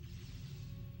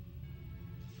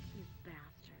 You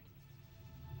bastard.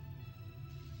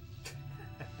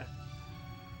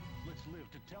 Let's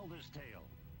live to tell this tale.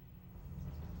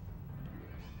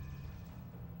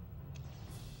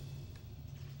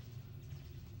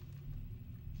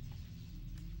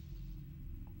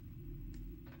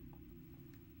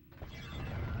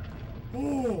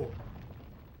 Oh!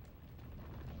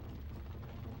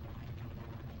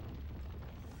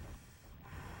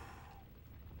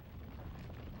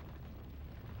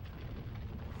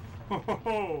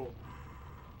 Oh!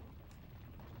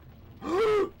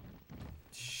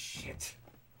 Shit.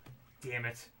 Damn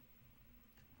it.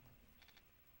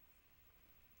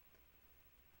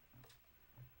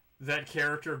 That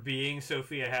character being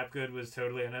Sophia Hapgood was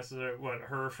totally unnecessary. What,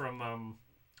 her from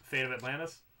Fate of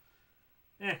Atlantis?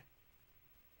 Eh.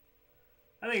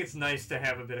 I think it's nice to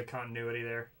have a bit of continuity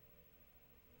there.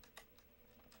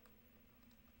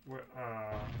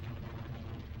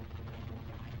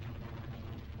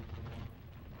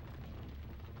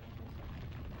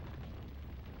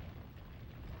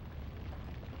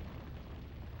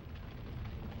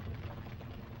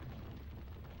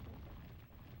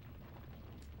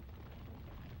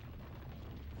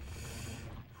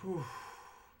 Whew.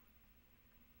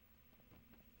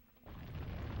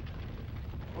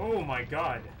 Oh my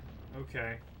god.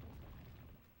 Okay.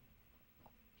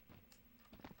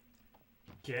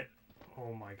 Get...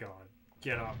 Oh my god.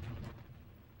 Get up.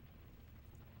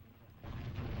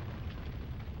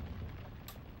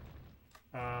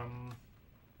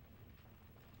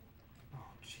 Oh,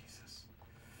 Jesus.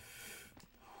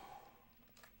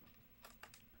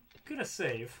 Gonna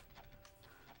save.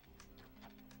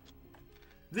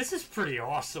 This is pretty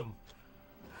awesome.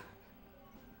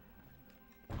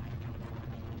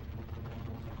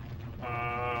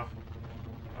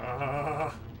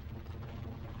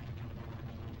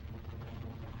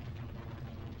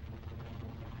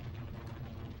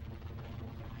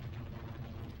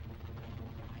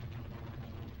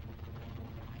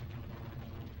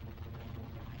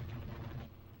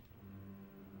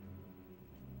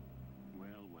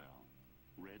 Well, well.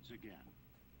 Reds again.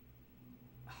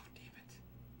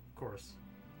 course.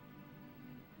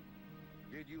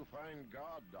 Did you find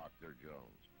God, Dr.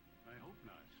 Jones? I hope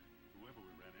not. Whoever we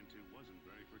ran into wasn't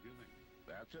very forgiving.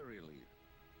 That's a relief.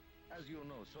 As you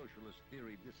know, socialist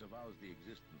theory disavows the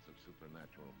existence of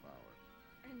supernatural powers.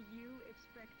 And you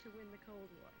expect to win the Cold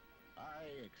War? I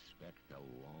expect a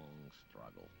long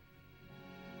struggle.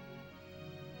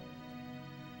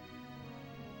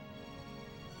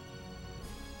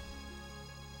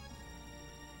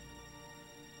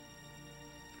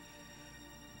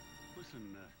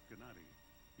 Listen, Gennady,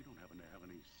 you don't happen to have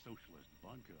any socialist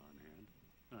vodka on hand?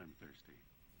 I'm thirsty.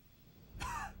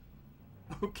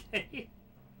 Okay.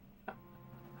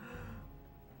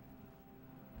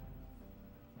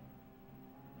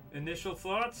 Initial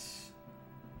thoughts?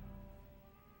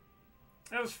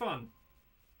 That was fun.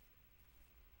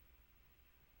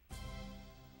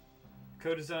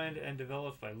 Co-designed and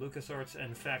developed by LucasArts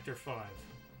and Factor 5.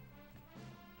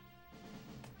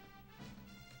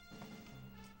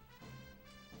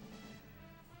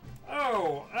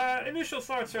 Oh, initial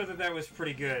thoughts are that that was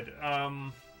pretty good.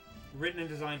 Written and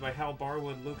designed by Hal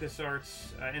Barwood,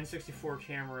 LucasArts, N64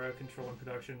 camera, control and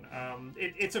production.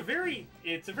 It's a very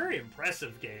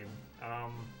impressive game.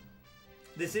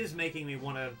 This is making me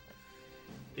want to.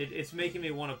 It's making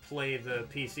me want to play the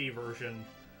PC version,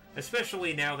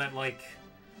 especially now that I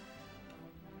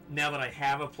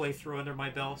have a playthrough under my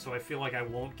belt, so I feel like I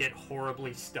won't get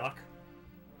horribly stuck.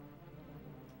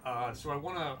 So I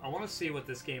wanna see what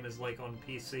this game is like on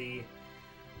PC.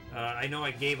 I know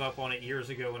I gave up on it years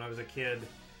ago when I was a kid.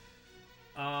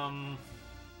 No,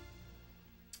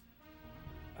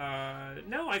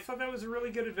 I thought that was a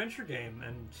really good adventure game,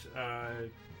 and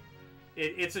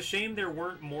it's a shame there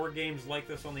weren't more games like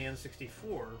this on the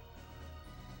N64.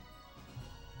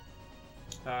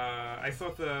 I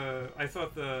thought the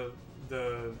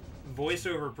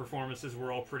voiceover performances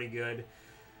were all pretty good.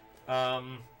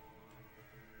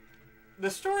 The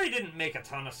story didn't make a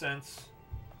ton of sense.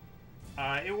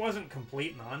 It wasn't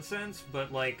complete nonsense,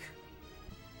 but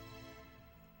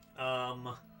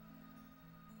I'm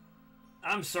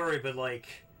sorry, but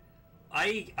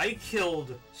I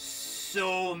killed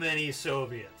so many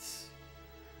Soviets.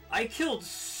 I killed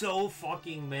so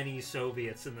fucking many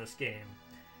Soviets in this game.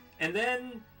 And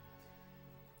then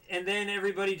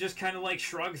everybody just kind of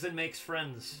shrugs and makes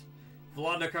friends.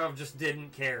 Vladikov just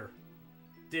didn't care.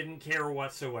 Didn't care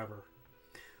whatsoever.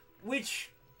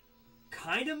 Which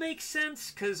kind of makes sense,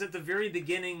 because at the very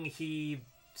beginning he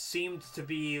seemed to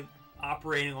be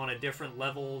operating on a different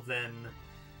level than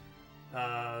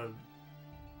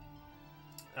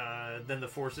the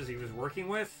forces he was working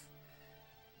with.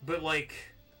 But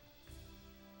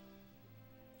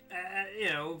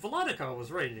Vladikov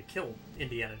was ready to kill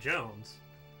Indiana Jones.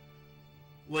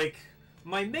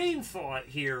 My main thought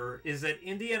here is that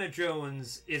Indiana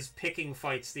Jones is picking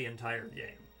fights the entire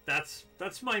game. That's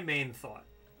my main thought.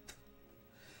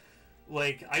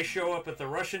 I show up at the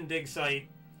Russian dig site,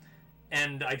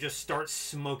 and I just start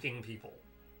smoking people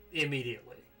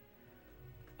immediately.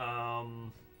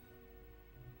 And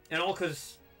all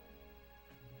because...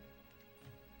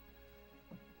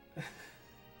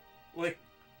 I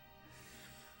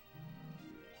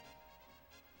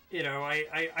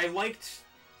liked...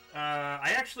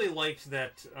 I actually liked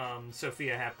that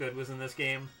Sophia Hapgood was in this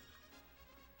game.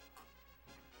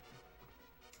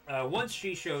 Once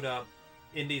she showed up,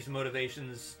 Indy's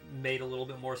motivations made a little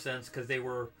bit more sense, because they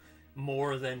were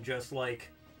more than just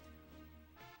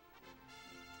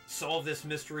solve this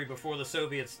mystery before the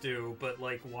Soviets do, but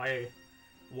why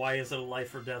is it a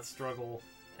life or death struggle?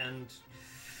 And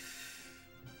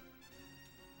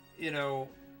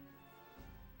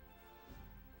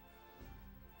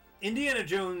Indiana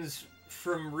Jones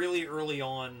from really early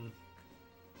on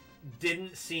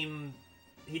didn't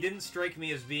strike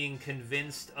me as being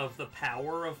convinced of the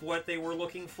power of what they were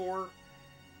looking for.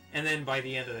 And then by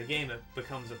the end of the game it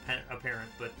becomes apparent,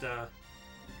 but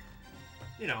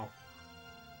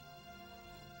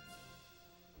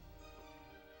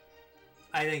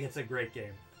I think it's a great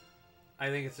game.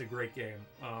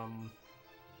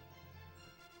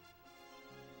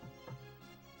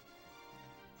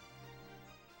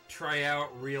 Try out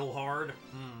real hard.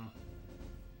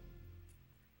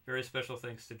 Very special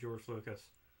thanks to George Lucas.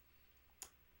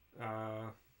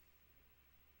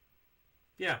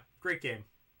 Yeah, great game.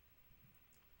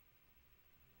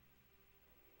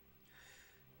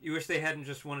 You wish they hadn't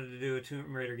just wanted to do a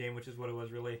Tomb Raider game, which is what it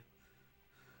was really.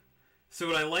 So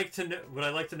would I like to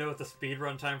know what the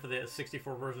speedrun time for the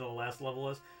 64 version of the last level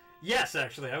is? Yes,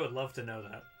 actually, I would love to know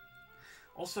that.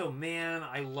 Also, man,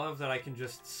 I love that I can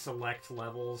just select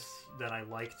levels that I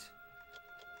liked.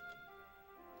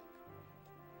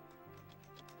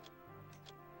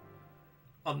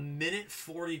 A minute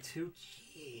 42?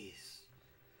 Jeez.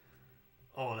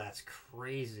 Oh, that's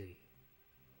crazy.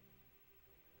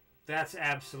 That's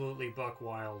absolutely buck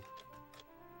wild.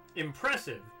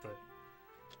 Impressive,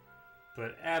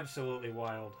 but absolutely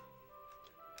wild.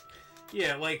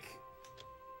 Yeah, like,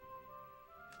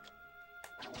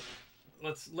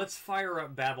 let's fire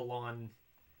up Babylon,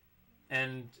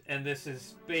 and this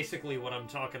is basically what I'm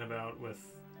talking about with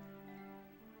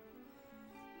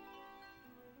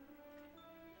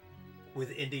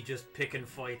Indy just picking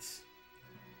fights.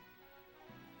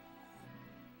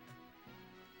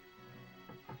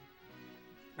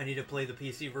 I need to play the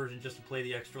PC version just to play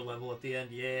the extra level at the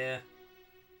end. Yeah.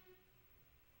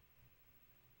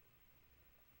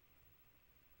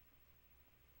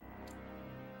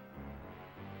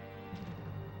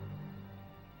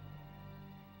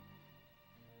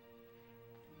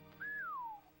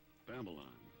 Babylon.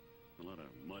 A lot of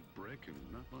mud brick and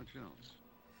not much else.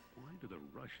 Why do the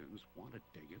Russians want to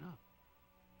dig it up?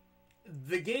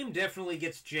 The game definitely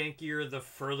gets jankier the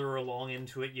further along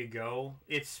into it you go.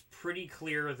 It's pretty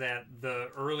clear that the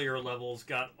earlier levels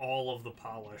got all of the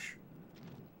polish.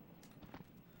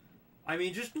 I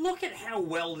mean, just look at how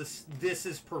well this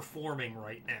is performing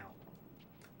right now.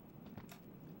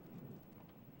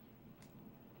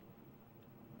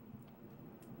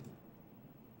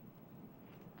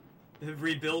 It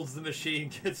rebuilds the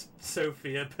machine, gets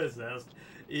Sophia possessed.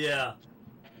 Yeah.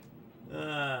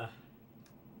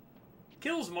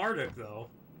 Kills Marduk, though.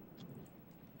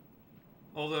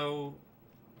 Although,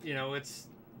 you know, it's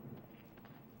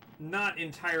not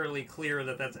entirely clear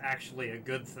that that's actually a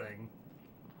good thing.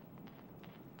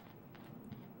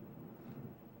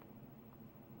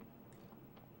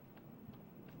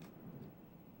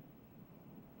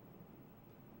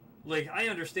 Like, I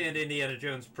understand Indiana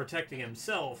Jones protecting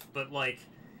himself, but, like,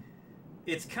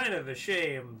 it's kind of a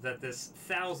shame that this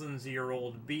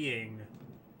thousands-year-old being,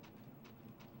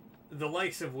 the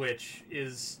likes of which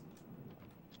is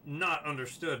not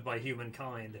understood by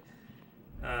humankind,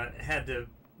 had to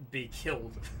be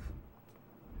killed.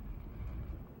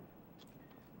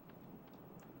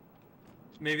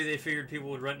 Maybe they figured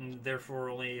people would rent and therefore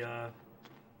only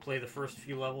play the first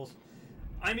few levels.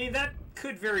 I mean, that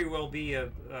could very well be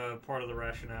a part of the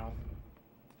rationale.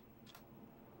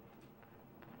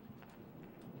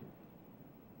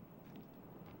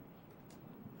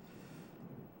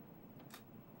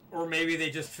 Or maybe they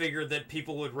just figured that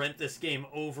people would rent this game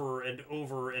over and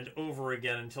over and over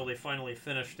again until they finally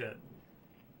finished it.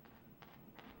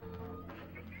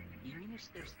 The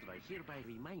Ministerstva hereby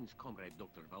reminds Comrade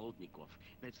Dr. Volodnikov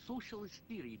that socialist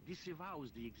theory disavows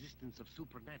the existence of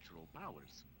supernatural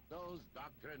powers. Those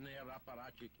doctrinaire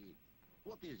apparatchiki.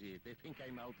 What is it? They think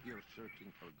I'm out here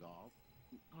searching for God?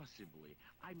 Possibly.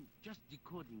 I'm just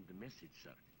decoding the message,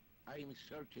 sir. I'm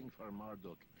searching for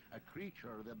Marduk, a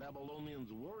creature the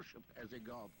Babylonians worshipped as a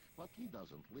god, but he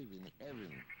doesn't live in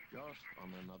heaven, just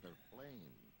on another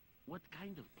plane. What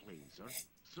kind of plane, sir?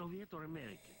 Soviet or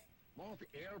American? Not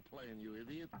airplane, you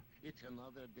idiot. It's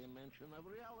another dimension of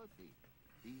reality.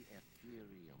 The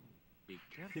Ethereum. Be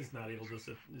careful. He's not able to...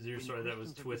 When Sorry, that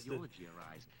was questions of twisted. ideology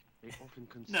arise, they often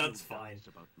conceal No, it's fine. doubts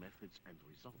about methods and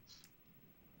results.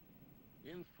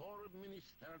 In Foreign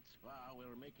Ministerstva,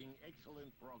 we're making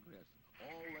excellent progress,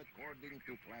 all according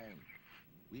to plan.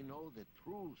 We know the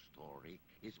true story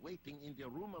is waiting in the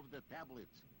room of the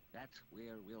tablets. That's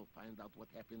where we'll find out what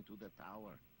happened to the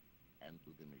tower and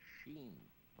to the machine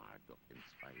Marduk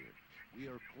inspired. We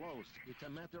are close. It's a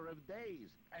matter of days.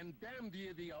 And damn the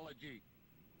ideology!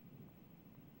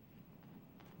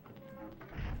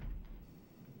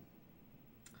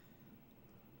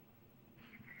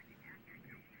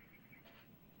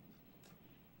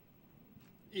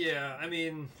 Yeah, I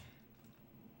mean,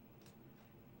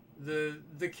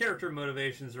 the character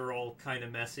motivations are all kind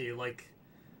of messy. Like,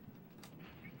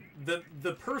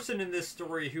 the person in this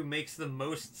story who makes the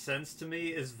most sense to me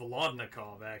is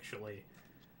Volodnikov, actually,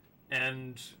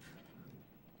 and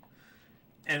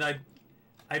I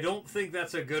don't think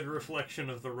that's a good reflection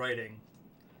of the writing,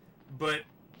 but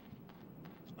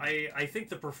I think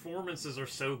the performances are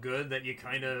so good that you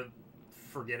kind of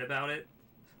forget about it.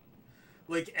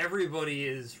 Like, everybody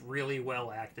is really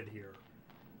well acted here.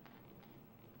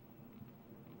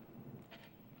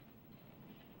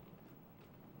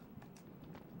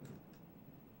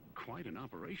 Quite an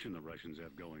operation the Russians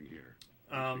have going here.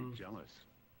 Makes me jealous.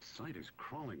 Sight is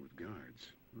crawling with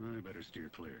guards. I better steer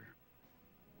clear.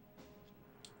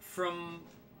 From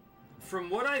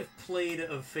what I've played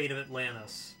of Fate of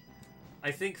Atlantis,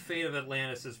 I think Fate of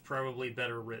Atlantis is probably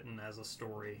better written as a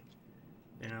story.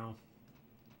 You know?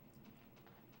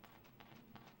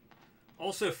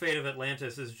 Also, Fate of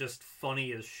Atlantis is just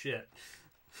funny as shit.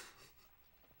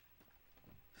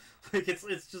 Like,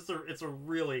 it's a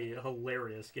really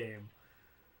hilarious game.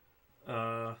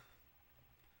 A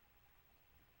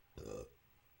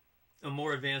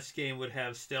more advanced game would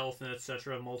have stealth and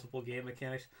etc. multiple game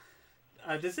mechanics.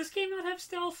 Does this game not have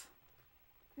stealth?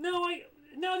 No,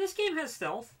 this game has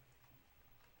stealth.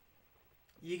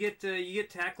 You get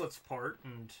Tacklet's part,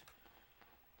 and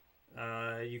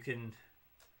you can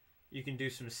do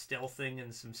some stealthing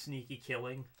and some sneaky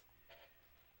killing.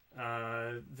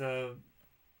 The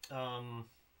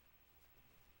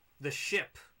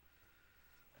ship,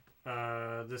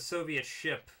 the Soviet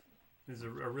ship, is a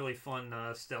really fun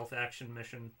stealth action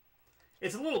mission.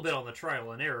 It's a little bit on the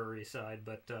trial and error-y side,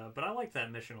 but I like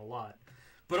that mission a lot.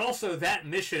 But also, that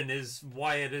mission is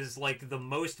why it is like the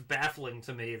most baffling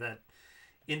to me that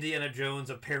Indiana Jones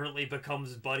apparently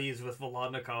becomes buddies with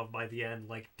Volodnikov by the end.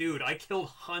 Like, dude, I killed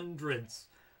hundreds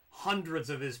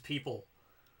of his people.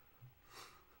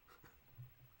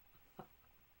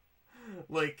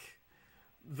 Like,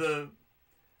 the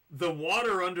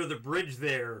water under the bridge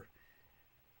there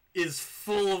is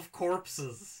full of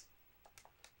corpses.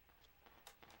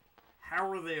 How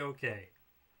are they okay?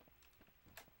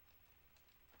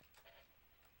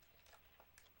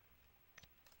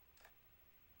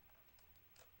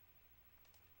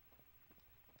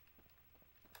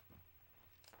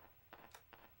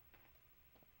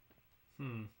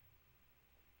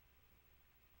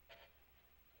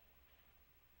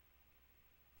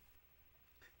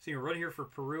 So you run here for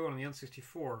Peru on the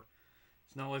N64.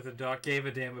 It's not like the doc gave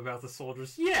a damn about the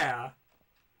soldiers. Yeah!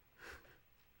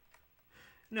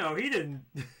 No, he didn't.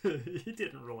 He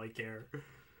didn't really care.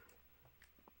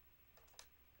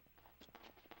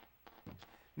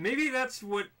 Maybe that's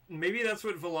what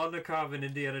Volodnikov and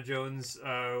Indiana Jones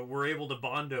were able to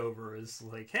bond over, is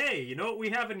like, hey, you know what we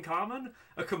have in common?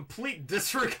 A complete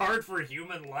disregard for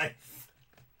human life.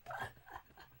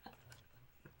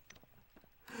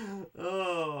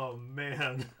 Oh,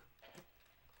 man.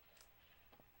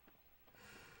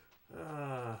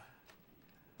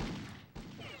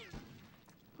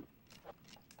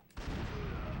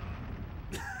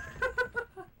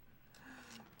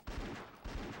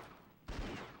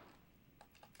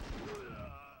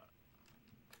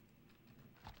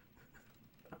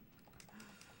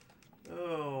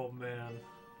 Oh, man.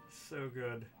 So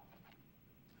good.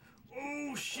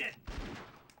 Oh, shit!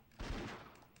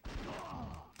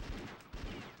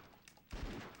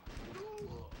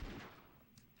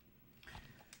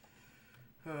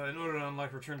 In order to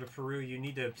unlock Return to Peru, you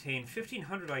need to obtain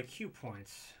 1,500 IQ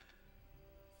points.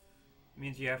 It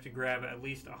means you have to grab at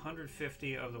least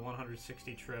 150 of the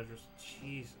 160 treasures.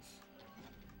 Jesus.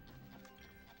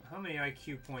 How many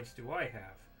IQ points do I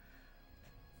have?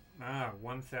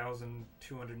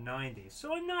 1,290.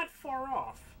 So I'm not far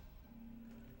off.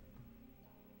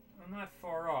 I'm not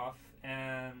far off,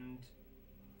 and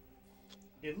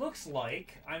it looks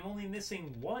like I'm only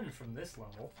missing one from this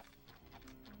level.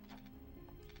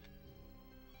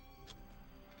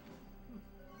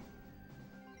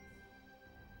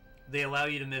 They allow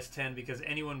you to miss 10 because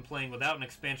anyone playing without an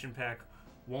expansion pack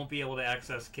won't be able to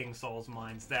access King Saul's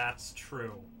mines. That's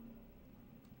true.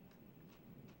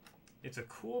 It's a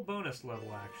cool bonus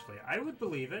level, actually. I would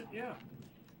believe it, yeah.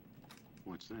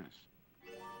 What's this?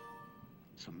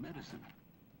 Some medicine.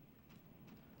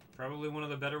 Probably one of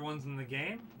the better ones in the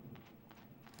game.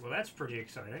 Well, that's pretty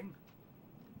exciting.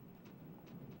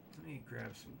 Let me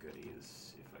grab some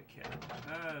goodies, if I can.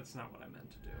 That's not what I meant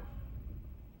to do.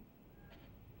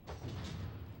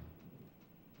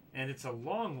 And it's a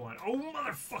long one. Oh,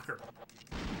 motherfucker!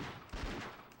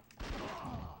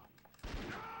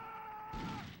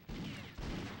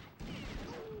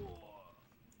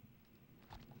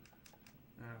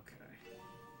 Okay.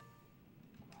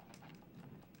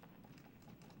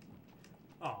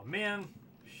 Oh, man.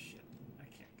 Shit. I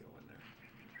can't go in there.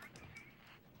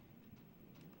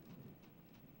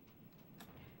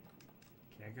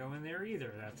 Can't go in there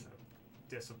either. That's a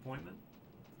disappointment.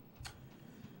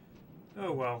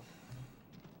 Oh, well.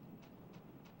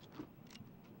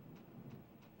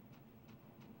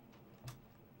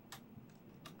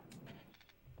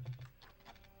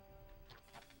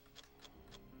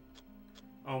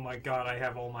 Oh my god, I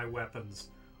have all my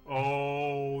weapons.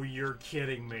 Oh, you're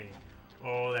kidding me.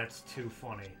 Oh, that's too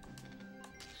funny.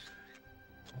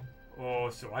 Oh,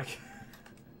 so I can...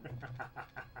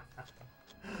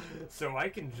 So I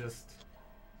can just...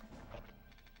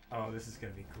 Oh, this is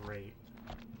gonna be great.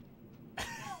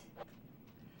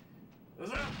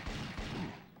 What's up?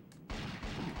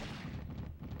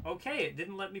 Okay, it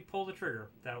didn't let me pull the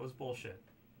trigger. That was bullshit.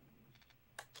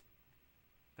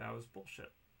 That was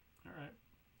bullshit. Alright.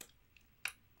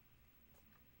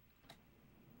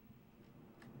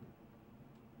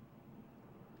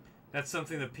 That's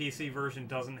something the PC version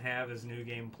doesn't have is New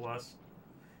Game Plus.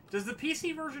 Does the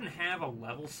PC version have a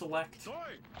level select?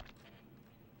 Toy!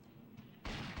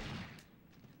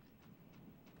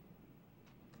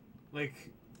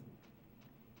 Like...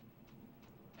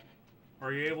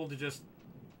 Are you able to just...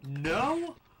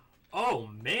 No?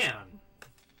 Oh, man.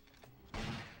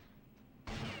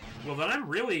 Well, then I'm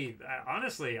really...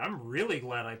 Honestly, I'm really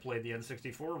glad I played the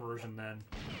N64 version then.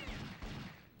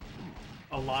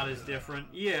 A lot is different.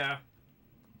 Yeah.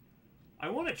 I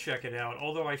want to check it out,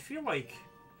 although I feel like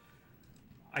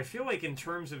in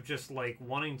terms of just, like,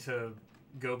 wanting to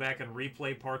go back and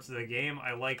replay parts of the game,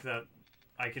 I like that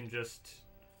I can just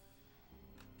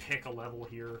pick a level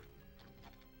here.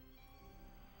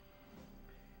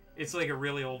 It's like a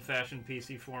really old-fashioned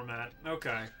PC format.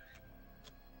 Okay.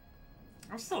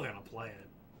 I'm still gonna play it.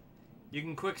 You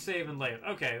can quick save and lay it.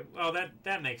 Okay, well,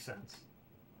 that makes sense.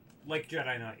 Like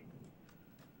Jedi Knight.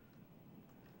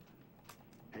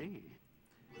 Hey.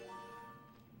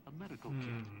 A medical kit.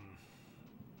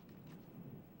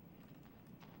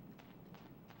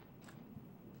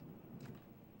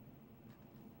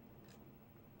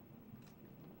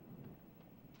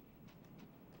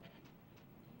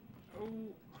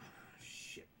 Oh,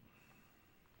 shit.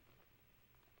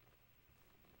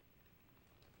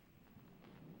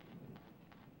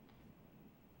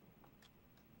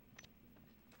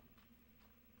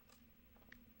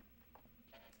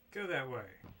 Go that way.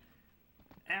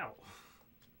 Ow.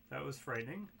 That was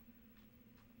frightening.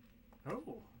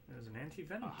 Oh, there's an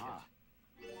anti-venom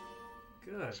kit.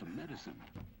 Good. Some medicine.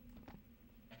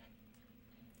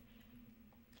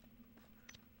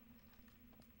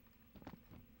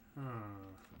 Huh.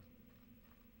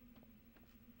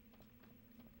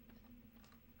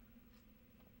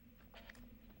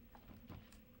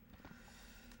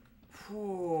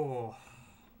 Whew.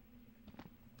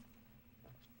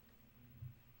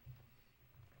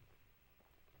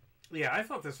 Yeah, I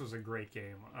thought this was a great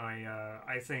game.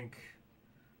 I think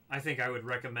I would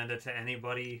recommend it to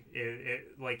anybody.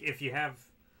 Like if you have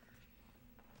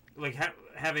like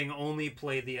having only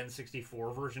played the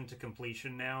N64 version to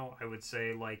completion now, I would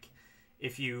say like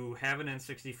if you have an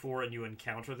N64 and you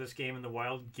encounter this game in the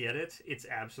wild, get it. It's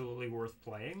absolutely worth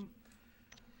playing.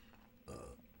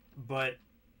 But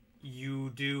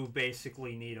you do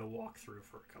basically need a walkthrough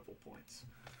for a couple points.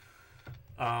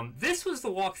 This was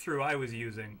the walkthrough I was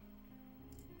using.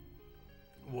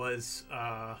 Was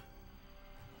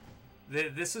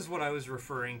this is what I was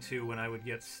referring to when I would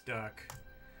get stuck.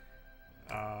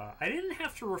 I didn't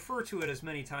have to refer to it as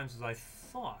many times as I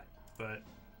thought, but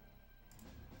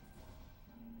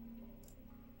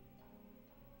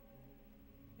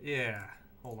yeah.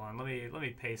 Hold on, let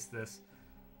me paste this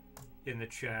in the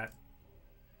chat.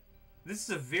 This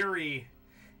is a very...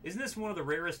 Isn't this one of the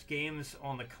rarest games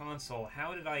on the console?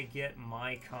 How did I get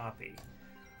my copy?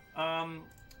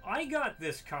 I got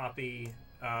this copy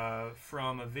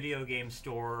from a video game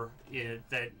store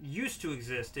that used to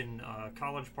exist in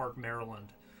College Park,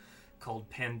 Maryland, called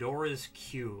Pandora's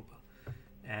Cube.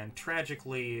 And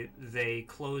tragically, they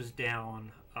closed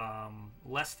down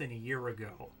less than a year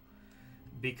ago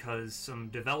because some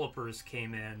developers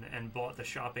came in and bought the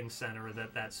shopping center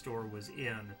that store was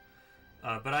in.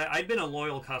 But I'd been a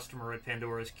loyal customer at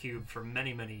Pandora's Cube for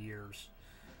many, many years.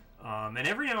 And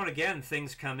every now and again,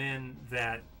 things come in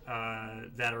that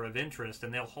are of interest,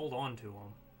 and they'll hold on to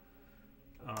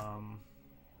them.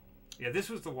 Yeah, this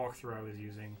was the walkthrough I was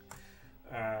using.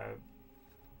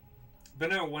 But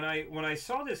no, when I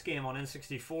saw this game on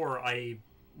N64, I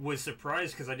was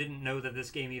surprised because I didn't know that this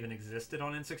game even existed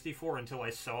on N64 until I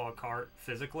saw a cart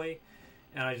physically,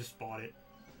 and I just bought it.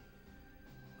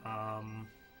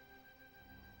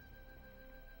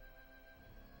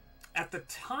 At the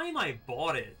time I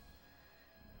bought it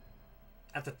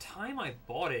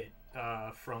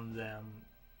from them,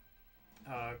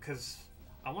 because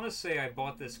I want to say I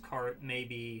bought this cart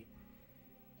maybe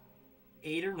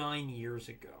 8 or 9 years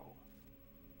ago.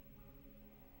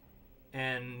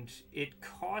 And it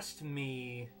cost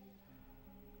me,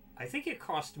 I think it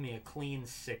cost me a clean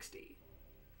 60.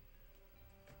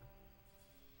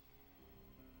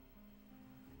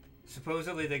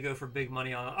 Supposedly they go for big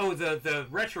money on... Oh, the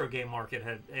retro game market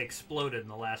had exploded in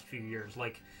the last few years.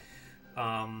 Like,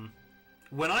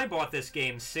 when I bought this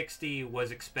game, 60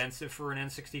 was expensive for an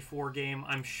N64 game.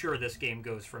 I'm sure this game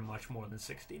goes for much more than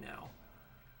 60 now.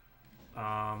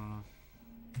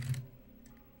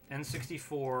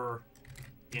 N64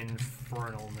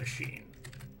 Infernal Machine.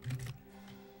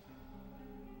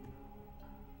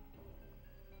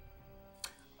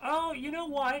 No, you know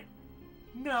what?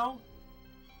 No.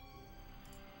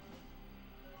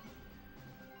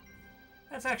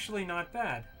 That's actually not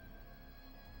bad.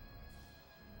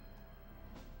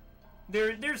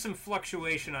 There's some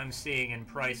fluctuation I'm seeing in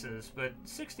prices, but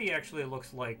 60 actually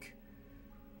looks like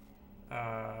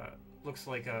a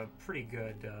pretty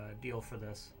good deal for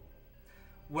this.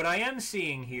 What I am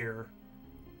seeing here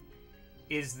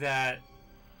is that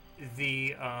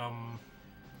the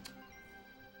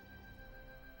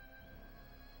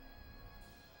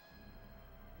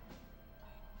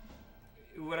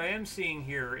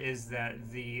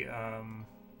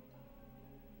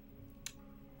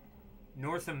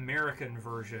North American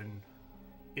version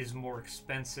is more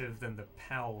expensive than the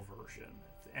PAL version,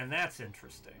 and that's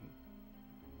interesting.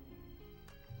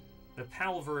 The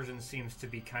PAL version seems to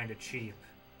be kind of cheap.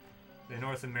 The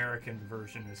North American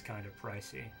version is kind of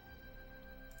pricey.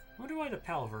 I wonder why the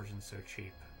PAL version's so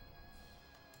cheap.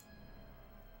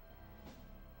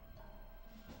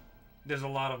 There's a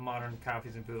lot of modern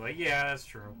copies in bootleg. Yeah, that's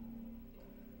true.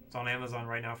 It's on Amazon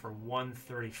right now for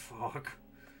 $130. Fuck.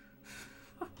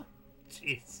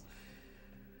 Jeez.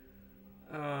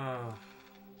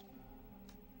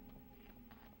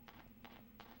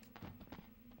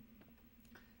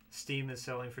 Steam is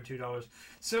selling for $2.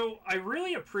 So I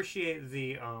really appreciate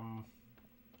the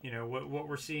you know, what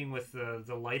we're seeing with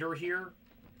the lighter here.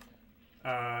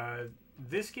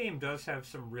 This game does have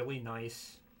some really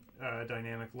nice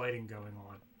dynamic lighting going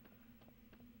on.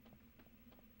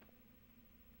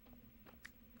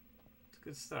 It's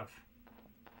good stuff.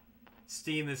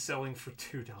 Steam is selling for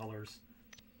 $2.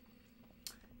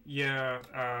 Yeah,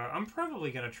 I'm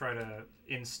probably gonna try to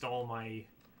install my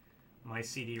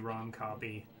CD-ROM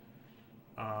copy.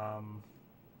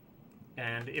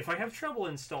 And if I have trouble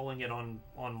installing it on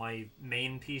my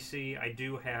main PC, I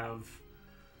do have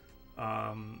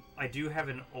an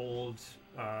old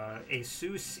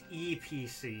ASUS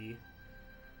ePC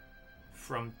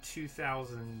from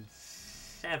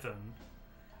 2007.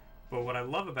 But what I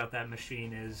love about that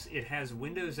machine is it has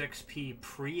Windows XP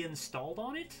pre-installed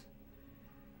on it.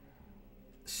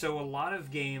 So a lot of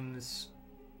games,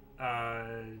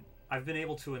 I've been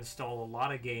able to install a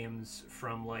lot of games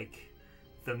from like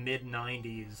the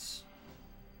mid-90s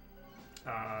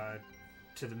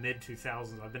to the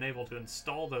mid-2000s. I've been able to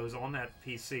install those on that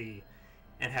PC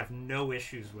and have no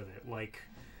issues with it. Like,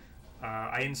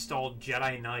 I installed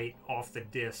Jedi Knight off the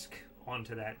disc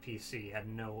onto that PC, had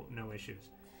no issues.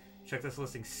 Check this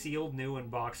listing, sealed new in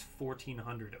box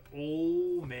 1400.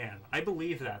 Oh man, I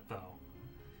believe that though.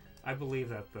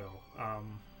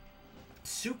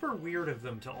 Super weird of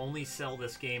them to only sell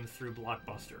this game through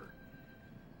Blockbuster.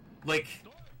 Like,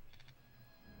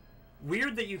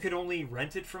 weird that you could only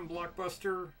rent it from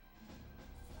Blockbuster.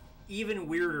 Even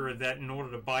weirder that in order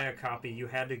to buy a copy, you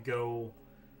had to go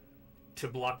to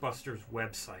Blockbuster's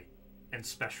website and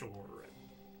special order it.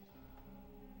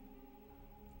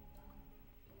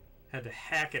 Had to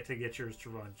hack it to get yours to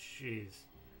run. Jeez.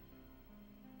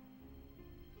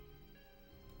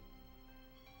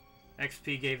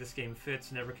 XP gave this game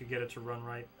fits, never could get it to run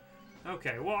right.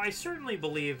 Okay, well, I certainly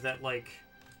believe that, like,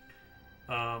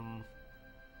 because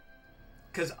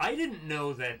I didn't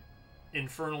know that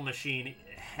Infernal Machine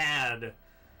had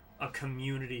a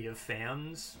community of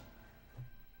fans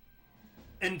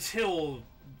until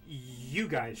you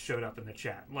guys showed up in the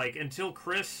chat. Like, until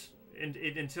Chris,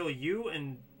 until you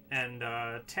and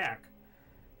Tech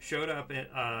showed up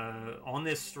on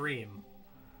this stream,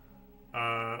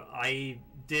 I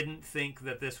didn't think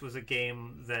that this was a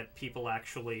game that people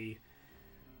actually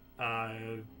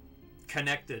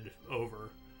connected over,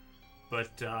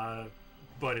 but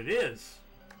it is,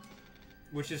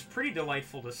 which is pretty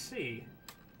delightful to see.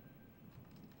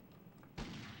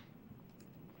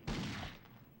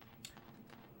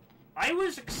 I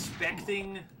was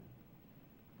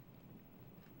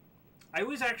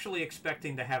actually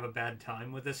expecting to have a bad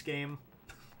time with this game.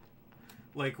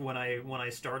 Like when I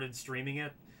started streaming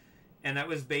it, and that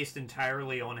was based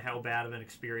entirely on how bad of an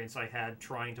experience I had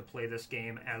trying to play this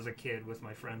game as a kid with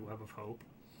my friend Web of Hope.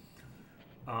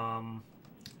 Oh,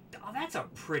 that's a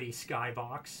pretty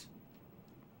skybox.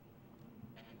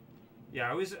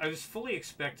 Yeah, I was fully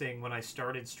expecting when I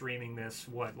started streaming this,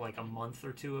 what, like a month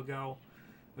or two ago,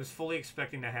 I was fully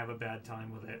expecting to have a bad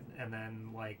time with it, and then,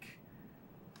 like,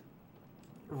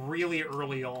 really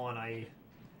early on,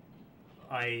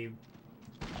 I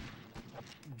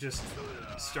just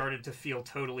started to feel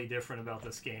totally different about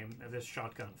this game. This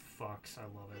shotgun fucks. I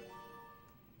love it.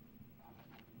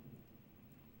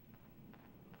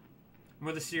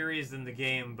 More the series than the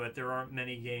game, but there aren't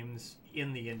many games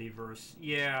in the Indieverse.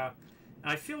 Yeah,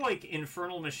 and I feel like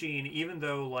Infernal Machine, even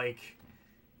though, like,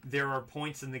 there are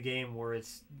points in the game where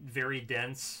it's very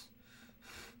dense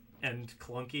and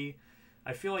clunky.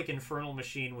 I feel like Infernal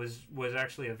Machine was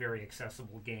actually a very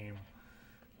accessible game.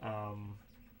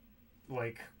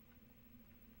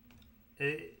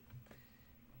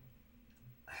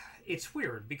 It's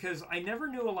weird because I never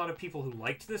knew a lot of people who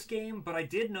liked this game, but I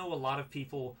did know a lot of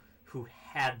people who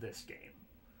had this game.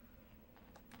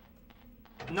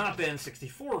 Not the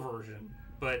N64 version,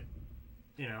 but,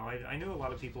 you know, I knew a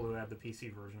lot of people who had the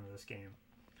PC version of this game.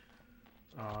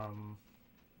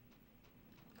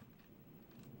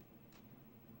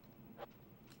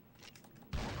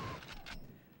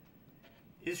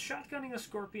 Is shotgunning a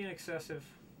scorpion excessive?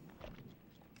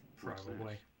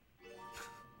 Probably.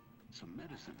 Some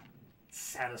medicine. It's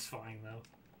satisfying, though.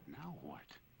 Now what?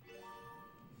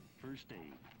 First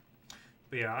aid.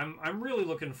 But yeah, I'm really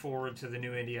looking forward to the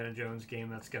new Indiana Jones game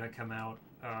that's going to come out.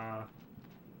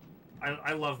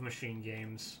 I love machine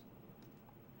games.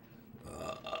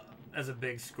 As a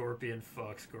big scorpion,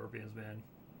 fuck scorpions, man.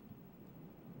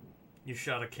 You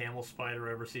shot a camel spider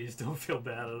overseas, don't feel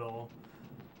bad at all.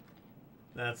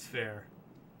 That's fair.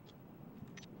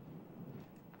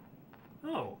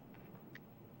 Oh.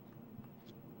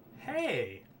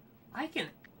 Hey! I can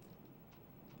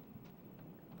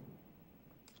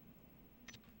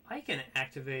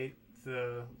activate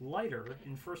the lighter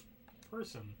in first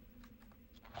person.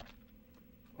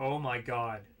 Oh my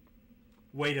god.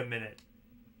 Wait a minute.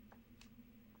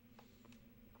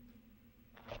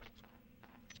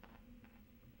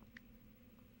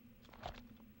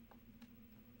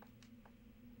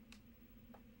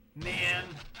 Man.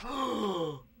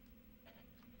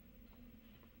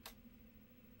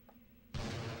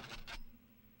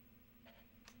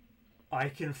 I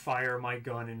can fire my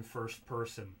gun in first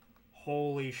person.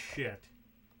 Holy shit.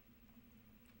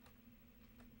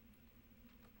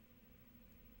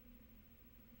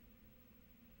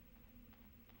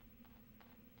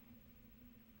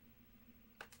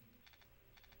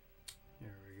 There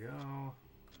we go.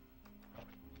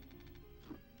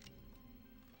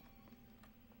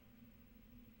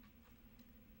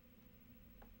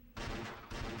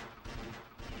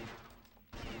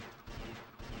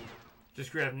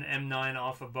 Just grabbed an M9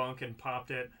 off a bunk and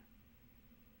popped it.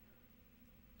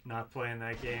 Not playing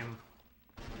that game.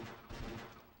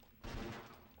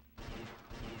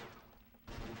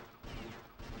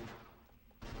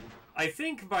 I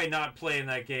think by not playing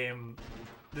that game,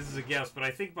 this is a guess, but I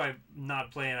think by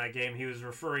not playing that game, he was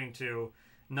referring to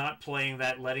not playing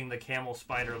that letting the camel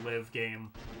spider live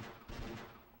game.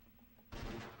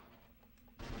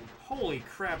 Holy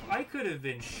crap, I could have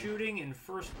been shooting in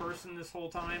first person this whole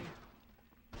time.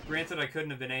 Granted, I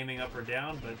couldn't have been aiming up or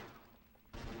down, but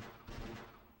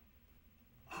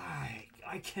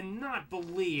I cannot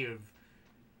believe.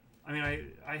 I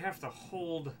mean, I have to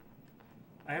hold.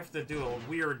 I have to do a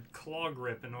weird claw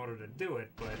grip in order to do it,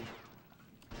 but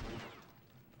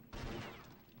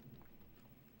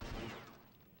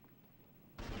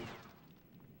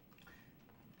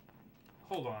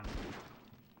hold on.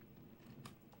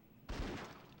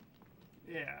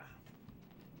 Yeah.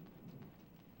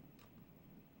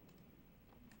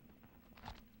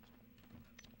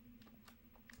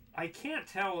 I can't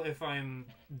tell if I'm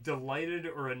delighted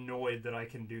or annoyed that I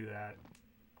can do that.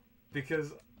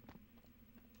 Because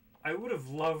I would have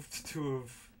loved to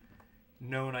have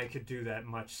known I could do that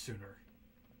much sooner.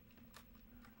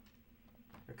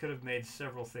 I could have made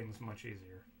several things much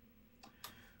easier.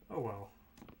 Oh well.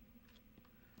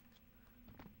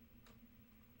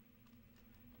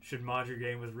 Should mod your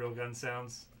game with real gun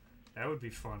sounds? That would be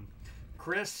fun.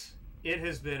 Chris, it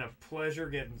has been a pleasure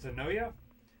getting to know you.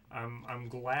 I'm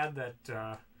glad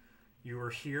that you were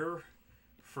here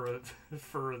for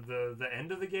the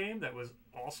end of the game. That was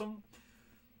awesome.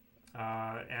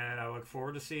 And I look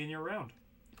forward to seeing you around.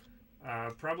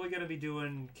 Probably going to be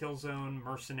doing Killzone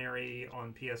Mercenary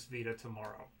on PS Vita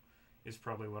tomorrow. Is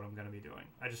probably what I'm going to be doing.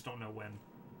 I just don't know when.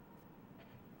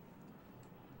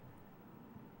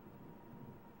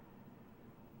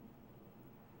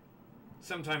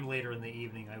 Sometime later in the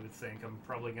evening, I would think. I'm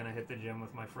probably going to hit the gym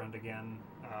with my friend again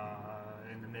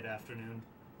in the mid-afternoon.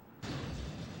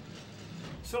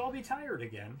 So I'll be tired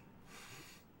again.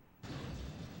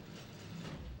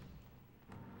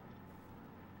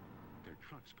 Their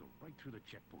trucks go right through the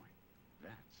checkpoint.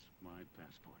 That's my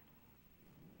passport.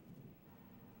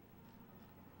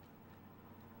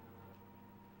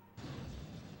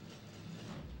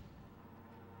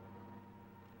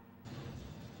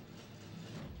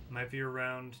 Might be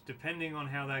around, depending on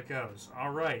how that goes.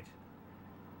 Alright.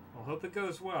 I'll hope it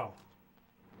goes well.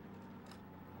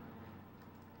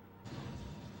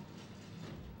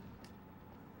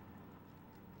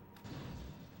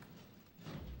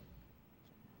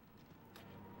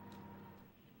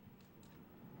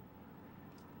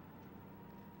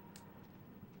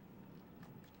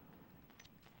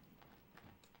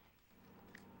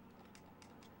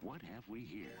 What have we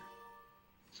here?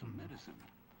 Some medicine.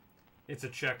 It's a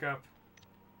checkup.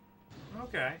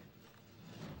 Okay.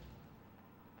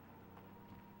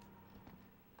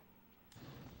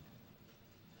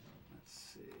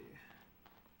 Let's see.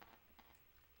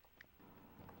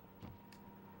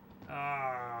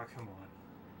 Ah, come on.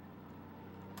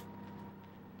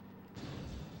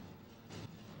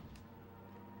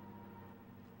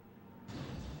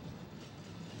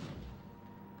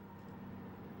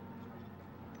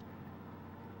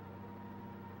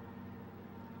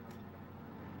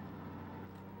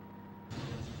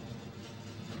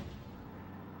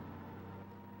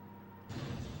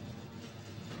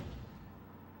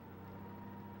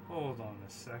 Hold on a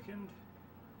second.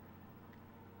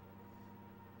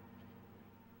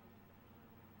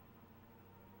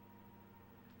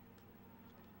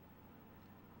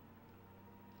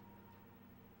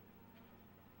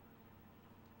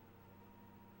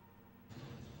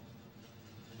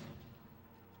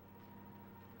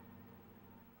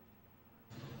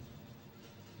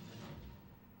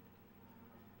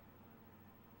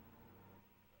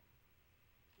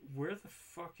 Where the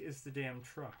fuck is the damn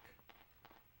truck?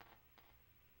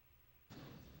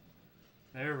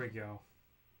 There we go.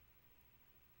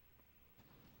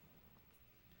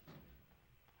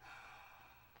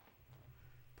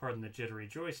 Pardon the jittery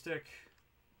joystick.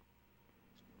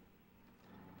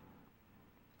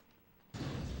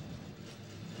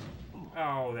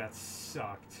 Oh, that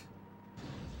sucked.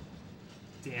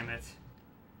 Damn it.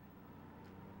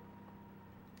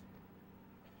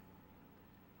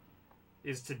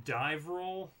 Is to dive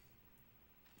roll?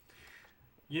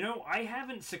 You know, I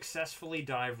haven't successfully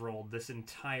dive rolled this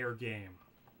entire game.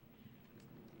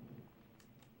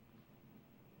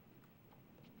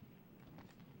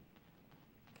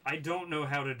 I don't know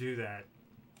how to do that.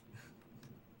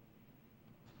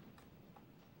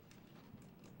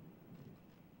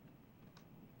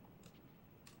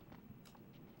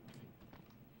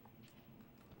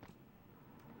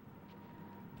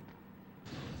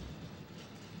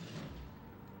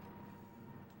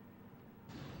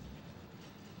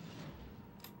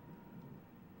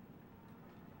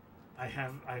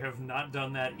 I have not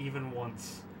done that even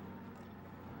once.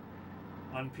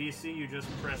 On PC, you just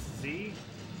press Z.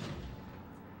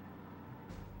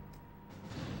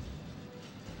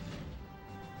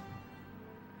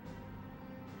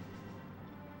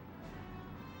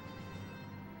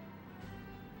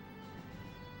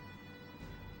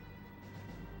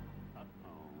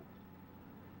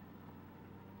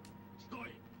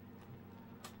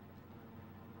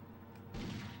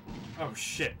 Oh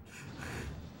shit.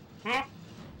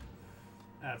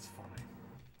 That's funny.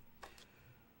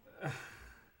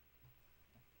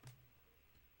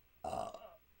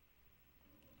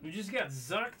 You just got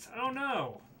zucked? Oh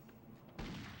no.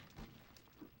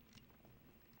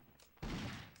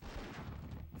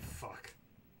 Fuck.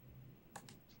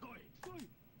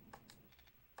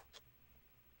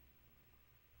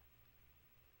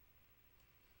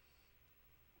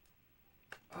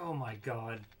 Oh my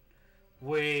god.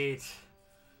 Wait.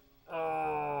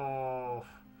 Oh.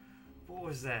 What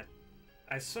was that?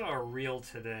 I saw a reel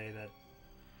today that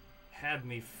had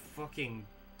me fucking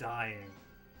dying,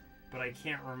 but I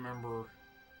can't remember.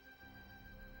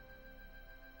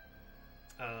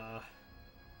 I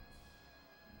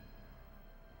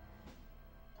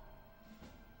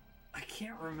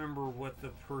can't remember what the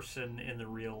person in the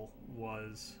reel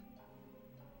was.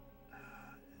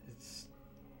 It's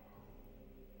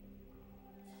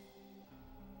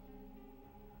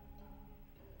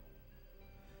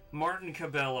Martin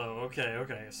Cabello. Okay,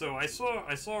 okay. So I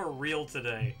saw a reel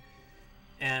today,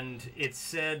 and it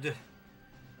said,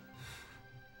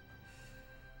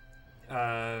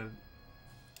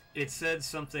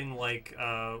 something like,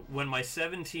 when my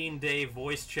 17-day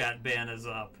voice chat ban is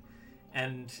up,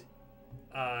 and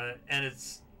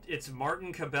it's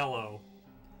Martin Cabello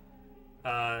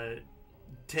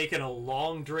taking a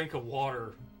long drink of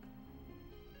water,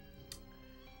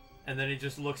 and then he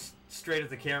just looks straight at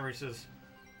the camera. He says,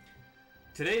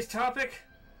 "Today's topic,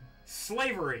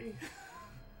 slavery."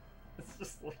 It's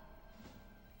just like,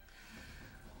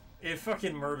 it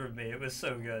fucking murdered me. It was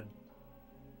so good.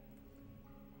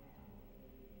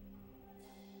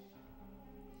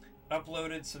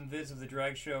 Uploaded some vids of the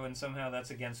drag show, and somehow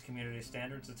that's against community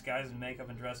standards. It's guys in makeup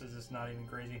and dresses. It's not even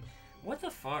crazy. What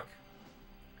the fuck?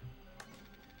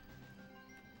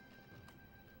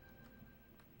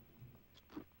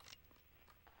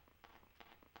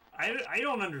 I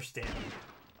don't understand.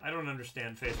 I don't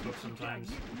understand Facebook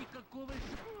sometimes.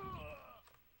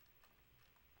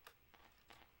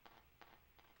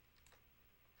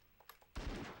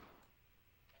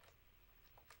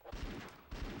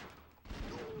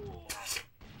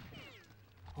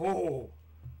 Oh!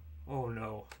 Oh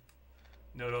no.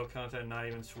 No adult content, not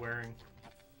even swearing.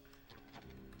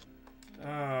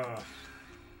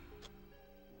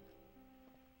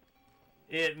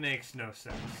 It makes no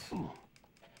sense.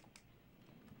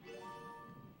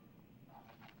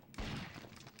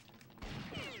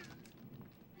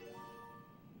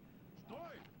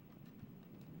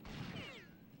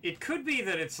 It could be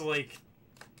that it's like...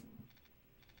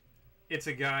 It's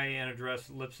a guy in a dress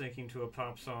lip-syncing to a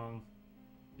pop song.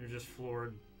 You're just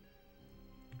floored.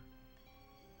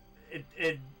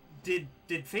 Did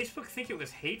Facebook think it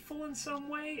was hateful in some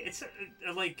way? It's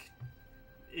like...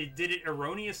 did it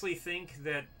erroneously think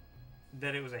that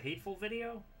it was a hateful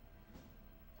video?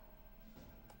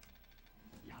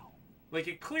 Like,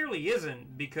 it clearly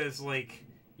isn't, because, like,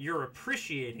 you're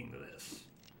appreciating this.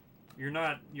 You're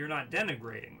not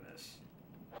denigrating this.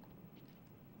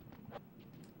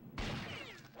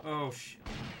 Oh, shit.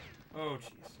 Oh,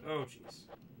 jeez. Oh, jeez.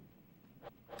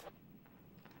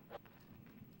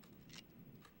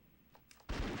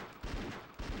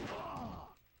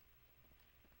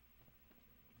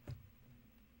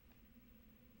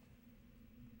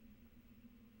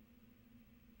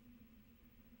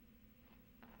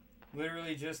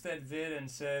 Literally just that vid and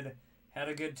said, had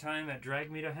a good time at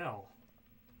Drag Me to Hell.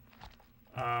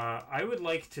 I would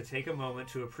like to take a moment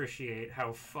to appreciate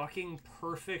how fucking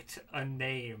perfect a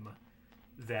name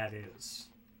that is.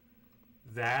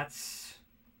 That's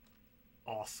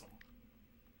awesome.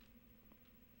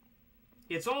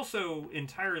 It's also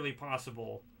entirely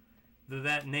possible that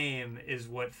that name is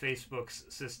what Facebook's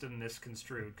system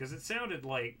misconstrued, because it sounded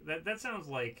like that sounds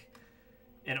like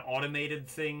an automated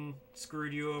thing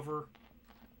screwed you over.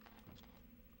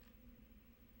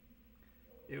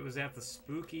 It was at the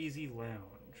Spookeasy Lounge.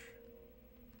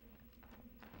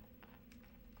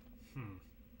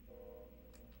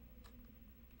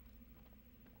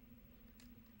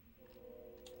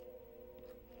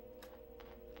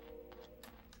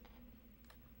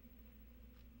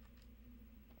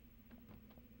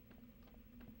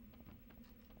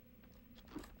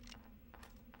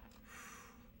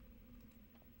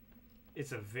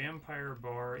 It's a vampire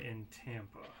bar in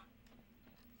Tampa.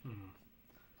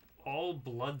 All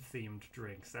blood-themed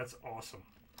drinks. That's awesome.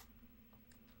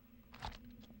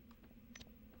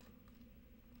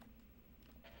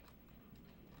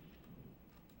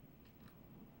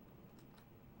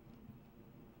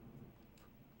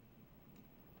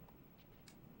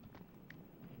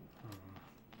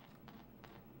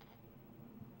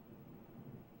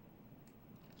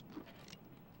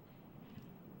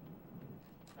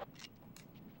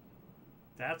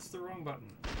 That's the wrong button.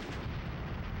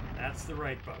 That's the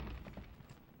right button.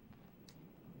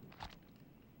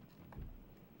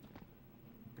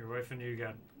 Your wife and you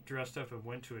got dressed up and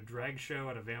went to a drag show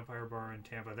at a vampire bar in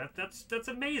Tampa. That's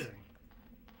amazing.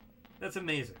 That's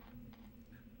amazing.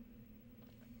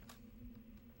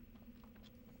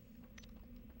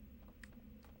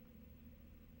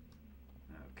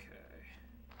 Okay.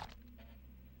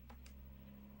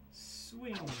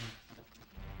 Swing.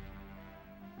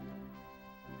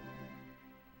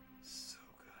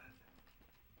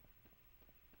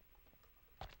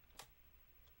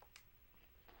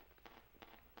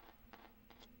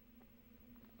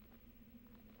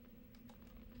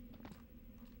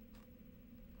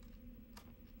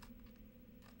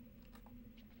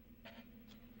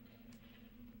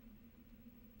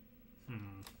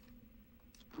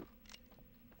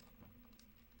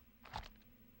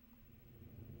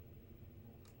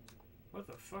 What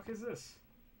the fuck is this?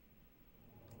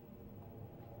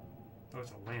 Oh,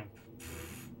 it's a lamp.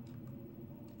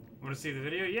 Want to see the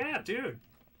video? Yeah, dude.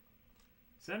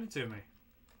 Send it to me.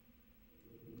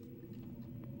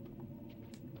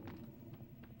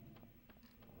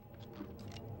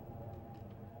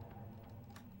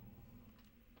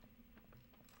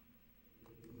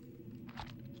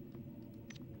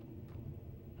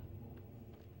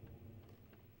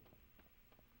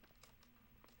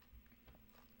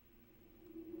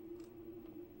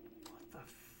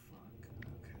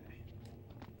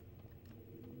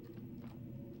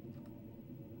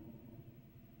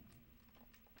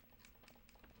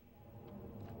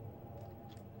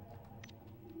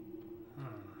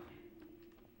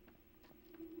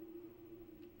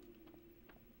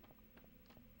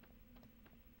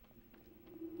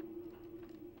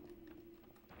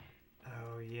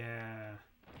 Yeah.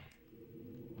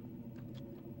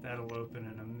 That'll open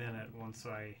in a minute once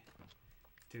I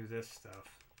do this stuff.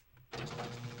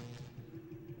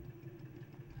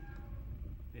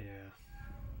 Yeah.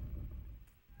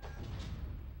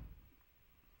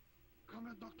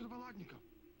 Comrade Dr. Volodnikov,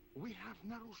 we have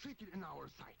Narushитель in our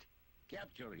sight.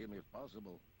 Capture him if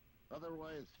possible.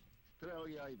 Otherwise,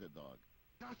 Strelya the dog.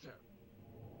 Yes, sir.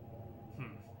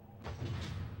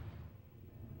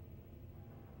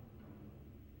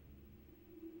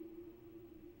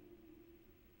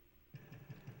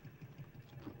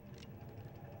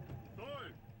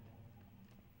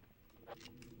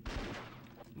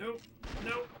 Nope.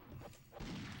 Nope.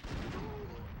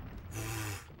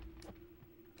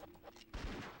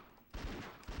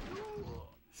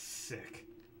 Sick.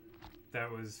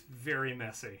 That was very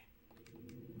messy.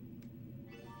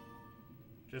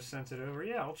 Just sent it over.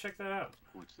 Yeah, I'll check that out.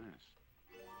 What's this?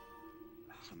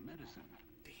 Some medicine.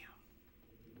 Damn.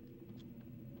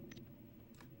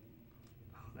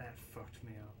 Oh, that fucked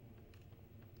me up.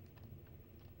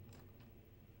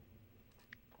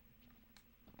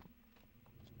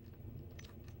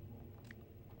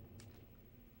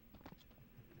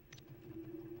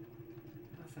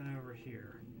 Nothing over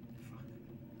here.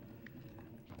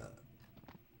 Fuck.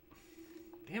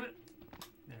 Damn it.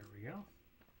 There we go.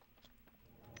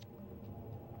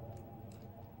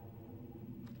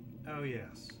 Oh,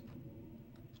 yes.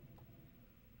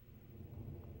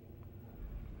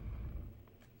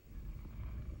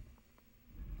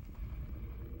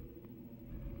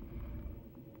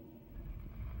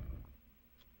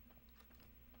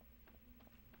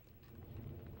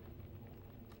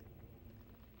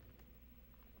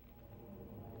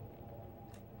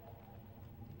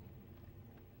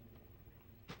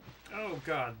 Oh,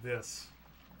 God, this.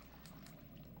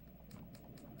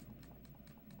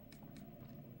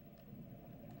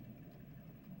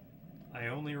 I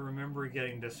only remember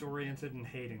getting disoriented and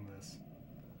hating this.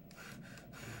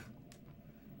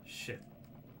 Shit.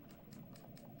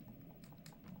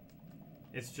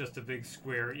 It's just a big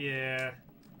square. Yeah,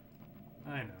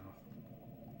 I know.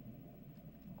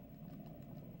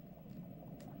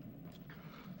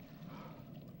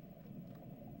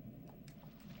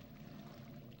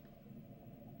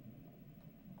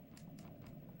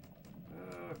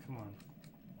 Oh, come on.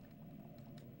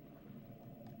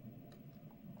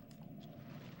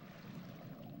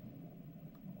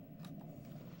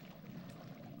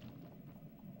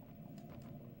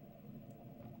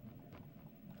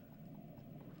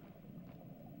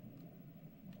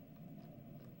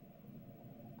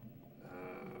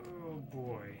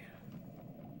 Boy.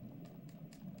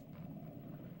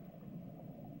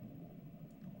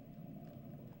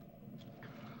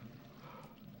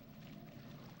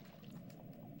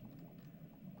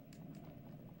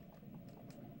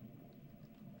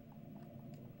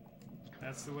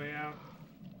 That's the way out?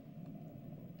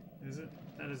 Is it?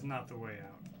 That is not the way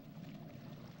out.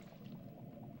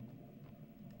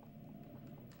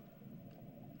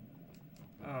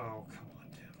 Oh, come on,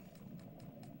 Tim.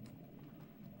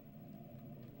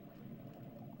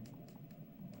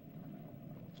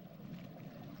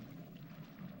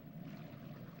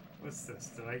 What's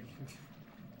this? Did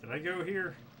I go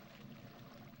here?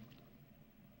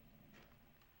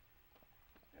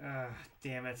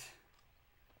 Damn it.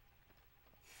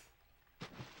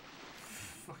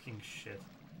 Fucking shit.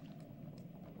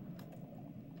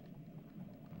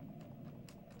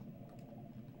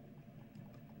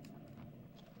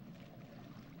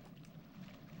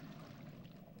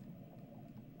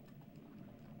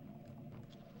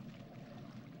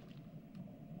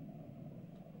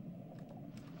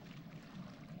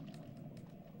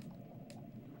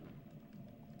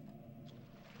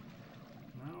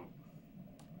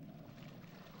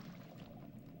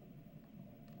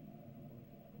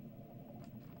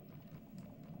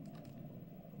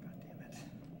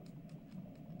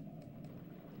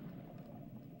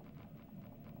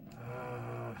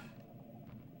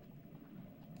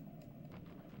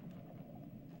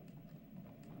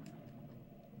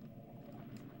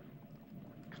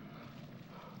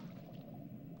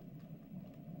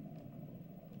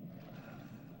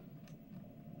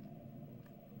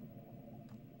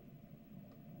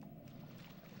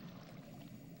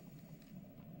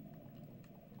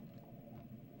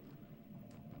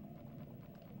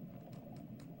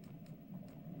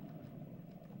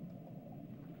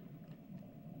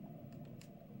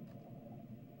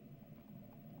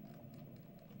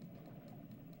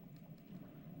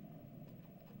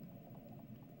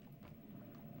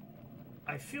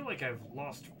 I feel like I've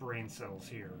lost brain cells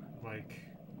here. Like...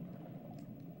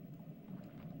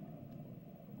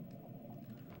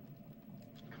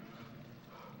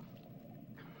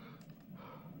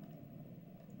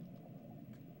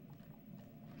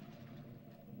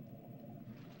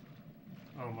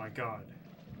 Oh my god.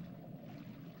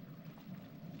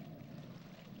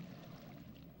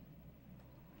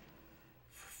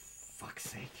 For fuck's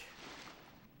sake.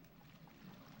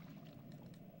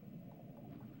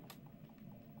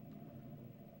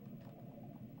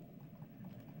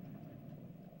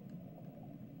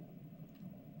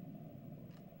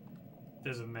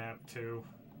 There's a map too.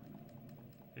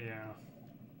 Yeah.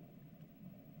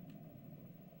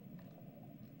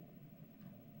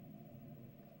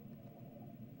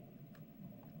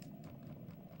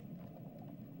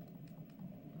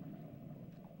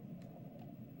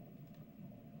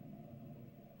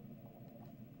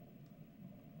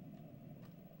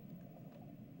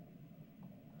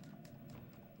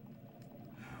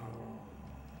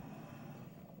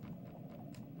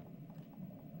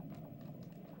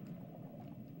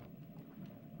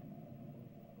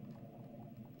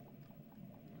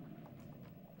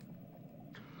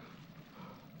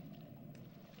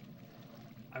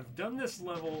 I've done this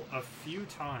level a few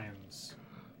times.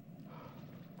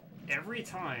 Every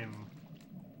time,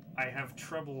 I have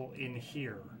trouble in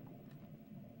here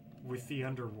with the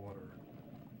underwater.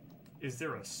 Is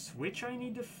there a switch I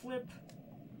need to flip?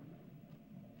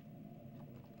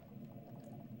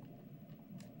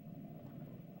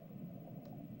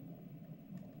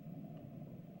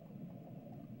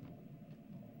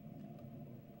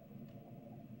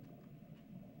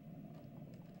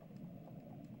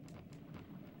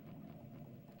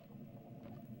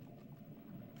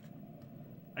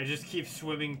 I just keep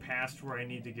swimming past where I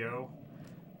need to go.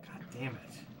 God damn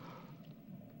it.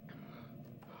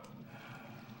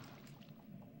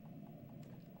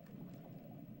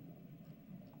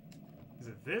 Is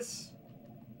it this?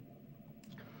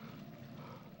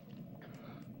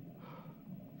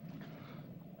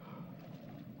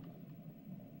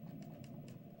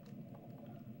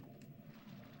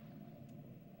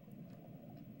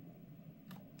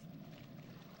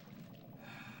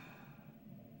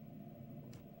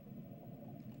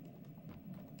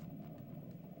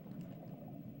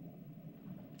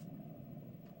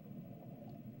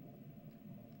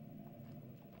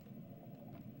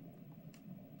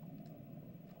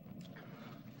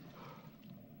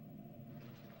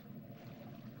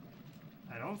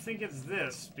 I don't think it's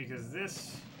this, because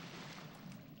this...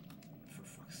 For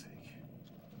fuck's sake.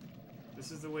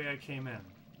 This is the way I came in.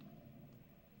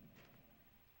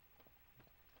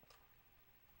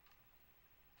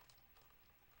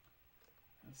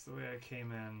 That's the way I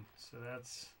came in, so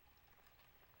that's...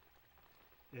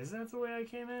 Is that the way I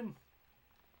came in?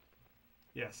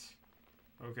 Yes.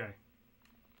 Okay.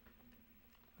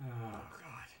 Oh,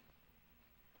 God.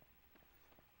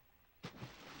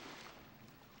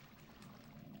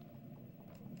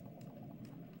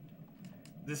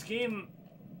 This game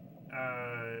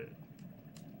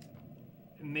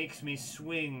makes me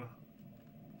swing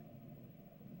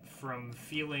from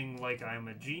feeling like I'm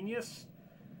a genius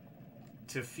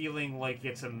to feeling like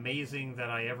it's amazing that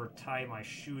I ever tie my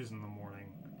shoes in the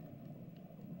morning.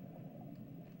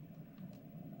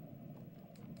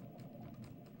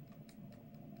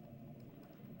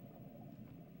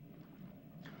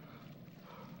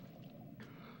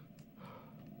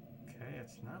 Okay,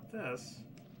 it's not this.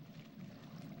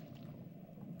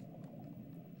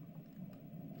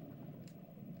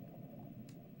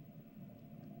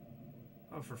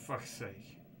 Oh, for fuck's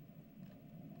sake.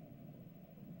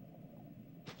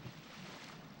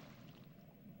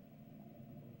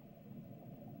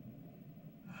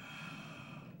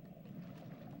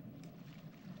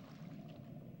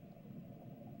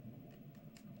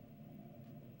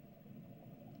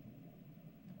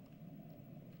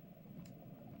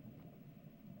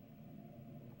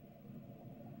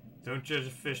 Don't judge a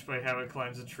fish by how it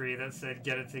climbs a tree. That said,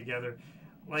 get it together.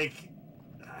 Like...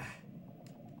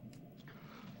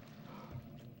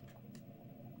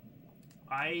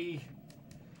 I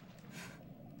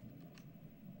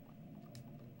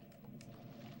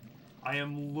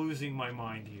am losing my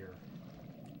mind here.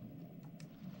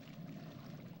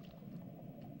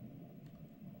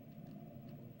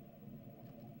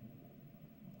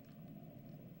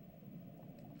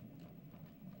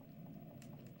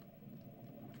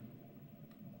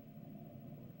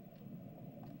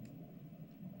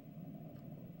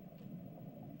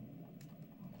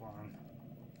 Hold on.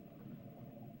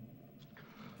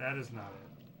 That is not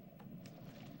it.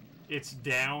 It's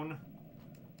down.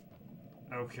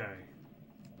 Okay.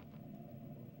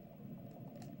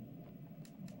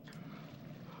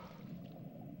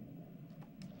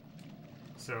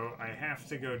 So I have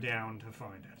to go down to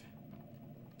find it.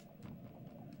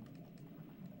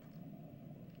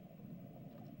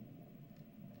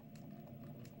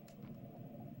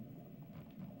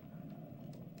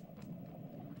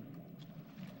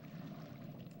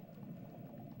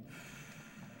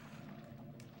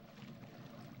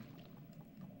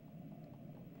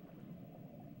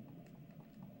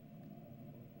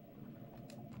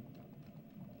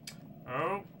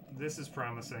 Oh, this is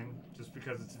promising, just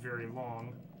because it's very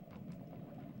long.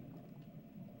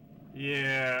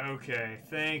 Yeah, okay.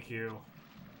 Thank you.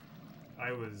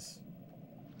 I was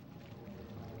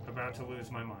about to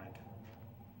lose my mind.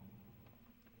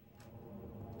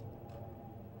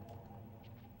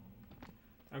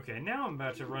 Okay, now I'm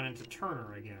about to run into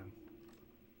Turner again.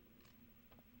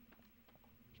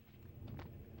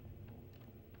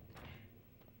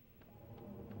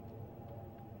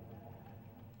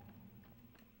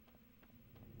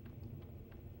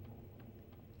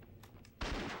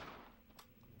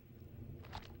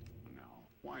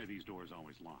 Why are these doors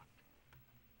always locked?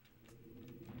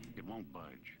 It won't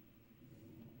budge.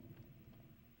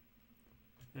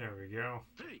 There we go.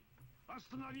 Hey,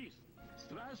 остановись!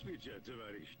 Здравствуйте,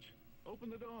 товарищ. Open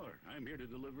the door. I'm here to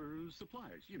deliver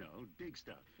supplies. You know, dig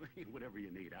stuff. Whatever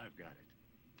you need, I've got it.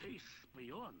 Ты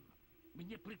шпион?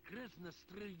 Мне прекрасно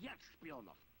стрелять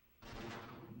шпионов.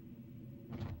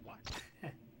 What?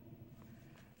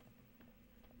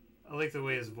 I like the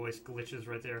way his voice glitches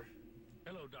right there.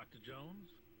 Hello, Dr.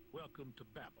 Jones. Welcome to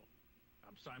Babel.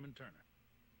 I'm Simon Turner.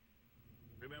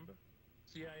 Remember?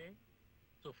 CIA?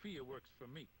 Sophia works for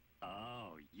me.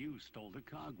 Oh, you stole the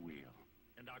cogwheel.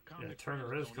 And our comic Turner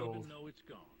friends is don't cold. even know it's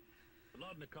gone.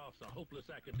 Volodnikov's a hopeless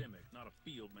academic, not a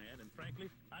field man, and frankly,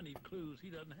 I need clues he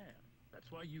doesn't have.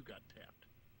 That's why you got tapped.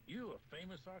 You're a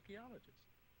famous archaeologist.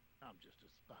 I'm just a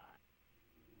spy.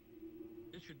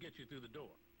 This should get you through the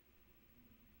door.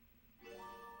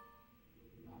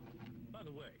 By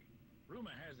the way,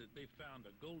 rumor has it they found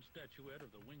a gold statuette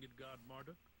of the winged god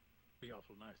Marduk. Be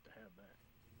awful nice to have that.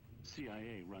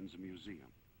 CIA runs a museum.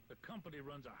 The company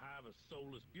runs a hive of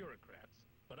soulless bureaucrats,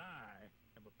 but I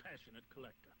am a passionate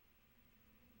collector.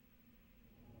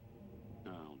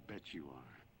 I'll bet you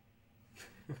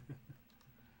are.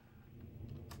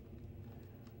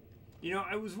 You know,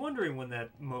 I was wondering when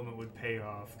that moment would pay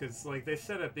off, because, like, they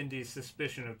set up Indy's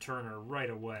suspicion of Turner right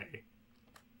away.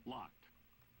 Locked.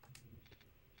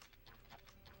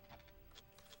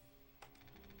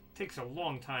 Takes a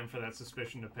long time for that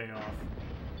suspicion to pay off.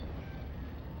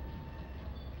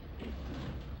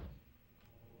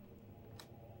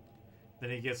 Then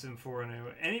he gets him for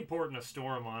any port in a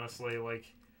storm, honestly,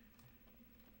 like...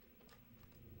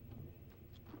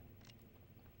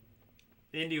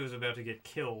 Indy was about to get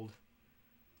killed.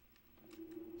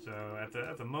 So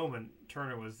at the moment,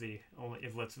 Turner was the only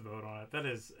if let's vote on it. That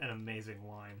is an amazing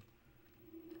line.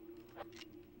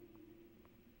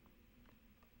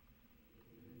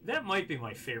 That might be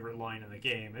my favorite line in the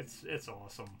game. It's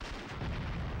awesome.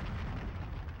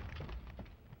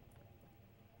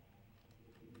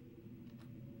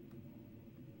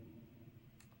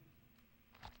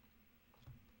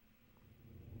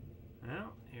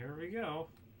 Well, here we go.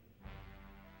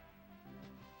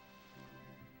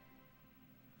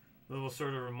 Little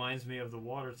sort of reminds me of the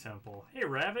water temple. Hey,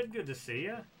 Rabbit, good to see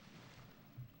ya.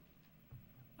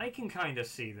 I can kind of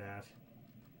see that.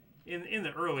 In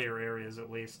the earlier areas, at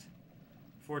least.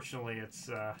 Fortunately, it's,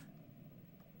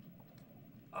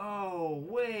 Oh,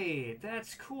 wait,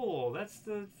 that's cool. That's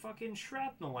the fucking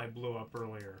shrapnel I blew up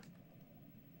earlier.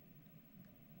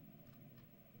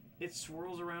 It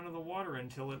swirls around in the water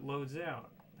until it loads out.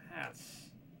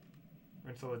 That's... Or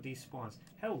until it despawns.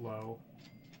 Hello.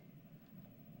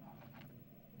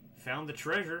 Found the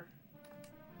treasure.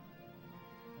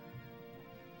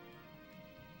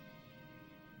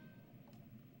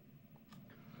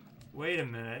 Wait a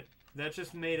minute. That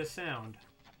just made a sound.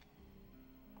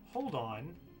 Hold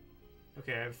on.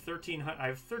 Okay, I have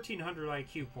 1300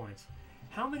 IQ points.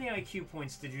 How many IQ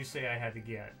points did you say I had to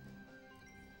get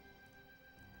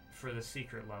for the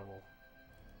secret level?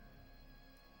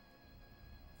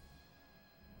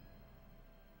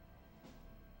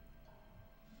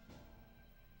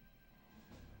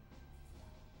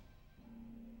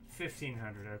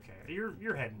 $1,500. Okay,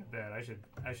 you're heading to bed.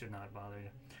 I should not bother you.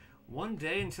 One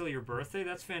day until your birthday.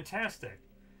 That's fantastic.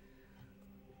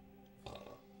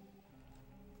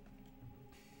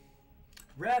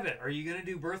 Rabbit, are you gonna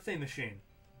do birthday machine?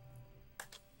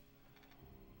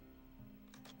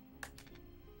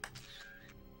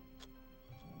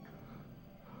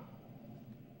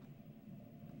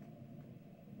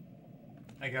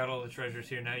 I got all the treasures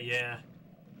here now. Yeah.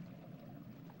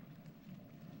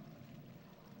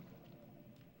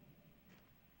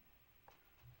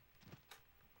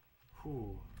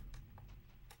 Whew.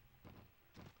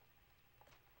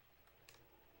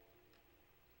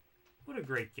 What a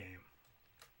great game.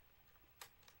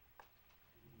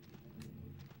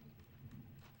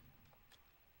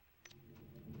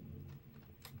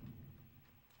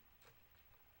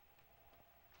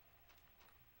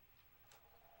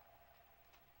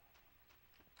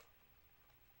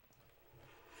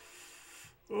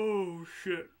 Oh,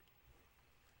 shit.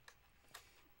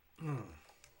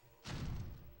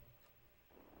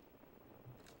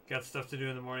 Got stuff to do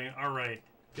in the morning. All right.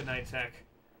 Good night, Tech.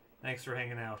 Thanks for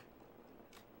hanging out.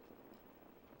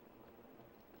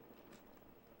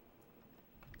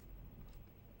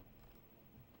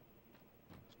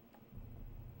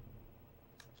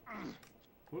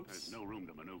 Whoops. There's no room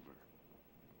to maneuver.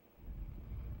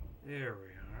 There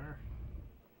we are.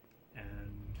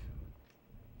 And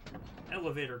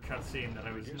elevator cutscene that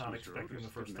I was not expecting the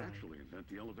first time. Actually invent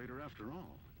the elevator after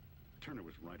all. Turner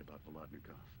was right about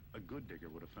Volodnikov. A good digger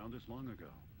would have found this long ago.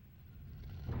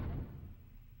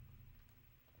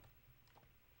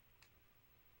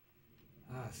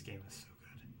 Ah, this game is so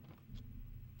good.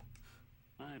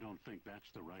 I don't think that's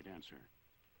the right answer.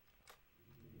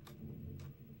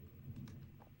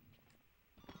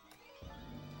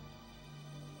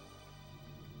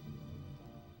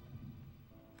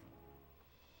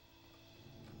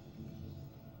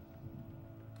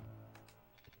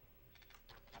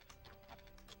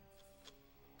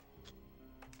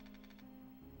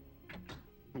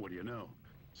 What do you know?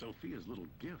 Sophia's little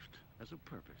gift has a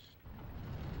purpose.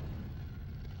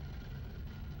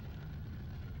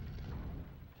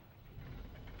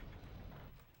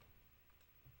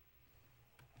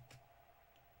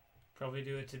 Probably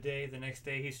do it today, the next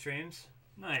day he streams.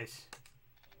 Nice.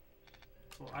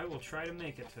 Well, I will try to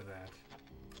make it to that.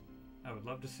 I would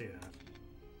love to see that.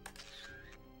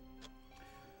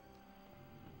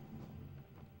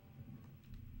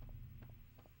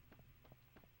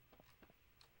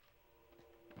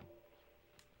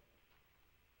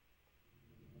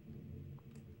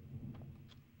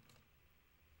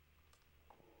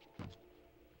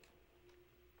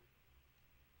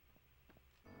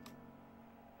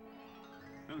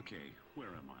 Okay, where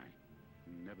am I?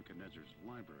 Nebuchadnezzar's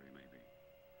library, maybe.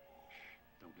 Shh,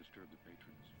 don't disturb the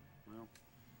patrons. Well,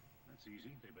 that's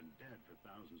easy. They've been dead for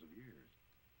thousands of years.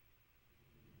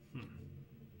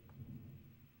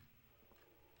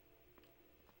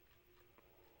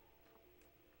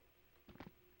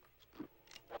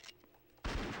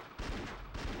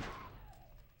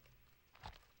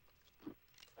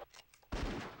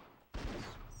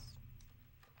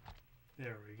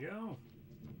 There we go.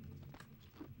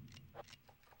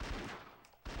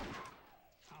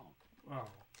 Oh,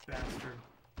 bastard.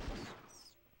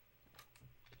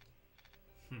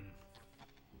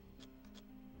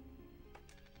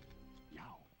 Yow.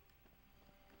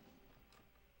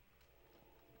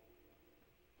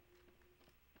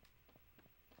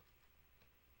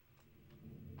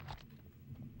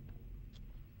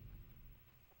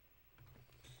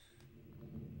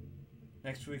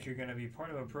 Next week you're going to be part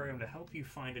of a program to help you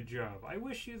find a job. I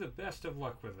wish you the best of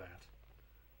luck with that.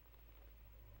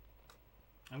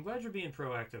 I'm glad you're being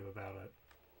proactive about it.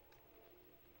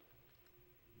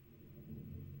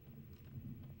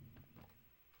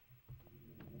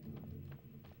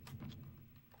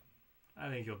 I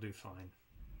think you'll do fine.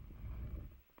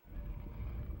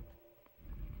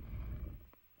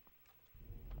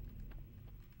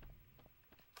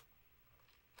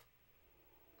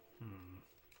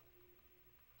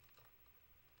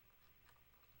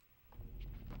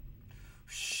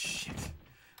 Shit.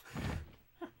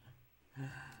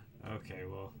 Okay,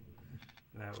 well,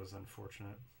 that was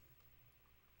unfortunate.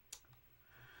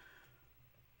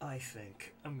 I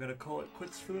think I'm gonna call it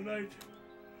quits for the night.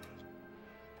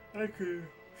 I could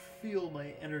feel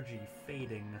my energy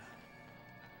fading.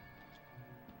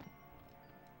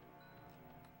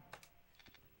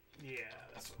 Yeah,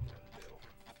 that's what I'm gonna do.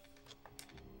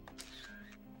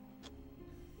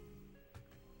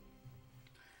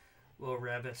 Well,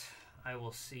 Rabbit, I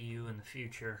will see you in the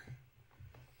future.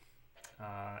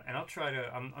 And I'll try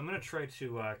to, I'm going to try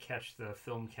to catch the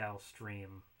Film Cal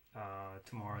stream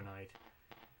tomorrow night.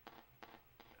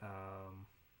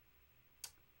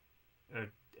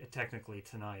 Technically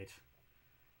tonight.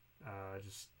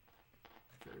 Just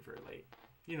very, very late.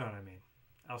 You know what I mean.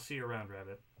 I'll see you around,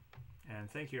 Rabbit. And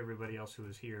thank you everybody else who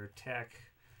was here. Tech,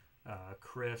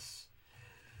 Chris,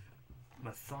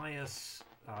 Matthias,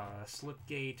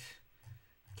 Slipgate.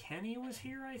 Kenny was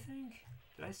here, I think.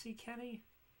 Did I see Kenny?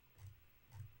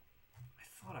 I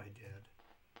thought I did.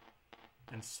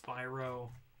 And Spyro.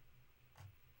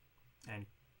 And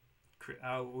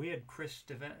we had Chris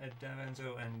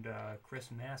Davenzo and Chris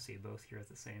Massey both here at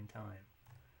the same time.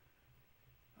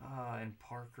 And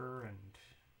Parker and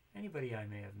anybody I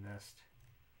may have missed.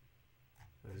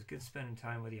 It was good spending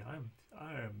time with you.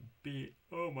 I am beat.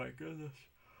 Oh my goodness.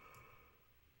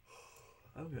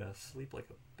 I'm gonna sleep like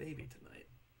a baby tonight.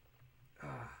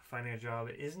 Finding a job,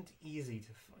 it isn't easy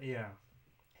to yeah.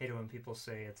 Hate it when people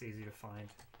say it's easy to find.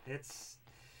 It's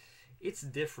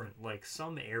different. Like,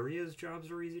 some areas jobs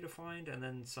are easy to find, and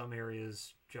then some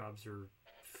areas jobs are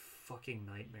fucking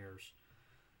nightmares.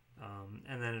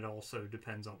 And then it also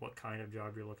depends on what kind of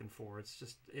job you're looking for.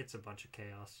 It's a bunch of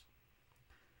chaos.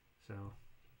 So,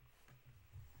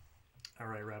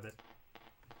 alright, Rabbit.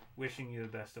 Wishing you the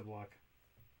best of luck.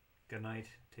 Good night,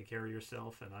 take care of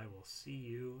yourself, and I will see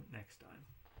you next time.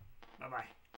 Bye-bye.